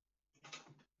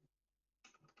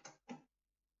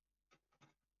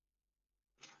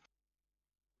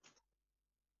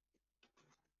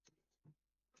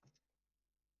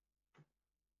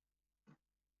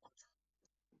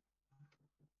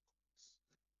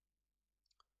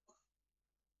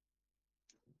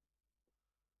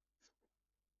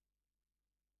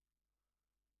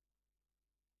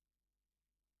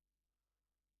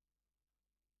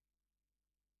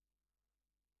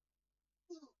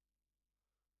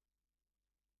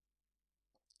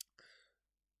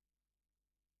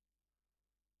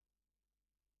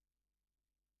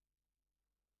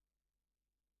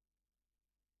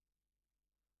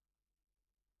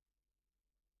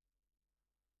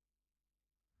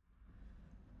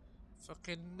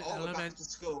 Fucking Oh, we're back element. to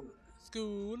school.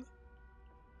 School.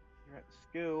 You're at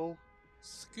school.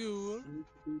 School. You need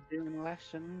to be doing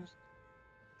lessons.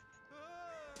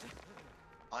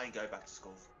 I ain't going back to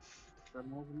school. For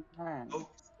more than man. Oh,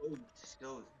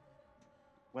 school.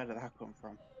 Where did that come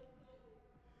from?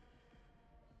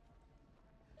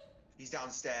 He's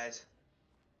downstairs.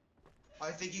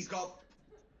 I think he's got.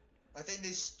 I think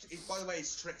this. By the way,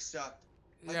 it's Trickster.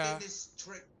 I Yeah. think this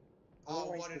trick. Oh,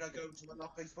 Always why did I go to my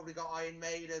locker? He's probably got Iron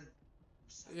Maiden.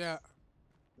 Yeah.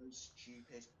 So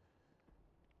stupid.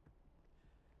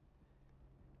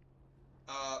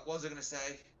 What was I gonna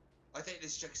say? I think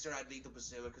this Trickster had lethal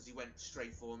pursuer because he went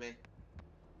straight for me.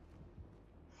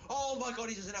 Oh my god,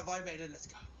 he doesn't have Iron Maiden. Let's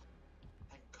go.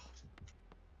 Thank God.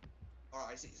 All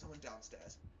right, I see someone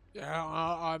downstairs. Yeah.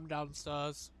 I'm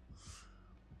downstairs.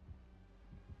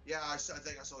 Yeah, I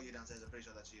think I saw you downstairs. I'm pretty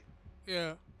sure that's you.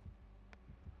 Yeah.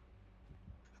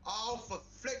 Oh, for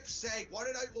flip's sake! Why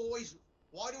do I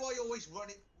always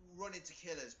run into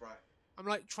killers, bro? I'm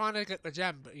like trying to get the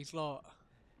gem, but he's not.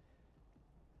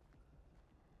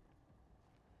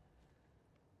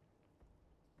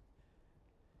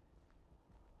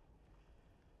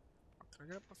 Can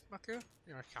I get back here?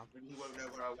 Yeah, I can. He won't know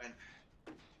where I went.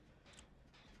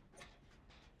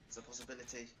 It's a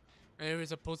possibility. There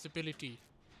is a possibility.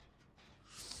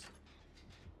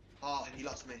 Oh, he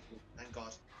lost me. Thank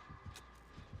God.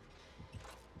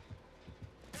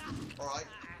 Alright.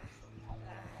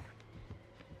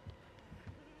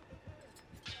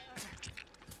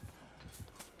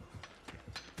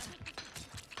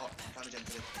 Oh, found a gem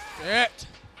to do. Shit!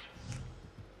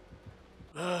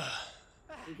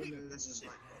 This is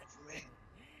like for me.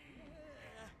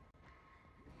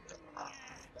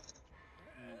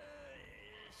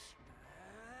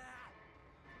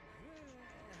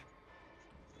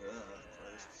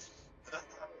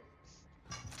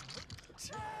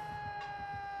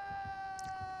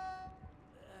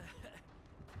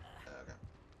 Okay.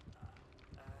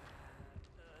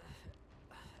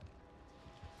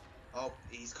 Oh,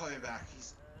 he's coming back.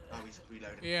 He's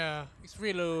reloading. Yeah, he's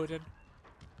reloading.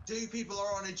 2 people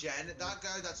are on a gen. That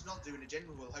guy that's not doing a gen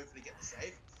will hopefully get the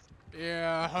save.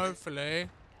 Yeah, hopefully.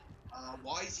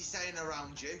 Why is he staying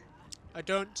around you? I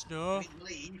don't know. Can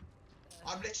he leave?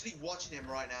 I'm literally watching him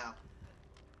right now.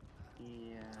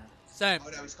 Yeah. Same. Oh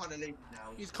no, he's kind of leaving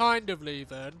now. He's kind of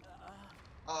leaving.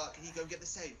 Can you go get the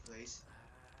save, please?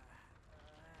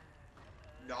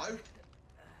 No?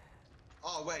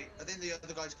 Oh, wait. I think the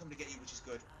other guy's coming to get you, which is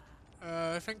good.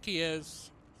 I think he is.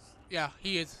 Yeah,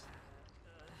 he is.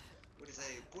 What is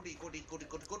a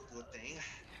good thing?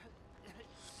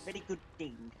 Very good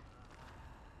ding.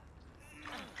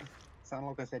 Sound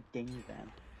like I said ding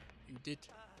then, You did.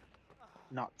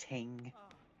 not ting.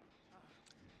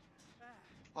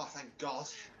 Oh, thank God.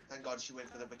 Thank God she went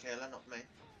for the Michaela, not me.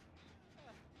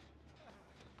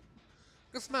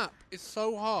 This map is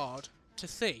so hard to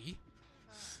see.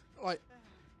 Like,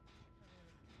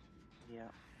 Yeah.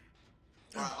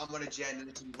 Alright, I'm on a gen and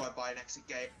literally right by an exit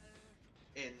gate.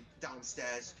 In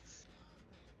downstairs.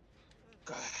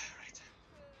 God, right.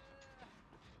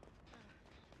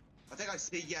 I think I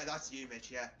see, yeah, that's you,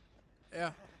 Mitch, yeah.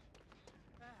 yeah.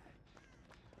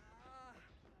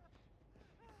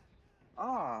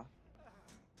 Ah.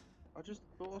 I just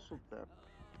thought of something.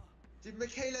 Did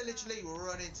Michaela literally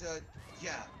run into...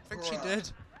 Yeah. I think she bruh.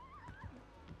 did.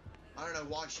 I don't know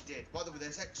why she did. By the way,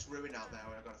 there's X Ruin out there,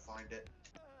 I gotta find it.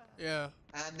 Yeah.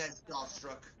 And then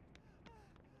Starstruck.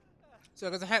 So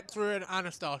there's a Hex Ruin and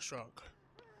a Starstruck.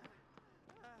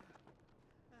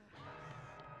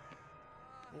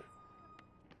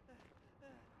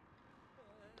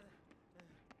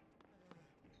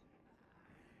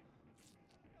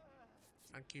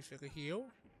 Thank you for the heal.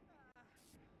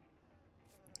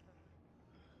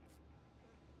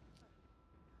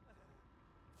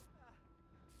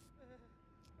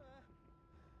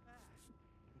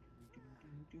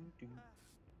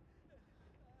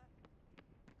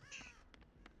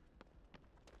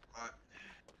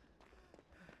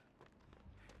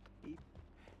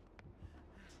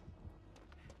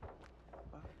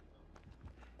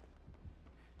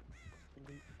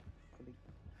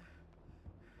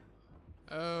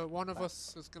 Alright. One of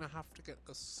us is gonna have to get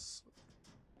this.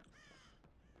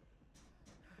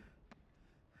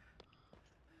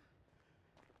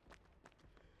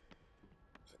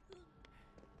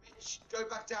 Go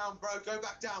back down, bro. Go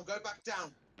back down. Go back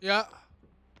down. Yeah.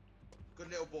 Good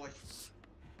little boy.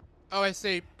 Oh, I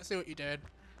see. I see what you did.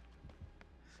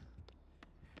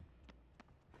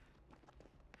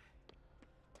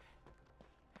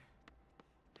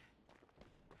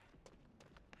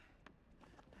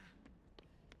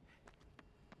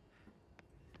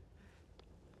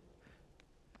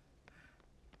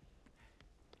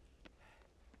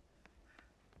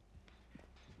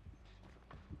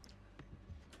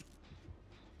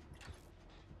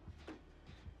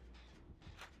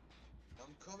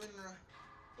 I'm coming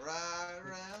right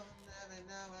around every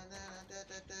now and then. Da,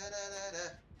 da, da, da, da, da.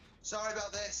 Sorry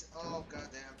about this. Oh,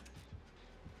 goddamn.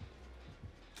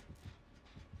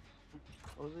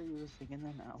 What was it you were singing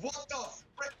there now? What the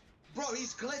frick? Bro,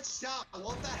 he's glitched out.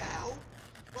 What the hell?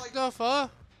 Like, Go for.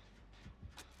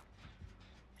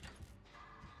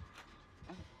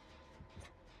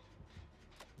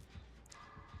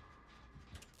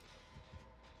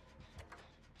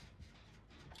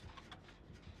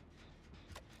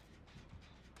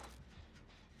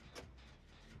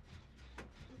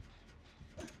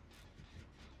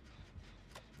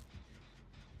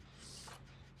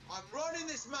 I'm running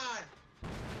this man.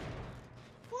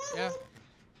 Woo! Yeah.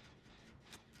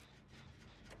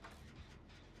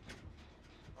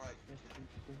 Alright.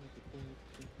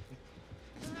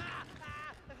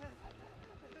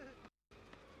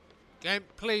 Game,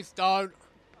 please don't.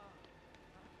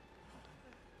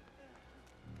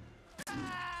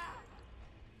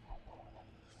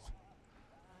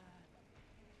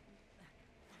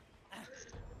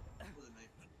 Wasn't me.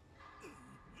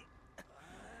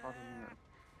 Pardon me.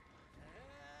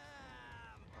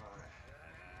 Alright.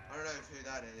 I don't know who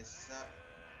that is. Is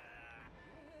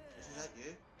that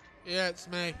you? Yeah, it's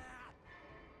me. Of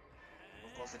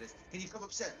course it is. Can you come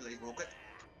upstairs, please, real quick?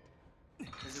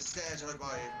 There's a stairs right by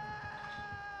you.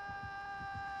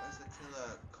 Where's the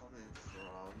killer coming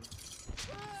from?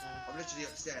 I'm literally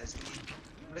upstairs.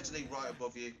 I'm literally right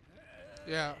above you.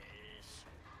 Yeah.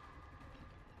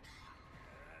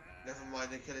 Never mind,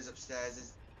 the killer's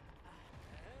upstairs.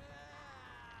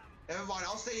 Never mind,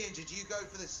 I'll stay injured. You go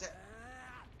for the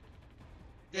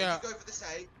Yeah. You go for the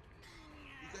save.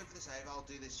 You go for the save. I'll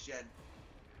do this gen.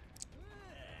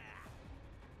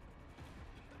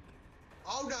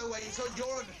 Oh no, wait. So you're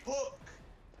on the hook.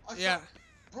 Yeah.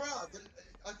 Bro,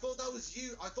 I thought that was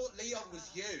you. I thought Leon was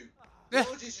you. Yeah.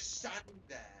 You're just standing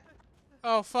there.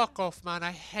 Oh, fuck off, man.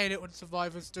 I hate it when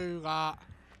survivors do that.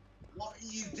 What are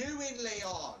you doing,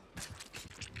 Leon?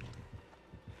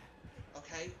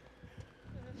 Okay.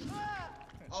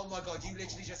 Oh my god, you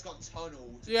literally just got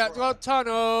tunneled. Yeah, Bruh. got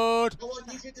tunneled. Go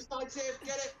on, use your decisive.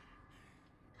 Get it.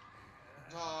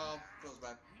 Oh, feels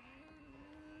bad.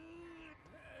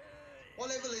 What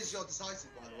level is your decisive,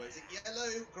 by the way? Is it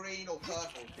yellow, green, or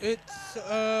purple? It's,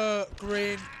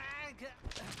 green.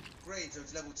 Green, so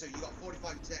it's level 2. You got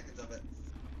 45 seconds of it.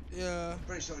 Yeah.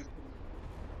 Pretty sure.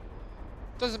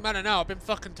 Doesn't matter now, I've been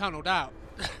fucking tunneled out.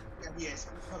 Yeah, he is.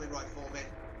 Coming right for me.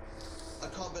 I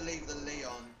can't believe the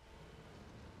Leon.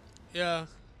 Yeah.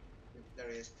 There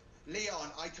he is.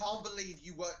 Leon, I can't believe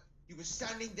you were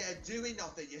standing there doing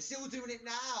nothing. You're still doing it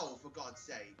now, for God's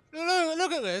sake.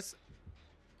 Look at this.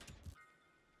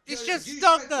 He's You just you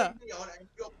stuck spectate there. Leon and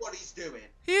look what he's doing.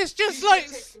 He's just You like...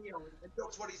 spectate Leon and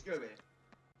look what he's doing.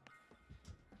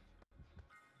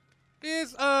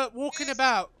 He's, walking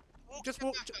about. Just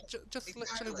Exactly.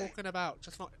 literally walking about.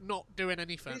 Just not doing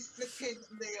anything. This flipping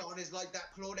Leon is like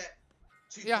that Claudette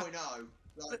 2.0. Yeah.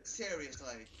 Like,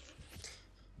 seriously.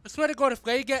 I swear to God, if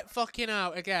they get fucking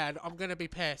out again, I'm gonna be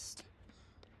pissed.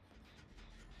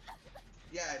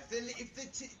 Yeah, if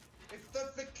the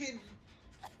fucking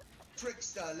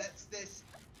trickster lets this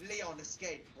Leon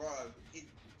escape, bro,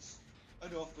 it's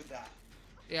enough with that.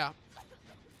 Yeah.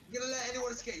 You're gonna let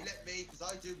anyone escape? Let me, because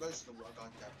I do most of the work.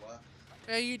 Goddamn work.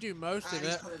 Yeah, you do most And of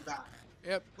he's it. coming back.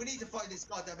 Yep. We need to find this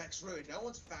goddamn X-Ruin. No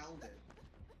one's found it.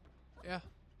 Yeah.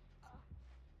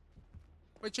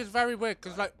 Which is very weird,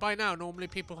 because like by now, normally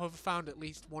people have found at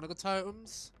least one of the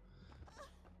totems.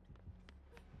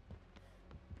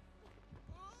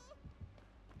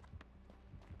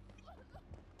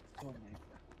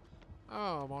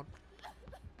 Oh, come on.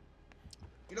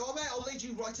 You know what, mate? I'll lead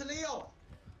you right to Leon.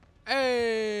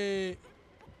 Hey!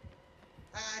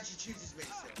 And she chooses me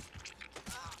still.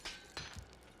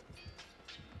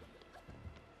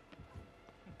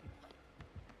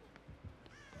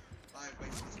 I ain't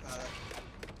wasting this powder.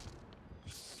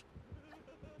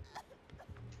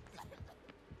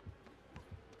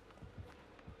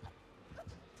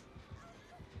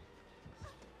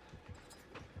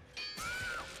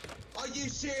 Are you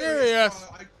serious? Serious.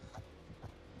 Bro?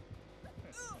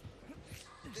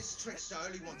 This trickster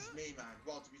only wants me, man.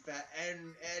 Well, to be fair,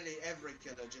 every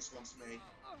killer just wants me.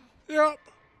 Yep.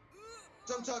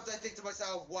 Sometimes I think to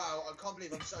myself, wow, I can't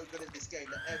believe I'm so good at this game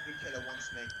that every killer wants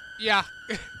me. Yeah.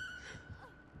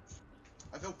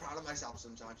 I feel proud of myself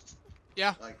sometimes.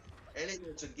 Yeah. Like, Elliot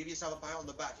Newton, give yourself a pat on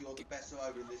the back. You're the best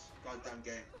survivor in this goddamn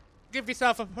game. Give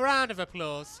yourself a round of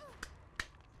applause.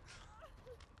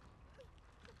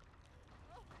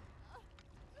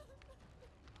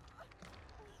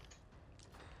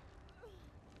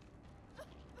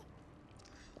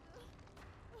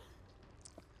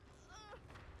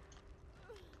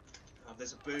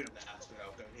 There's a boon in the house, but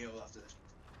I'll go and heal after this.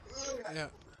 Yeah.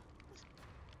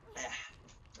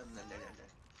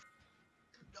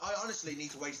 I honestly need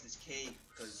to waste this key,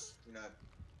 because, you know,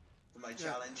 for my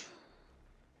challenge.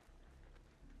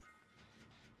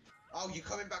 Oh, you're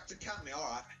coming back to camp me?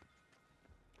 Alright.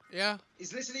 Yeah.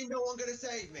 Is literally no one gonna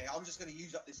save me? I'm just gonna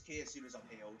use up this key as soon as I'm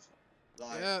healed.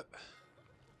 Like, Yep.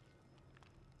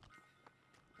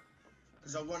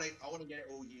 because I wanna get it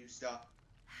all used up.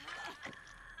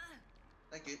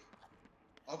 Thank you.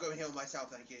 I'll go heal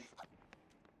myself, thank you.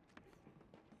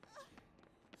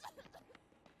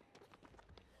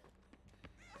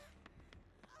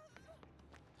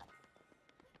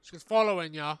 She's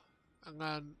following ya, and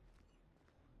then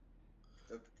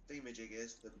The thingamajig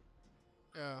is the.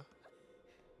 yeah.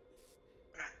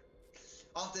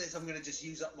 After this, I'm gonna just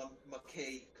use up my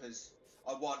key because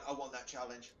I want that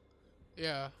challenge.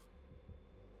 Yeah.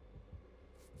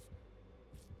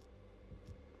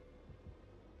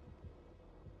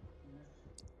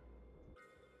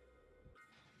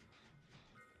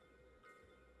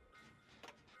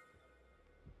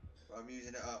 I'm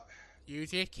using it up.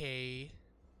 Use your key.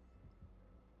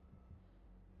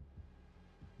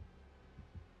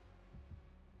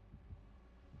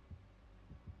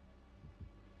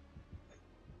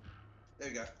 There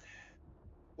we go.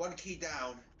 One key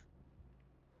down.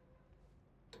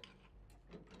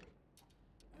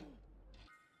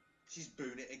 She's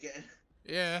booing it again.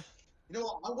 Yeah. You know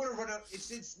what? I want to run up.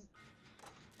 It's.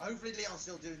 Hopefully Leon's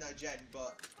still doing that gen,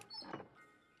 but.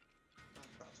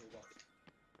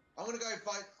 I'm gonna go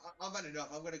find. I've had enough.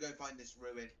 I'm gonna go find this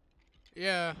ruin.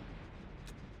 Yeah.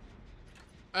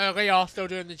 They are still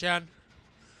doing the gen.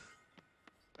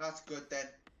 That's good then.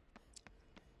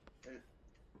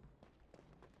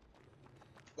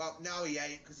 Well, now he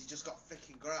ain't because he just got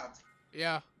flicking grabbed.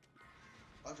 Yeah.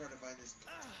 I'm trying to find this.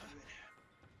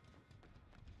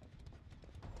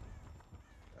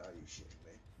 Are you shitting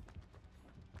me?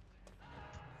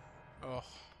 Oh.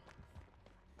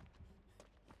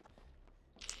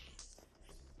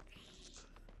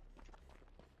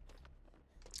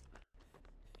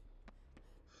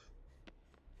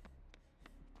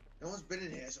 No one's been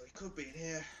in here, so he could be in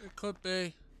here. It could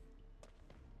be.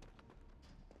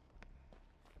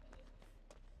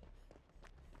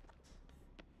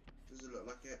 Does it look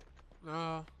like it?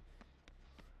 No.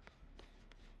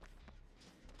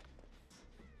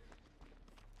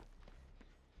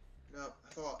 No,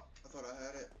 I thought I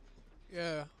heard it.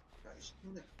 Yeah. No, he's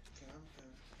in the camper.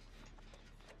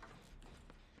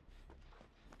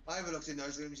 I haven't looked in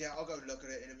those rooms yet. I'll go and look at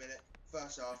it in a minute.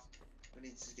 First off, we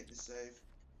need to get this save.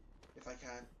 If I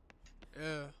can.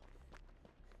 Yeah.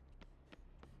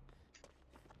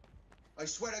 I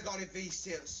swear to God, if he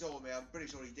saw me, I'm pretty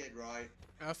sure he did, right?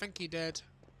 I think he did.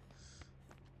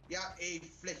 Yeah, he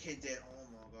flicking did. Oh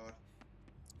my God.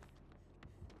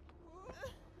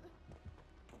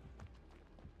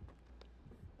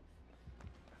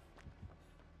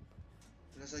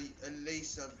 Unless at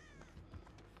least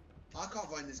I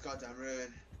can't find this goddamn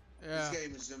ruin. Yeah. This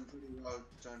game has done pretty well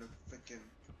trying to freaking.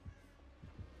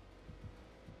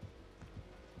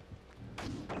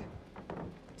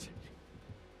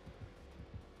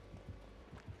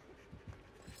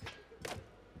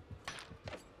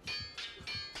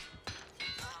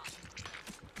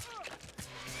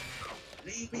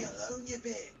 Leave me alone, you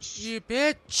bitch! You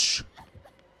bitch!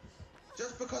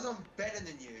 Just because I'm better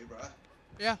than you, bruh.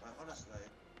 Yeah. Like, honestly.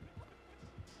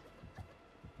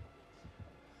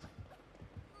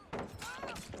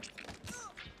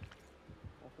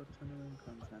 Opportunity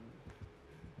content.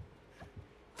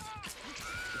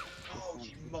 Oh,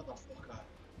 you motherfucker.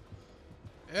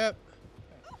 Yep.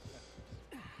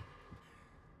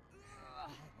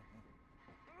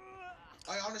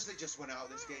 I honestly just went out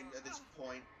of this game at this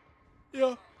point.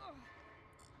 Yeah.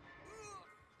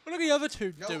 What are the other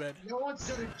two doing? No one's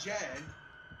done a gen.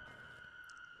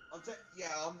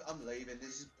 I'm leaving.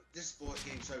 This sports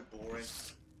game's so boring.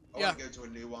 I want to go to a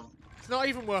new one. It's not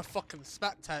even worth fucking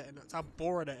spectating. That's how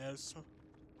boring it is.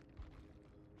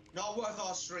 Not worth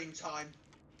our stream time.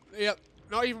 Yep.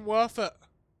 Not even worth it.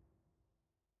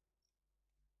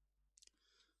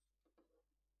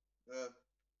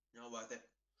 Not worth it.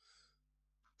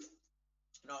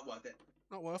 Not worth it.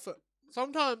 Not worth it.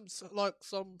 Sometimes, like,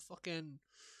 some fucking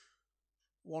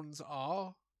ones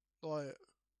are, like,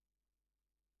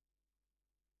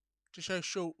 to show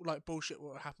short, like, bullshit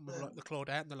what happened with, like, the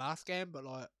Claudette in the last game, but,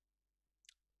 like,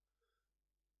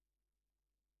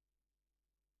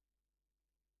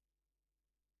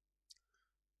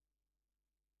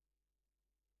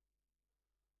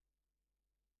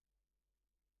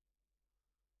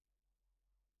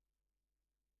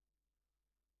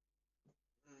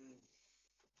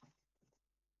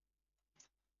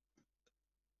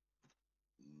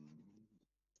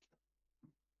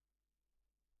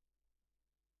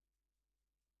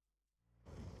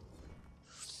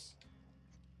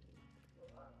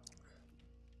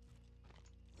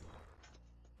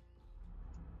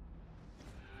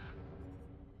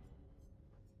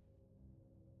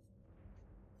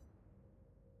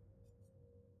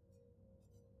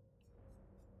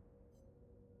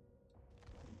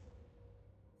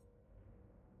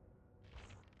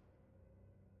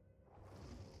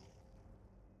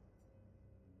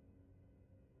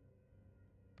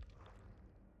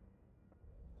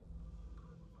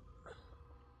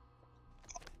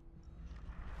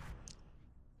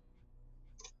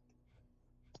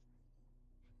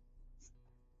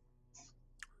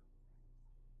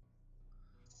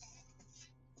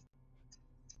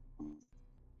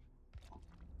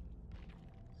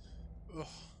 ugh.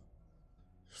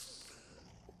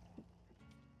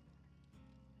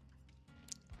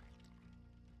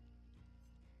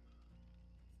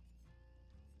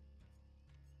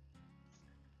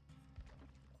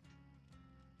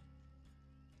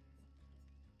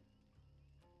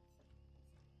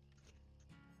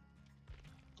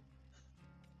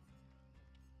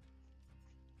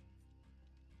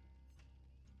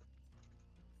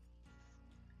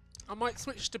 I might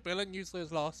switch to Bill and use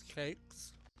those last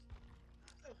cakes.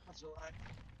 That's alright.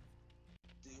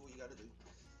 Do what you gotta do.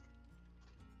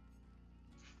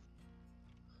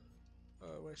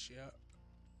 Oh, where's she at?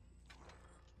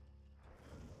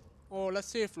 Oh, let's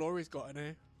see if Laurie's got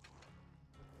any.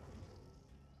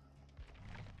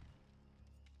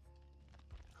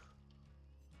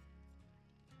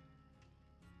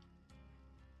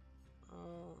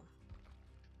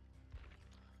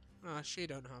 Nah, she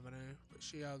don't have any, but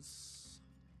she has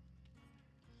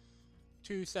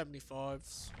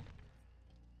 275s.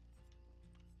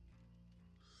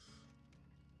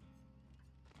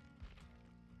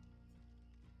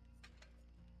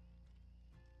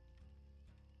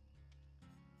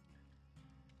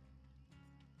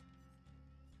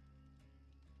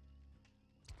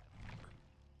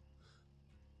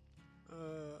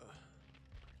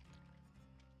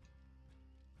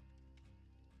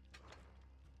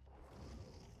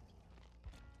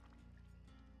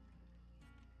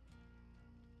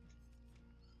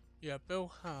 Yeah,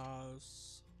 Bill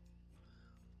has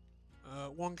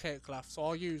 1 cake left, so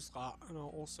I'll use that, and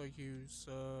I'll also use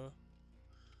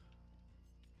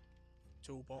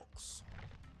toolbox.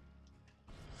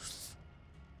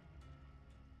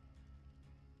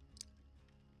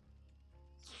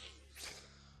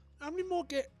 How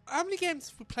many games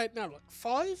have we played now? Like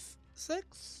 5,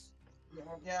 6?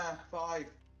 Yeah, 5.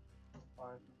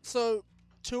 So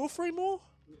 2 or 3 more?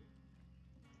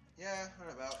 Yeah,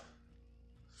 right about.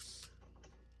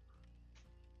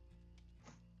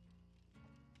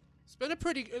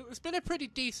 It's been a pretty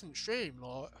decent stream,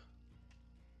 like.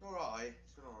 Alright,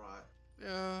 it's been alright.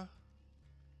 Yeah.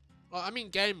 Like, I mean,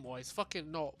 game wise,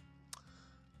 fucking not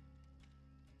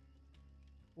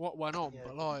what went on, Yeah,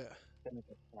 but like been a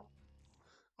bit tough.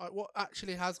 what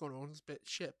actually has gone on is a bit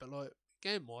shit. But like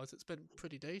game wise, it's been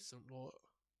pretty decent. Like.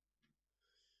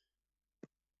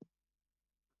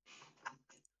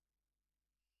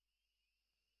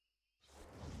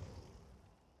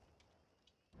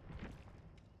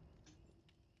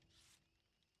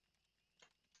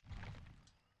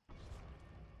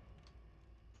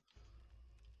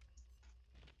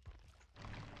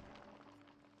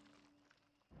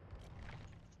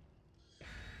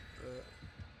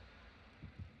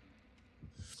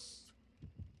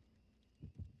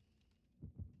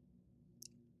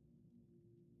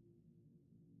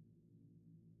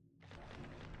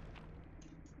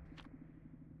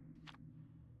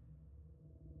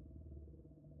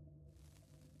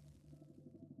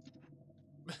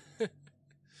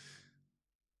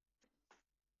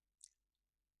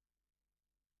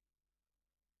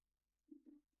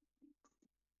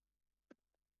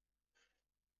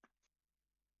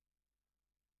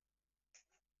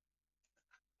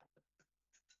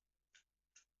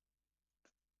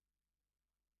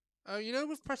 You know,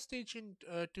 with Prestige and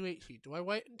Duichi, do I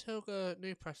wait until the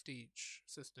new Prestige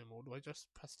system, or do I just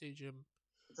Prestige him?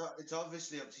 It's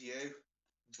obviously up to you.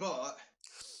 But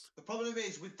the problem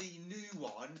is with the new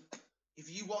one,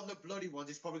 if you want the bloody ones,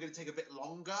 it's probably going to take a bit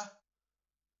longer.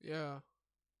 Yeah.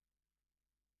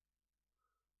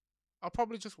 I'll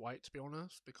probably just wait, to be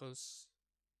honest, because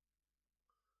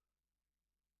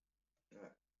Yeah.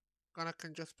 then I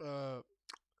can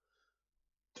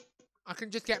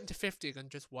just get him to 50 and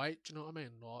just wait. Do you know what I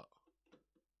mean? Like.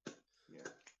 Yeah.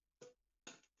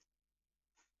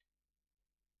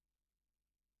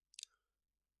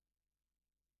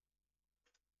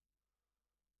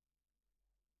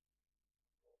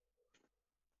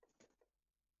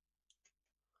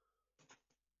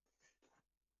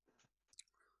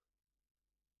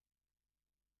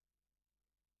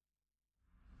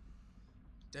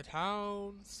 Dead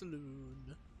Hound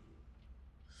Saloon.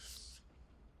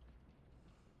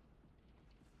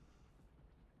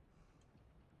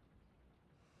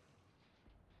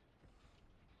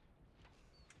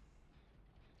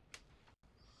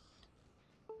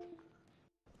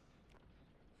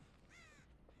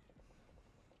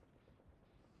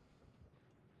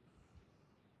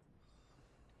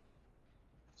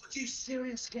 Are you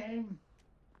serious, game?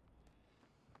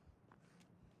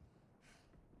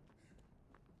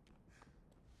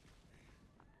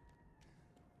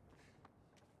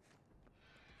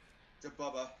 The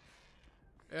Bubba.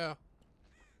 Yeah.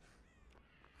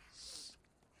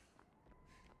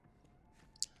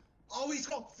 Oh, he's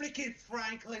got freaking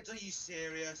Franklins. Are you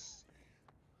serious?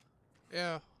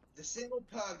 Yeah. The single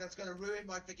perk that's going to ruin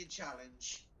my freaking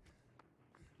challenge.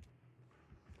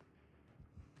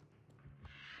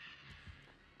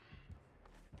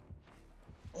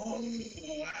 Oh,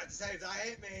 I had to save that.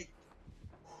 Hit me.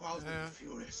 I was going to be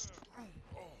furious.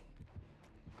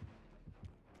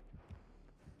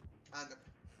 And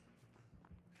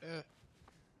Yeah.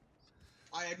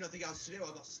 I had nothing else to do. I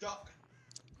got stuck.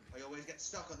 I always get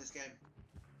stuck on this game.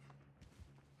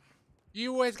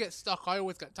 You always get stuck, I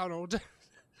always get tunneled.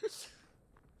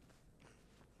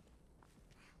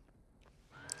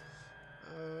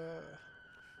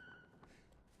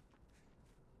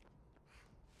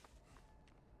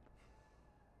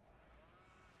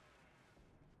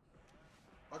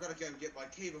 I gotta go and get my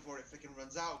key before it freaking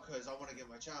runs out because I want to get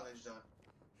my challenge done.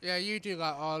 Yeah, you do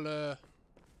that.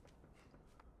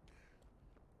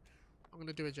 I'm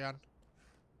gonna do a Jan.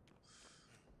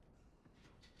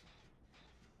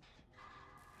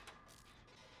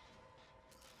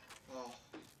 Oh.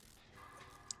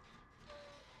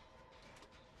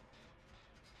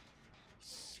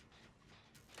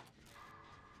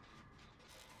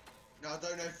 Now I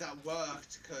don't know if that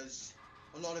worked because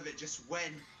a lot of it just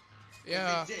went.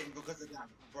 Yeah. If it didn't because of that,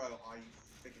 bro, I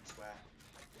freaking swear.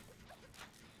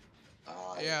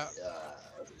 Yeah.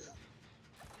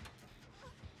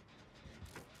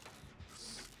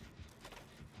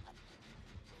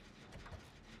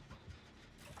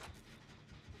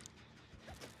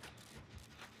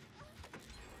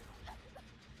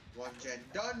 One gen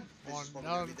done. This One is probably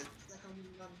gonna be done. the second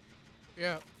one done.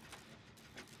 Yeah.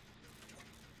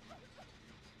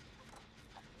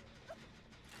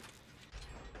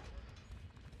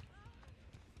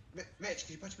 Mitch,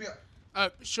 can you patch me up? Oh,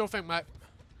 sure thing, mate.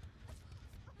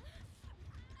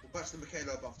 We'll patch the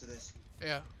Michaela up after this.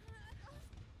 Yeah.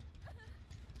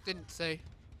 Didn't see.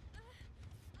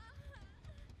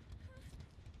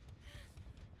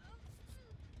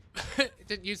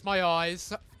 Didn't use my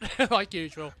eyes, like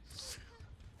usual.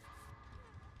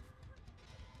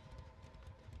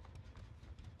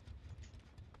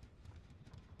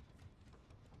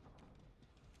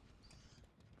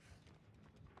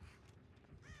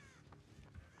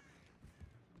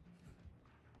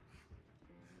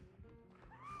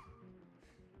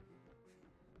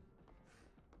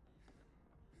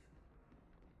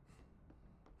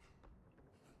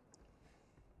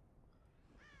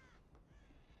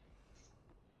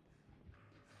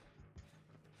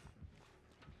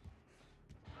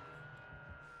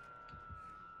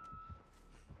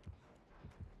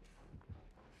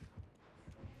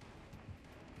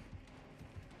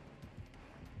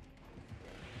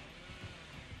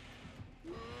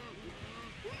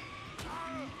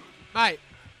 Mate.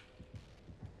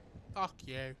 Fuck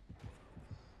you.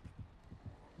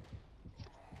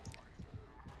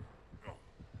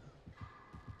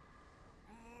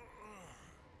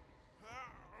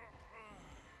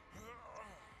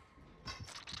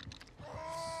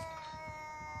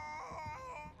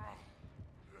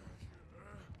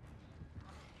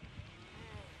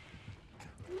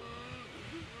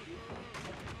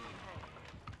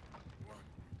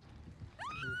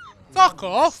 Fuck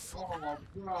off! Oh,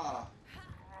 bruh.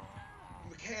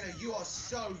 Michaela, you are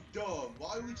so dumb.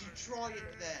 Why would you try it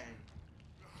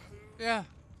then? Yeah.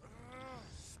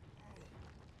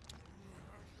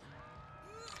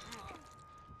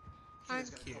 She was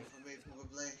Thank gonna you. come for me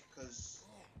probably, because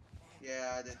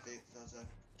yeah, I did think that was a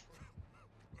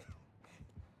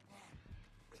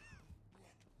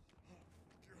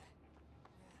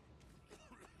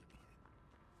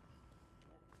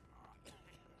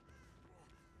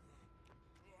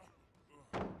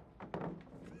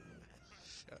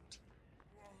Shit.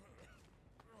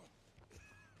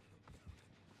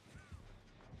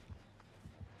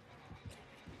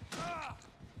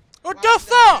 What Well, the no,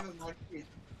 fuck? never mind.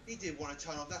 He did want to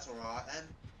turn off, that's alright then.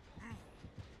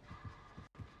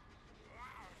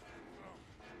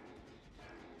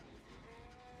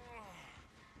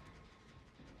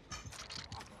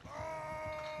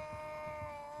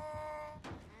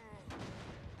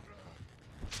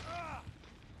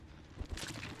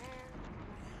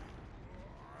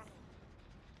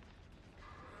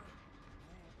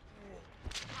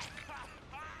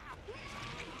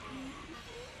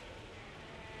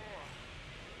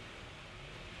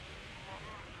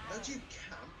 Don't you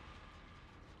camp?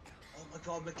 Oh my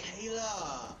god,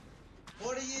 Michaela!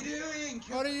 What are you doing?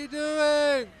 What are you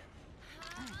doing?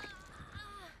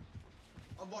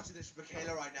 I'm watching this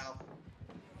Michaela right now.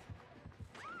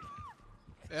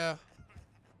 Yeah.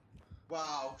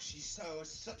 Wow, she's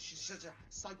such a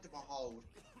sight to behold.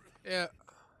 Yeah.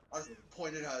 I just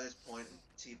pointed her at this point and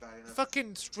teabagging her.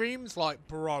 Fucking stream's like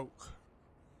broke.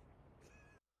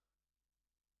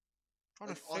 Trying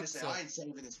Like, to honestly, fix I it. ain't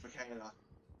saving this Michaela.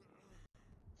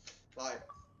 Like,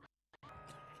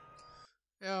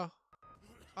 Yeah.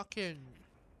 Fucking.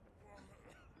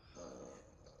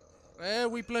 There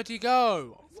we bloody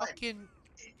go. Wait. Fucking.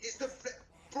 it's the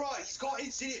bro. He's got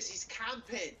Insidious. He's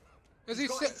camping. Is He's he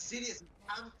got si- Insidious. He's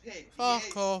camping. Fuck he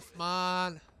is. off,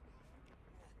 man.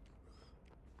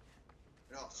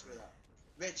 No, screw that.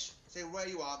 Mitch, say where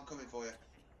you are. I'm coming for you.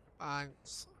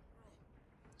 Thanks.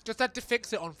 Just had to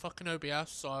fix it on fucking OBS,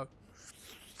 so.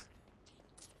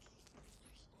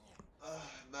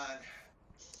 Man.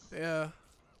 Yeah.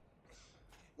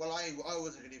 Well, I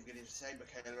wasn't even going to say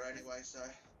Michaela anyway, so.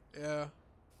 Yeah.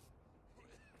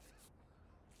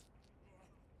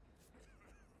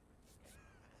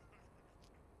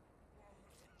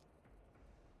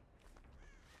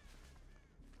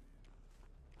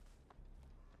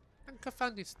 think I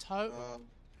found his totem.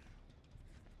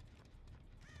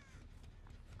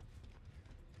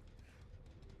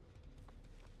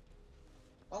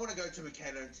 I want to go to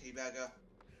Michaela and teabagger.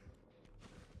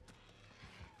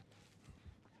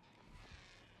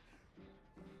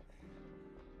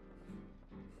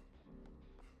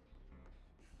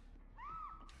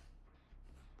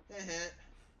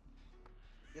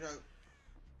 You know.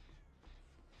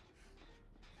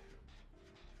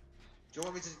 Do you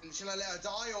want me to? Shall I let her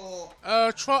die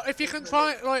or? Try if you can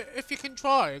try. Like, if you can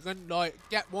try, then like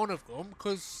get one of them,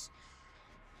 because.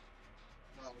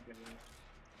 Oh,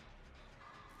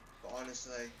 but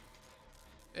honestly.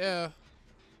 Yeah.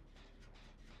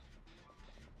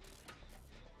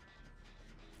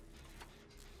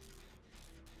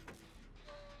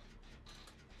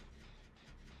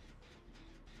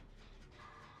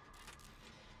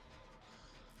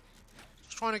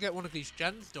 Just trying to get one of these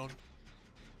gens done.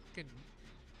 Fucking.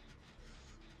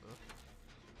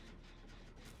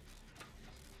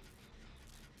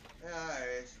 Yeah, there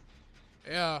it is.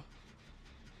 Yeah.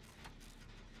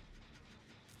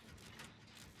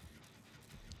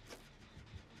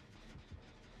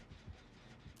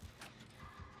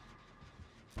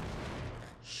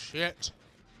 Shit.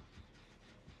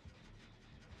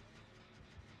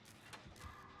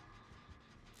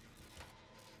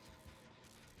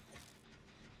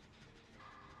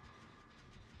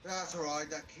 That's alright,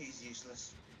 that key's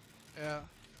useless. Yeah.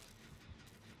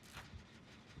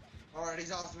 Alright,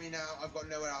 he's after me now. I've got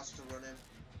nowhere else to run him.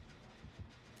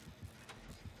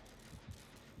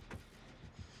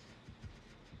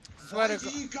 Swear Why to do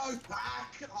you go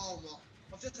back? Oh my.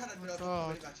 I've just had enough God.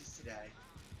 comedy matches today.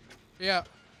 Yeah.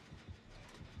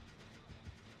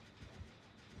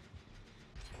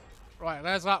 Right,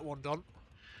 there's that one done.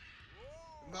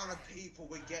 The amount of people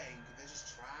we're getting, they're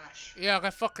just trash. Yeah,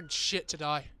 they're fucking shit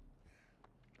today.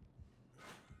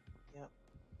 Yep.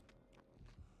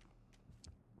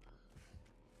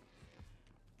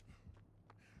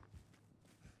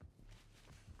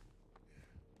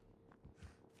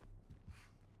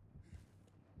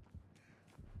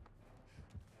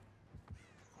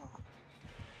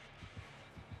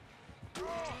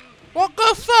 What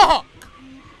the fuck?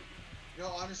 No,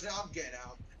 honestly, I'm getting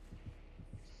out.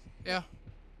 Yeah.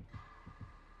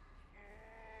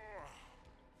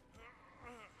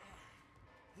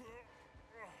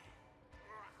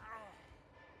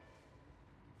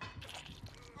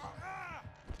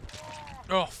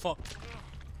 Oh fuck.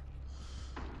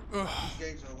 Ugh. These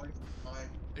games are a waste of time.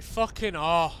 They fucking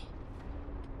are.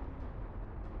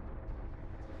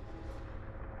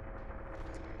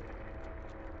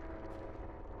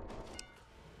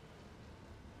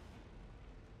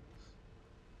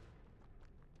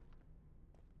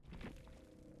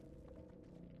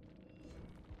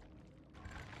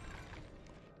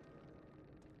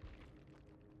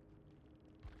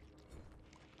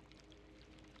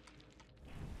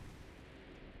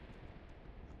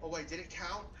 Oh wait, did it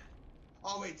count?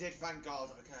 Oh it did, thank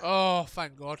God, okay. Oh,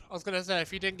 thank God. I was gonna say,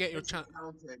 if you didn't get your It's chance.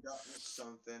 counted, that was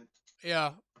something.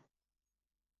 Yeah.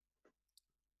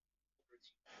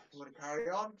 You wanna carry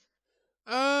on?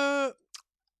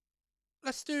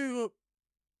 Let's do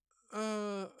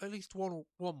at least one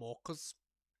more, cause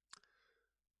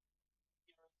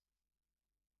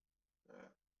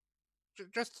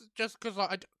just cause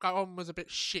like that one was a bit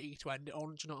shitty to end it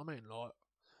on. Do you know what I mean? Like.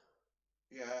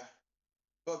 Yeah.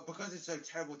 But because it's so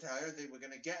terrible to I don't think we're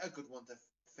gonna get a good one to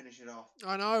finish it off.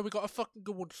 I know we got a fucking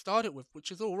good one to start it with,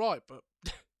 which is all right, but.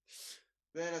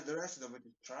 Then the rest of them are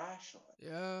just trash. Like.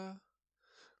 Yeah.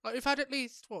 Like we've had at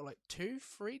least what, like 2,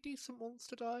 3 decent ones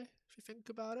today, if you think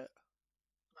about it.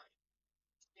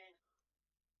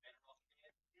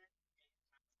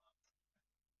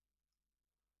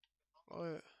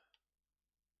 Like.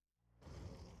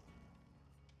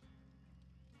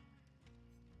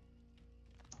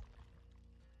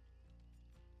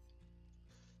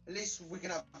 At least we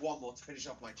can have one more to finish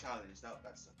off my challenge.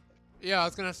 That's something. Yeah, I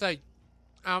was gonna say,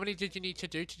 how many did you need to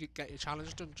do to get your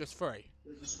challenge done? Just 3?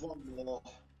 There's just one more.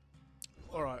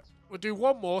 Alright, we'll do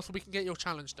one more so we can get your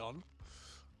challenge done.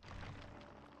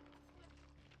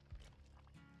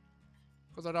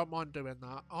 Because I don't mind doing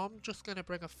that. I'm just gonna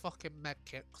bring a fucking med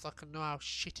kit because I can know how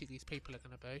shitty these people are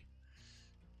gonna be.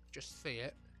 Just see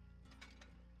it.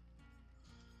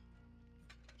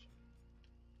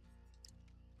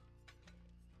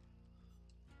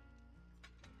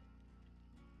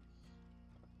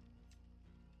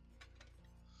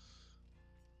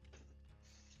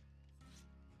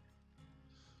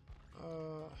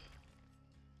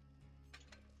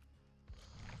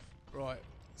 Right.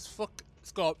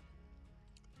 It's got.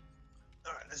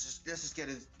 Alright, let's just get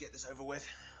this over with.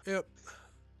 Yep.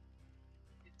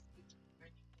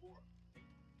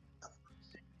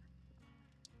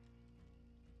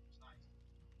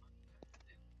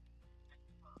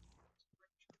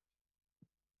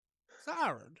 that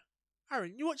Aaron?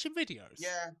 Aaron, you watching videos?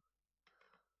 Yeah,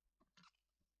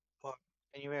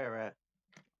 Can you hear it?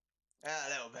 a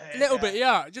little bit. A little bit,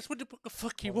 yeah. I just wondered what the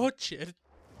fuck you Oh. watching.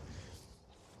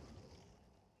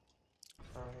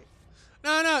 Alright.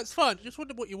 No, it's fine. Just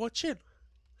wondered what you're watching.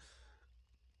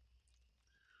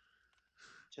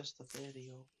 Just the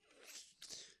video.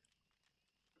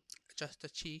 Just a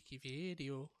cheeky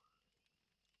video.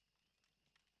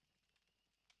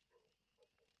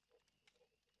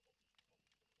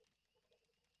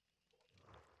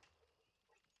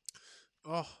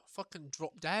 Oh, fucking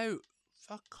dropped out.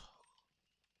 Fuck.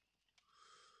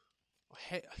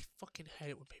 I fucking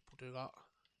hate it when people do that.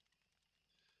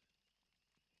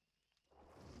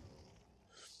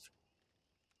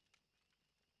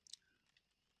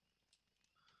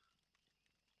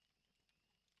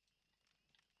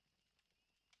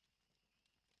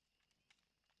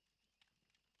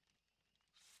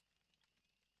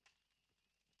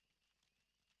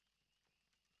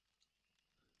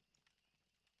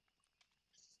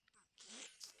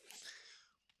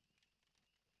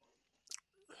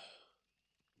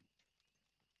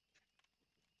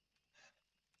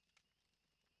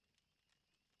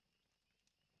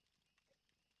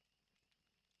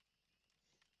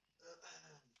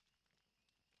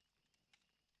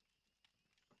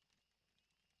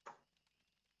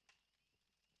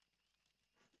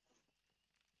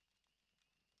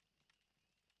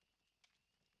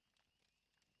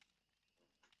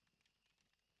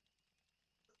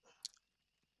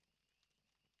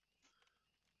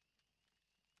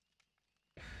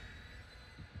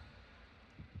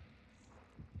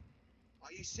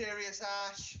 Are you serious,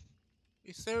 Ash?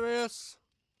 You serious?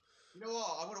 You know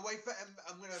what? I'm gonna wait for.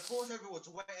 I'm gonna force everyone to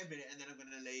wait a minute, and then I'm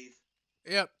gonna leave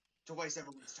Yep. to waste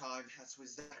everyone's time. That's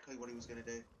exactly what he was gonna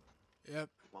do. Yep.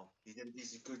 Well, he did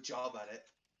a good job at it.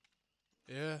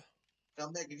 Yeah. Now,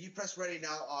 Meg, if you press ready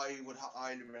now, I would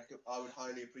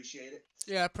highly appreciate it.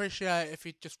 Yeah, I appreciate it if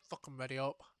you just fucking ready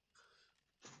up.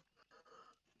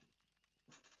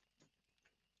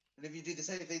 And if you do the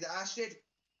same thing that Ash did,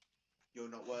 you're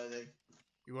not worthy.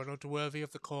 You are not worthy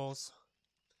of the cause.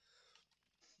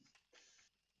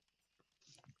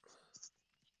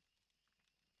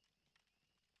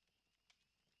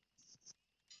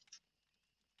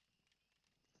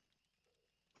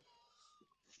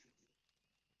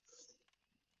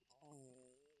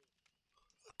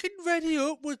 Fucking ready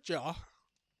up, would ya?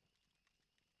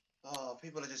 Oh,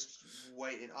 people are just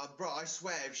waiting. Bro, I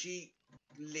swear, if she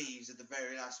leaves at the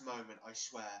very last moment, I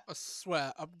swear. I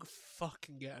swear, I'm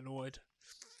fucking getting annoyed.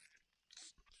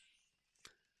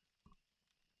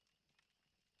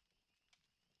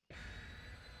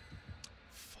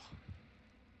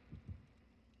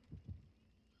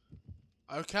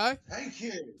 Okay. Thank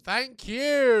you. Thank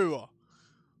you.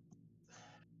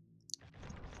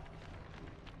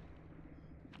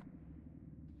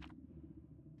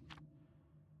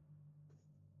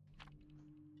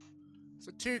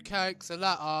 So 2 cakes, a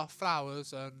letter,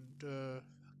 flowers, and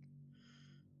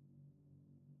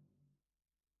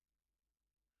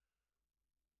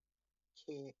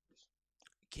Cake.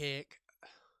 cake.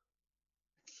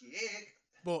 Kick.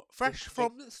 But fresh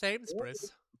from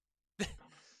Sainsbury's.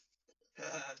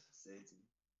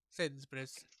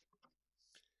 Sainsbury's.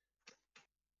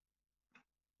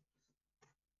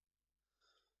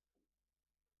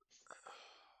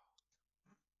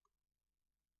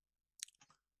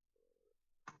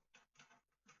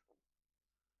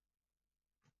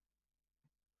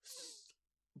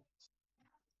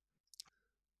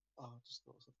 Oh, I just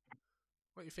thought of something.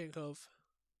 What do you think of?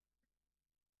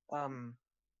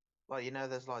 Well, you know,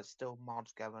 there's like still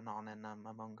mods going on in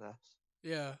Among Us.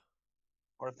 Yeah.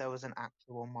 Or if there was an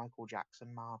actual Michael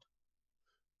Jackson mod.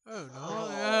 Oh no. Oh.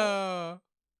 Yeah.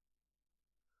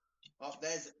 Oh,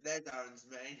 there's Aaron's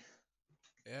main.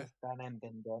 Yeah. If that ain't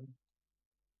been done.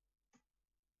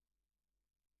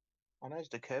 I know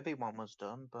the Kirby one was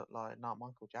done, but like not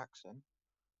Michael Jackson.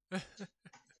 It's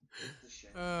a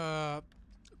shame.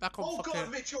 Back on Oh fucking.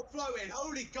 God, Mitch, you're floating!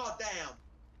 Holy goddamn!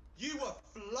 You were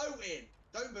floating!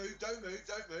 Don't move, don't move,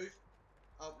 don't move.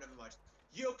 Oh, never mind.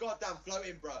 You're goddamn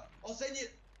floating, bro. I'll send you...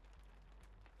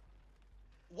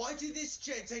 Why did this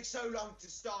gen take so long to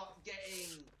start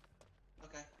getting...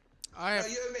 Okay. I No,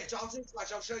 have. you and Mitch, after this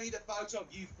match, I'll show you the photo of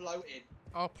you floating.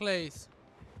 Oh please.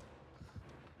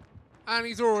 And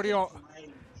he's already on.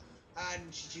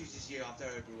 And she chooses you after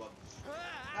everyone.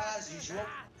 As usual.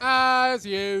 As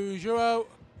usual.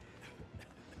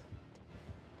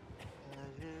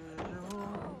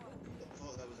 I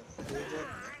thought that was a...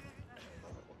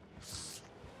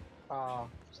 Ah,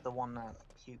 it's the one that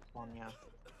pukes on you.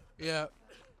 Yeah.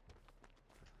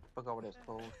 Forgot what it's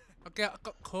called. I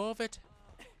got COVID.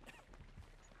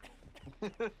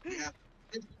 Yeah.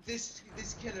 This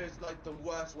killer is like the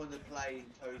worst one to play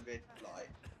in COVID. Like,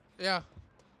 Yeah.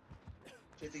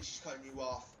 do you think she's cutting you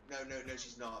off? No,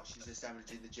 she's not. She's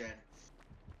establishing the gen.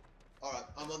 All right,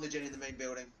 I'm on the gen in the main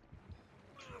building.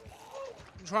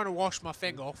 I'm trying to wash my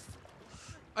thing off.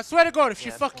 I swear to God, if she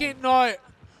Yeah, fucking like,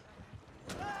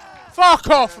 fuck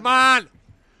off, man.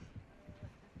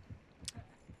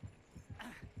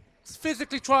 It's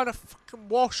physically trying to fucking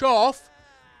wash off.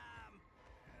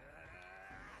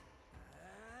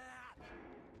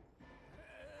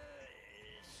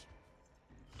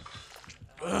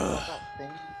 that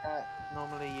thing that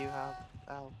normally you have,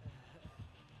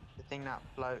 the thing that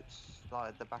floats like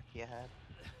at the back of your head.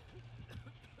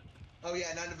 Oh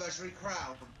yeah, an anniversary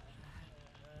crown.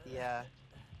 Yeah.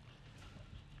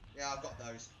 Yeah, I've got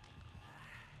those.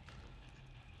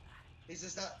 It's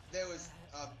just that there was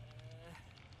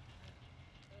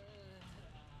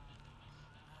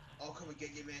I'll come and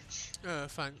get you, Mitch. Oh,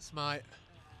 thanks, mate.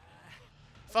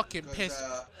 Fucking piss.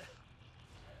 I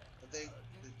think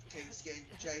the king's getting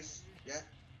chased. Yeah.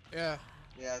 Yeah.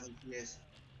 Yeah, I think he is.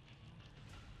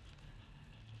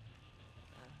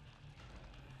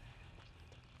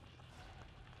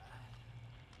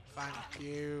 Thank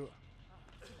you.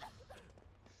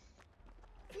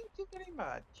 Thank you very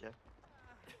much.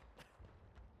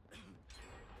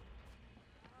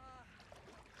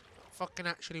 Fucking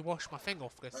actually wash my thing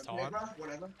off this time.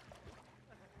 Whatever.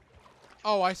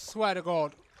 Oh, I swear to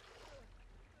God.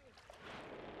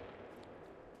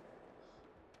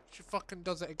 She fucking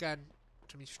does it again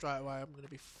to me straight away. I'm gonna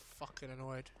be fucking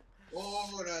annoyed.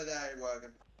 Oh no, that ain't working.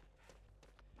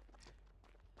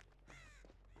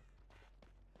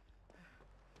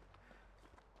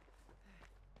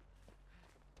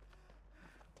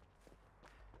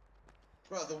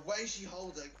 Bro, the way she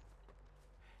holds it.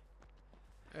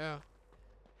 Yeah.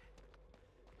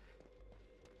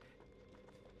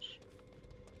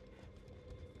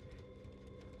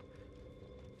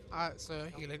 It's a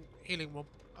healing one.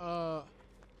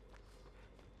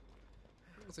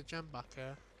 There's a gem back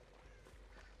here.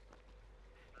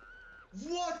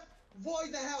 What? Why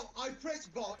the hell? I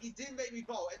pressed bolt, it didn't make me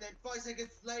bolt, and then 5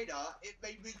 seconds later, it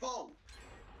made me bolt.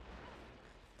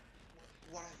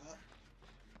 Whatever.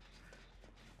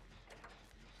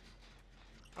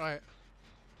 Right.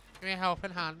 Give me a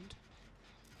helping hand.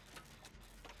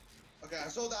 Okay, I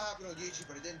saw that happen on YouTube,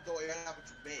 but I didn't thought it happened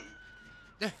to me.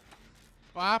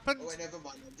 What happened? Oh wait, never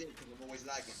mind, I did, because I'm always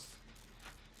lagging.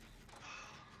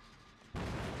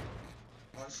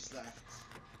 Oh, she's left.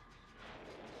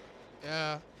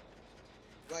 Yeah.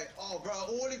 Wait, oh bro,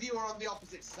 all of you are on the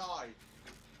opposite side.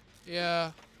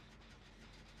 Yeah.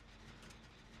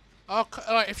 Okay,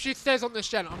 alright, if she stays on this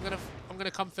gen, I'm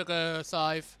gonna come figure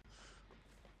Scythe.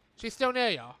 She's still near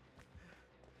ya?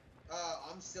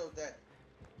 I'm still dead.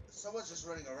 Someone's just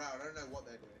running around, I don't know what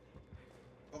they're doing.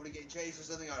 Probably getting chased or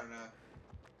something, I don't know.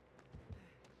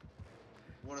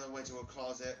 One of them went to a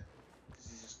closet, because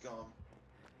he's just gone.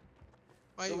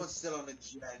 Wait, Someone's still on the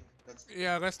gen. That's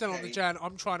yeah, they're still on the Kenny. gen.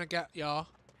 I'm trying to get ya.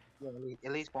 Yeah,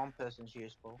 at least one person's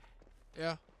useful.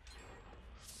 Yeah.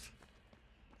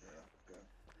 Yeah, go.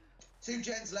 2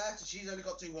 gens left, and she's only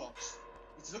got 2 walks.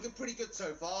 It's looking pretty good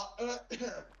so far.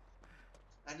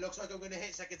 And looks like I'm going to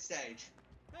hit second stage.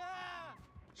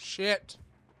 Shit.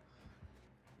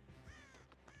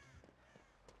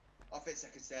 I've hit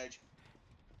second stage.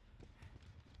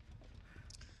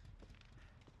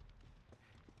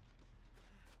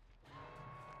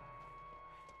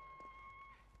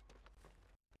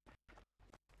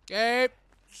 Gabe,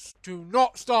 do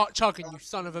not start chugging, you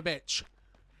son of a bitch.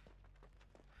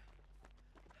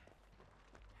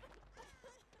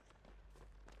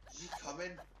 Is he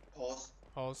coming? Pause.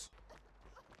 Pause.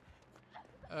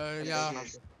 And Yeah. there she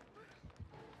is.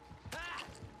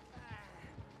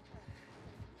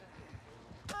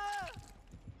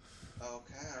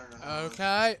 Okay, I don't know.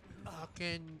 Okay.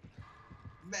 Fucking.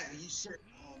 Man, you should.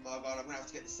 Oh my god, I'm gonna have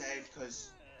to get the save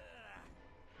because.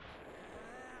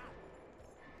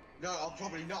 No, I'll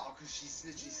probably not because she's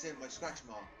literally seen my scratch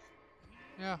mark.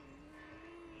 Yeah.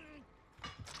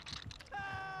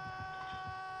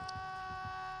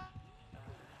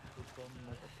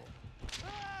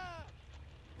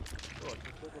 God,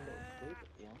 you put a little creep at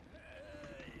the end.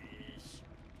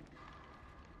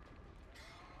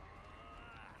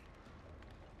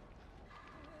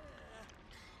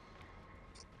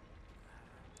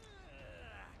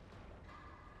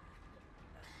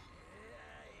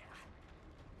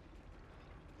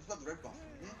 You've got the red buff,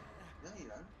 haven't you? No, you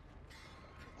don't.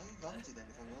 Why are you vomiting then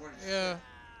if I'm already Yeah. sick?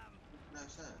 No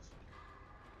sense.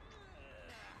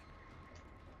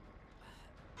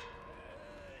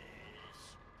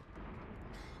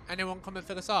 Anyone coming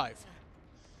for the scythe?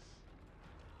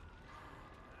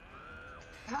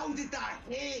 How did that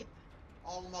hit?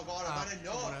 Oh my god, I've had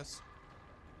someone enough. else.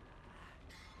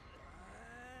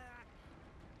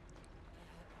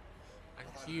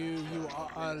 Thank you, you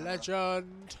are a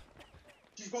legend.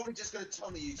 She's probably just gonna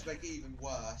tunnel you to make it even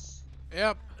worse.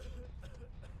 Yep.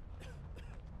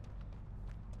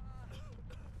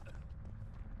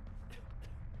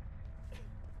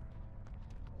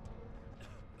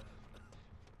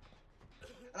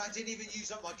 And I didn't even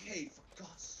use up my key, for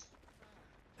God's.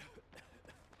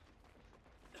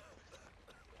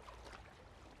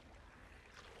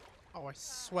 Oh, I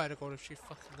swear to God, if she's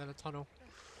fucking gonna tunnel.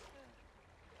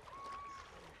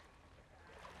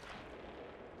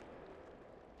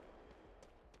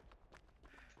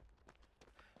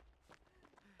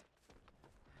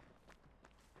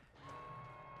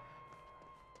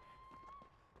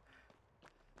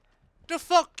 The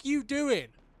fuck you doing?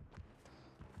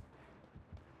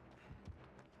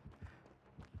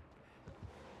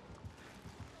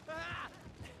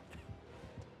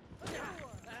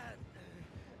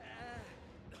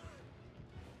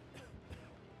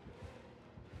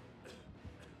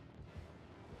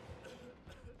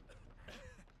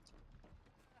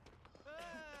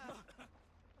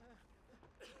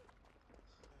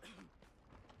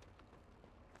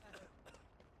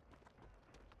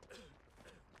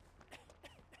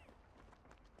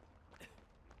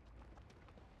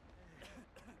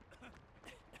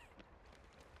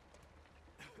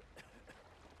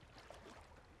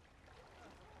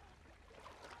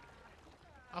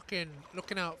 Fucking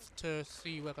looking out to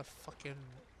see where the fucking...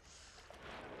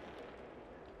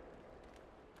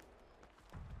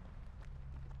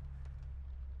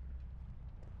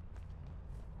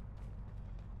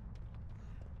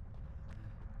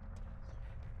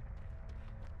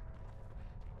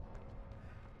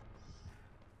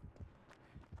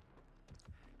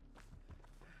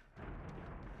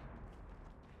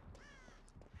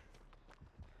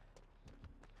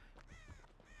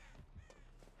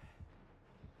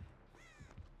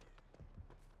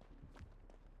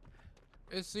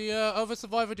 Is the other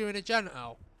survivor doing a gen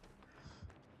out?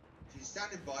 She's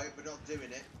standing by it, but not doing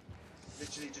it.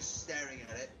 Literally just staring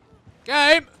at it.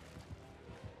 Game!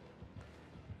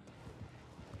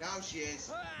 Now she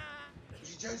is.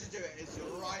 She chose to do it as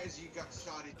right as you got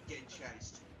started getting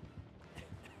chased.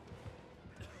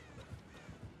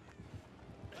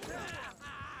 You're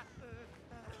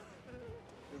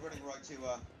running right to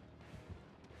her.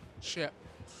 Shit.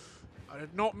 I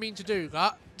did not mean to do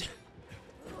that.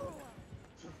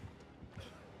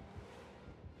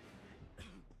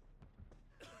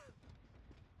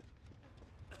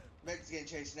 Meg's getting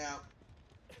chased now.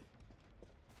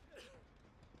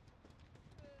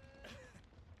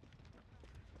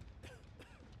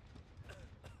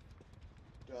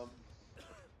 Dumb.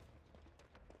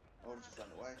 I want to just run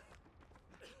away.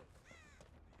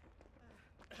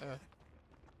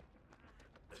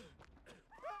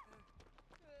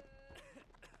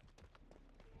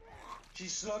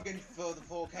 She's slugging for the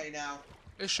 4K now.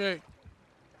 Is she?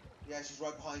 Yeah, she's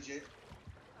right behind you.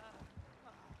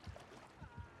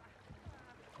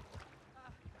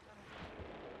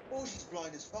 Oh, she's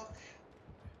blind as fuck.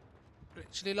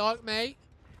 Literally like me.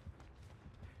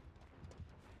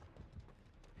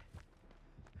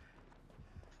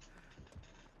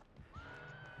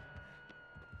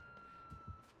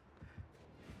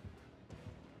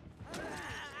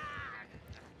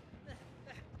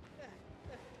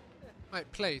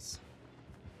 Mate, please.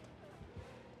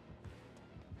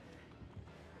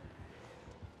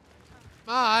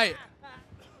 Mate!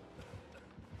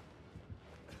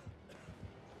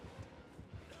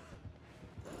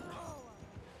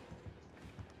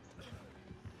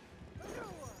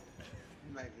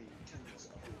 Maybe kill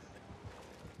yourself.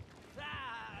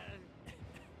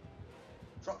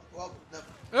 Drop, well, no.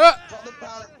 Drop the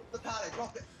pallet,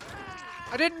 drop it.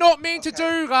 I did not mean to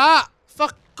do that! For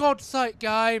God's sake,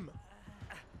 game!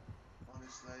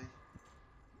 Honestly.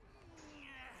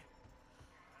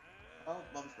 Oh,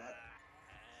 Mum's back.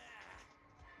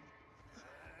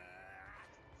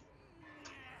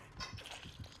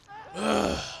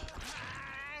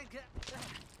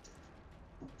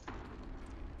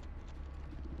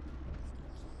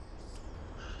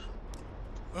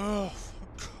 Oh,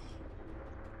 fuck.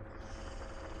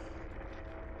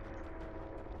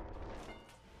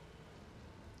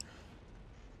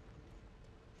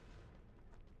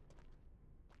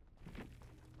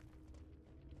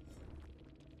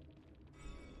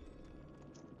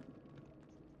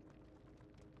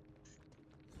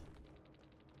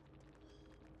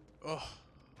 Oh.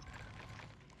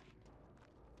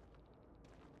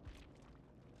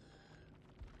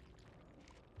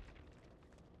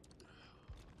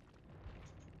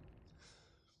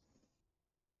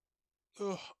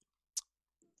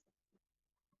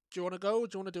 Do you want to go or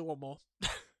do you want to do one more?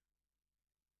 It's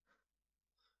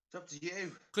up to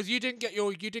you. Because you didn't get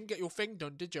your thing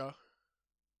done, did you?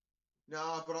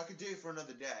 No, but I could do it for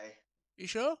another day. You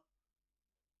sure?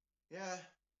 Yeah.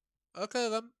 Okay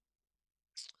then.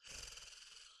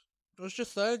 I was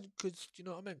just saying, because you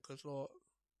know what I mean? Because like,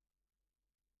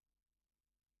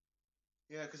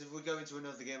 Yeah, because if we go into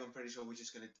another game, I'm pretty sure we're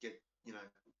just gonna get,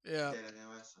 yeah, dead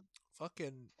anyway. So.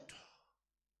 fucking,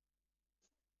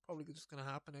 probably just gonna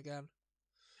happen again.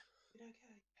 Did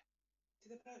okay?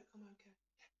 Did the bloke come okay?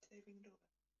 Did they ring the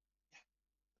doorbell? Yeah.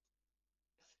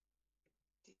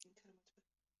 Didn't tell him what to put.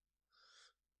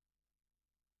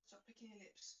 Stop picking your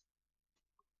lips.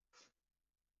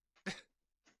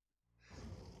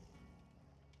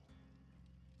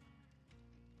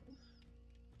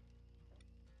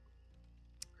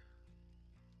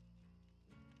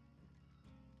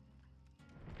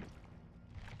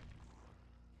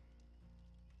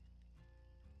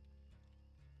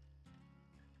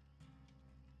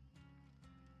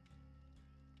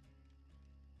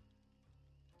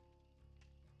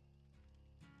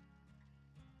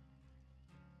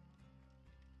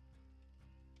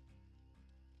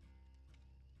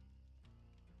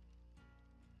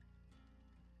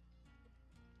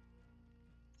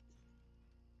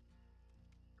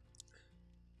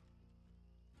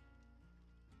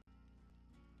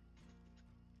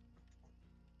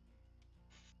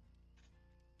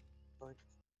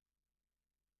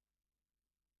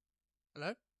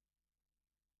 Hello?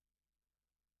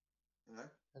 Hello?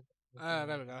 Ah,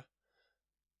 there we go.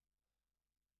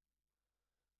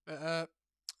 But,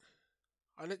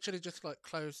 I literally just like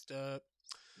closed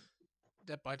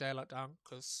Dead by Daylight down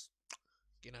because,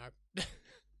 you know.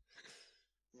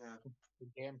 Yeah. The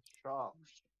game's sharp.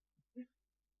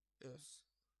 Yes.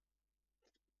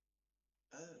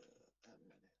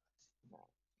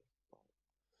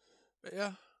 But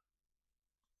yeah,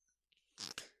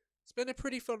 it's been a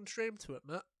pretty fun stream to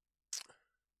admit.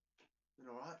 Been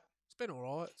alright? It's been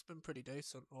alright. It's been pretty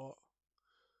decent. What?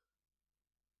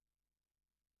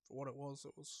 For what it was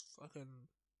fucking.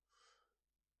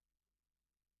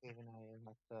 Even though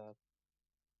you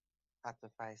had to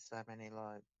face so many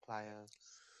like players.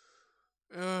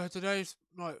 Today's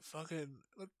like fucking.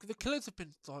 Like, the killers have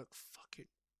been like fucking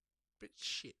bit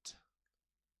shit.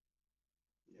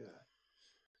 Yeah.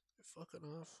 They fucking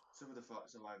have. Some of the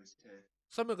survivors too.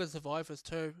 Some of the survivors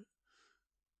too.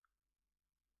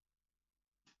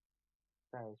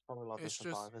 So it's probably like It's the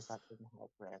just- survivors that didn't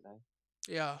help really.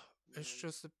 Yeah, it's Yeah.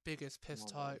 just the biggest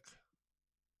piss No way. take.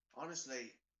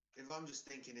 Honestly, if I'm just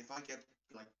thinking, if I get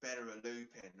like better at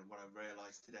looping than what I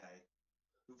realised today,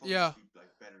 we'll probably Yeah. just be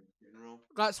like better in general.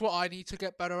 That's what I need to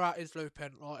get better at is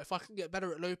looping. Like, if I can get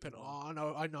better at looping,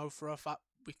 Yeah. I know for a fact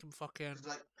we can fucking. Because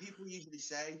like people usually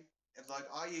say, if like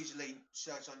I usually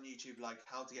search on YouTube like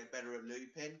how to get better at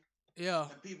looping, Yeah,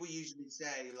 and people usually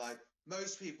say like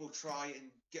most people try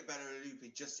and get better at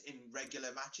looping just in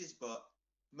regular matches, but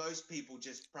most people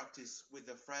just practice with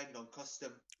a friend on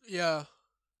custom. yeah,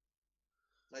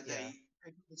 Like Yeah. they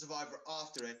pick up the survivor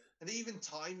after it, and they even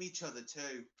time each other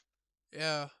too.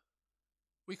 yeah.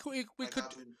 We could Like how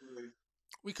to improve.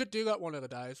 we could do that one of the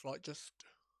days. Like just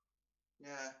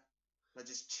Yeah. Like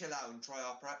just chill out and try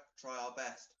our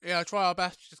best. yeah, try our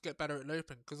best to just get better at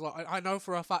looping. Because like I know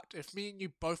for a fact if me and you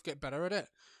both get better at it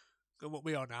than what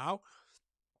we are now,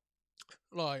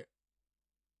 like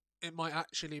it might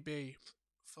actually be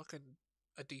fucking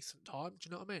a decent time. Do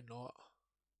you know what I mean? Like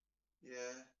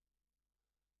Yeah.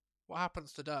 what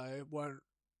happens today won't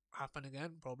happen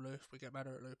again probably if we get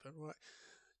better at looping. Right?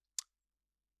 Do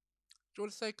you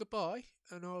want to say goodbye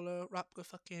and I'll wrap the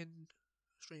fucking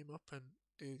stream up and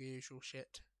do the usual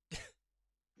shit?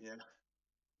 Yeah.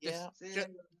 Yeah.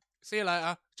 See you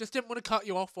later. Just didn't want to cut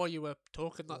you off while you were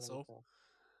talking. That's all.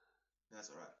 That's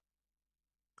alright.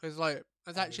 Because like,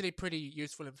 there's actually pretty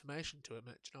useful information to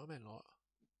admit. Do you know what I mean? Like,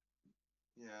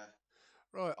 Yeah.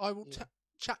 right, I will Yeah.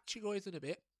 chat to you guys in a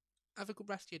bit. Have a good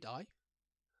rest of your day.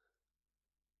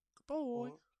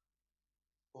 Goodbye.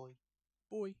 Boy.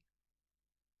 Boy.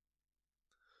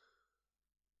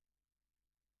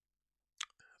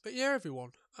 But yeah,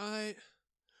 everyone, I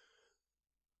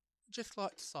just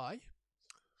like to say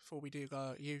before we do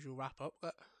the usual wrap up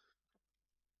that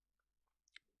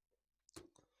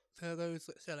to those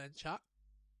that still in chat,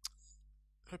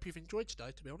 hope you've enjoyed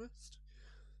today. To be honest.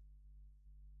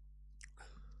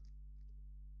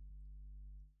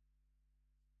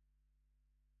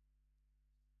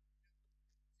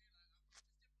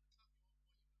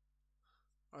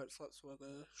 Right, so that's where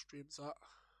the stream's at.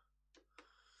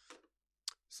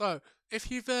 So,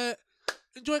 if you've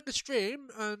enjoyed the stream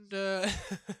and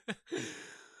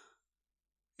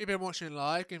you've been watching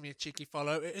live, give me a cheeky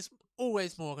follow. It is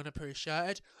always more than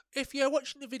appreciated. If you're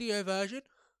watching the video version,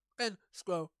 then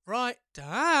scroll right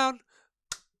down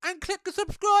and click the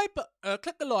subscribe button,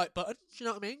 click the like button. Do you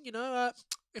know what I mean? You know,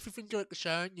 if you've enjoyed the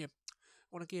show and you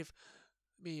want to give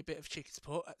me a bit of cheeky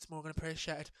support, that's more than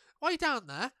appreciated. While you're down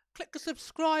there, click the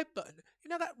subscribe button.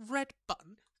 You know that red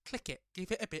button? Click it,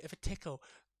 give it a bit of a tickle.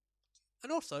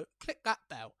 And also, click that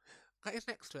bell that is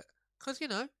next to it. Because, you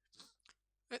know,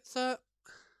 it's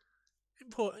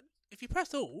important. If you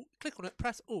press all, click on it,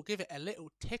 press all, give it a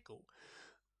little tickle.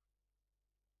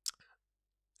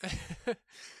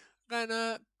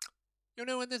 Then you'll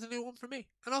know when there's a new one from me.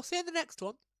 And I'll see you in the next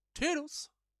one. Toodles!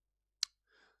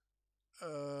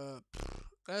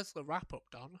 There's the wrap up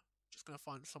done. Just gonna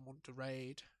find someone to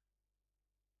raid.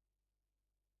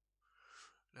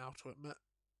 Now to admit,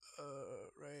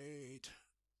 raid.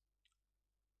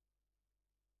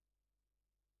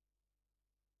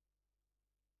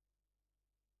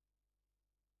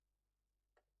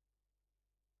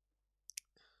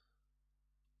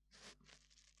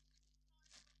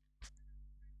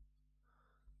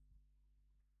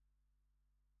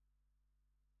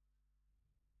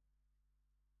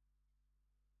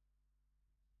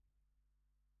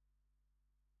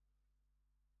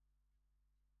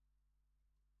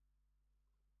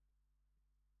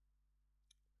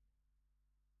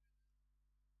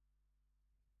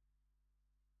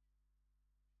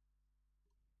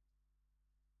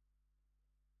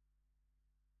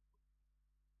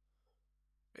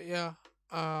 But yeah,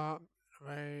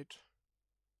 raid.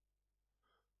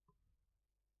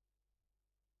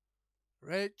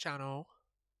 Raid channel.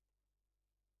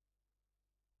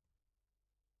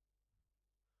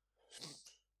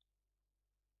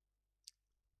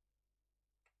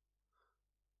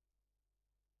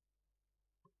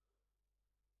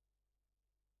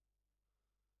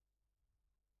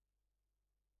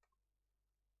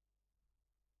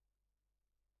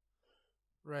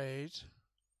 Raid.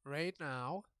 Raid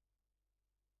now.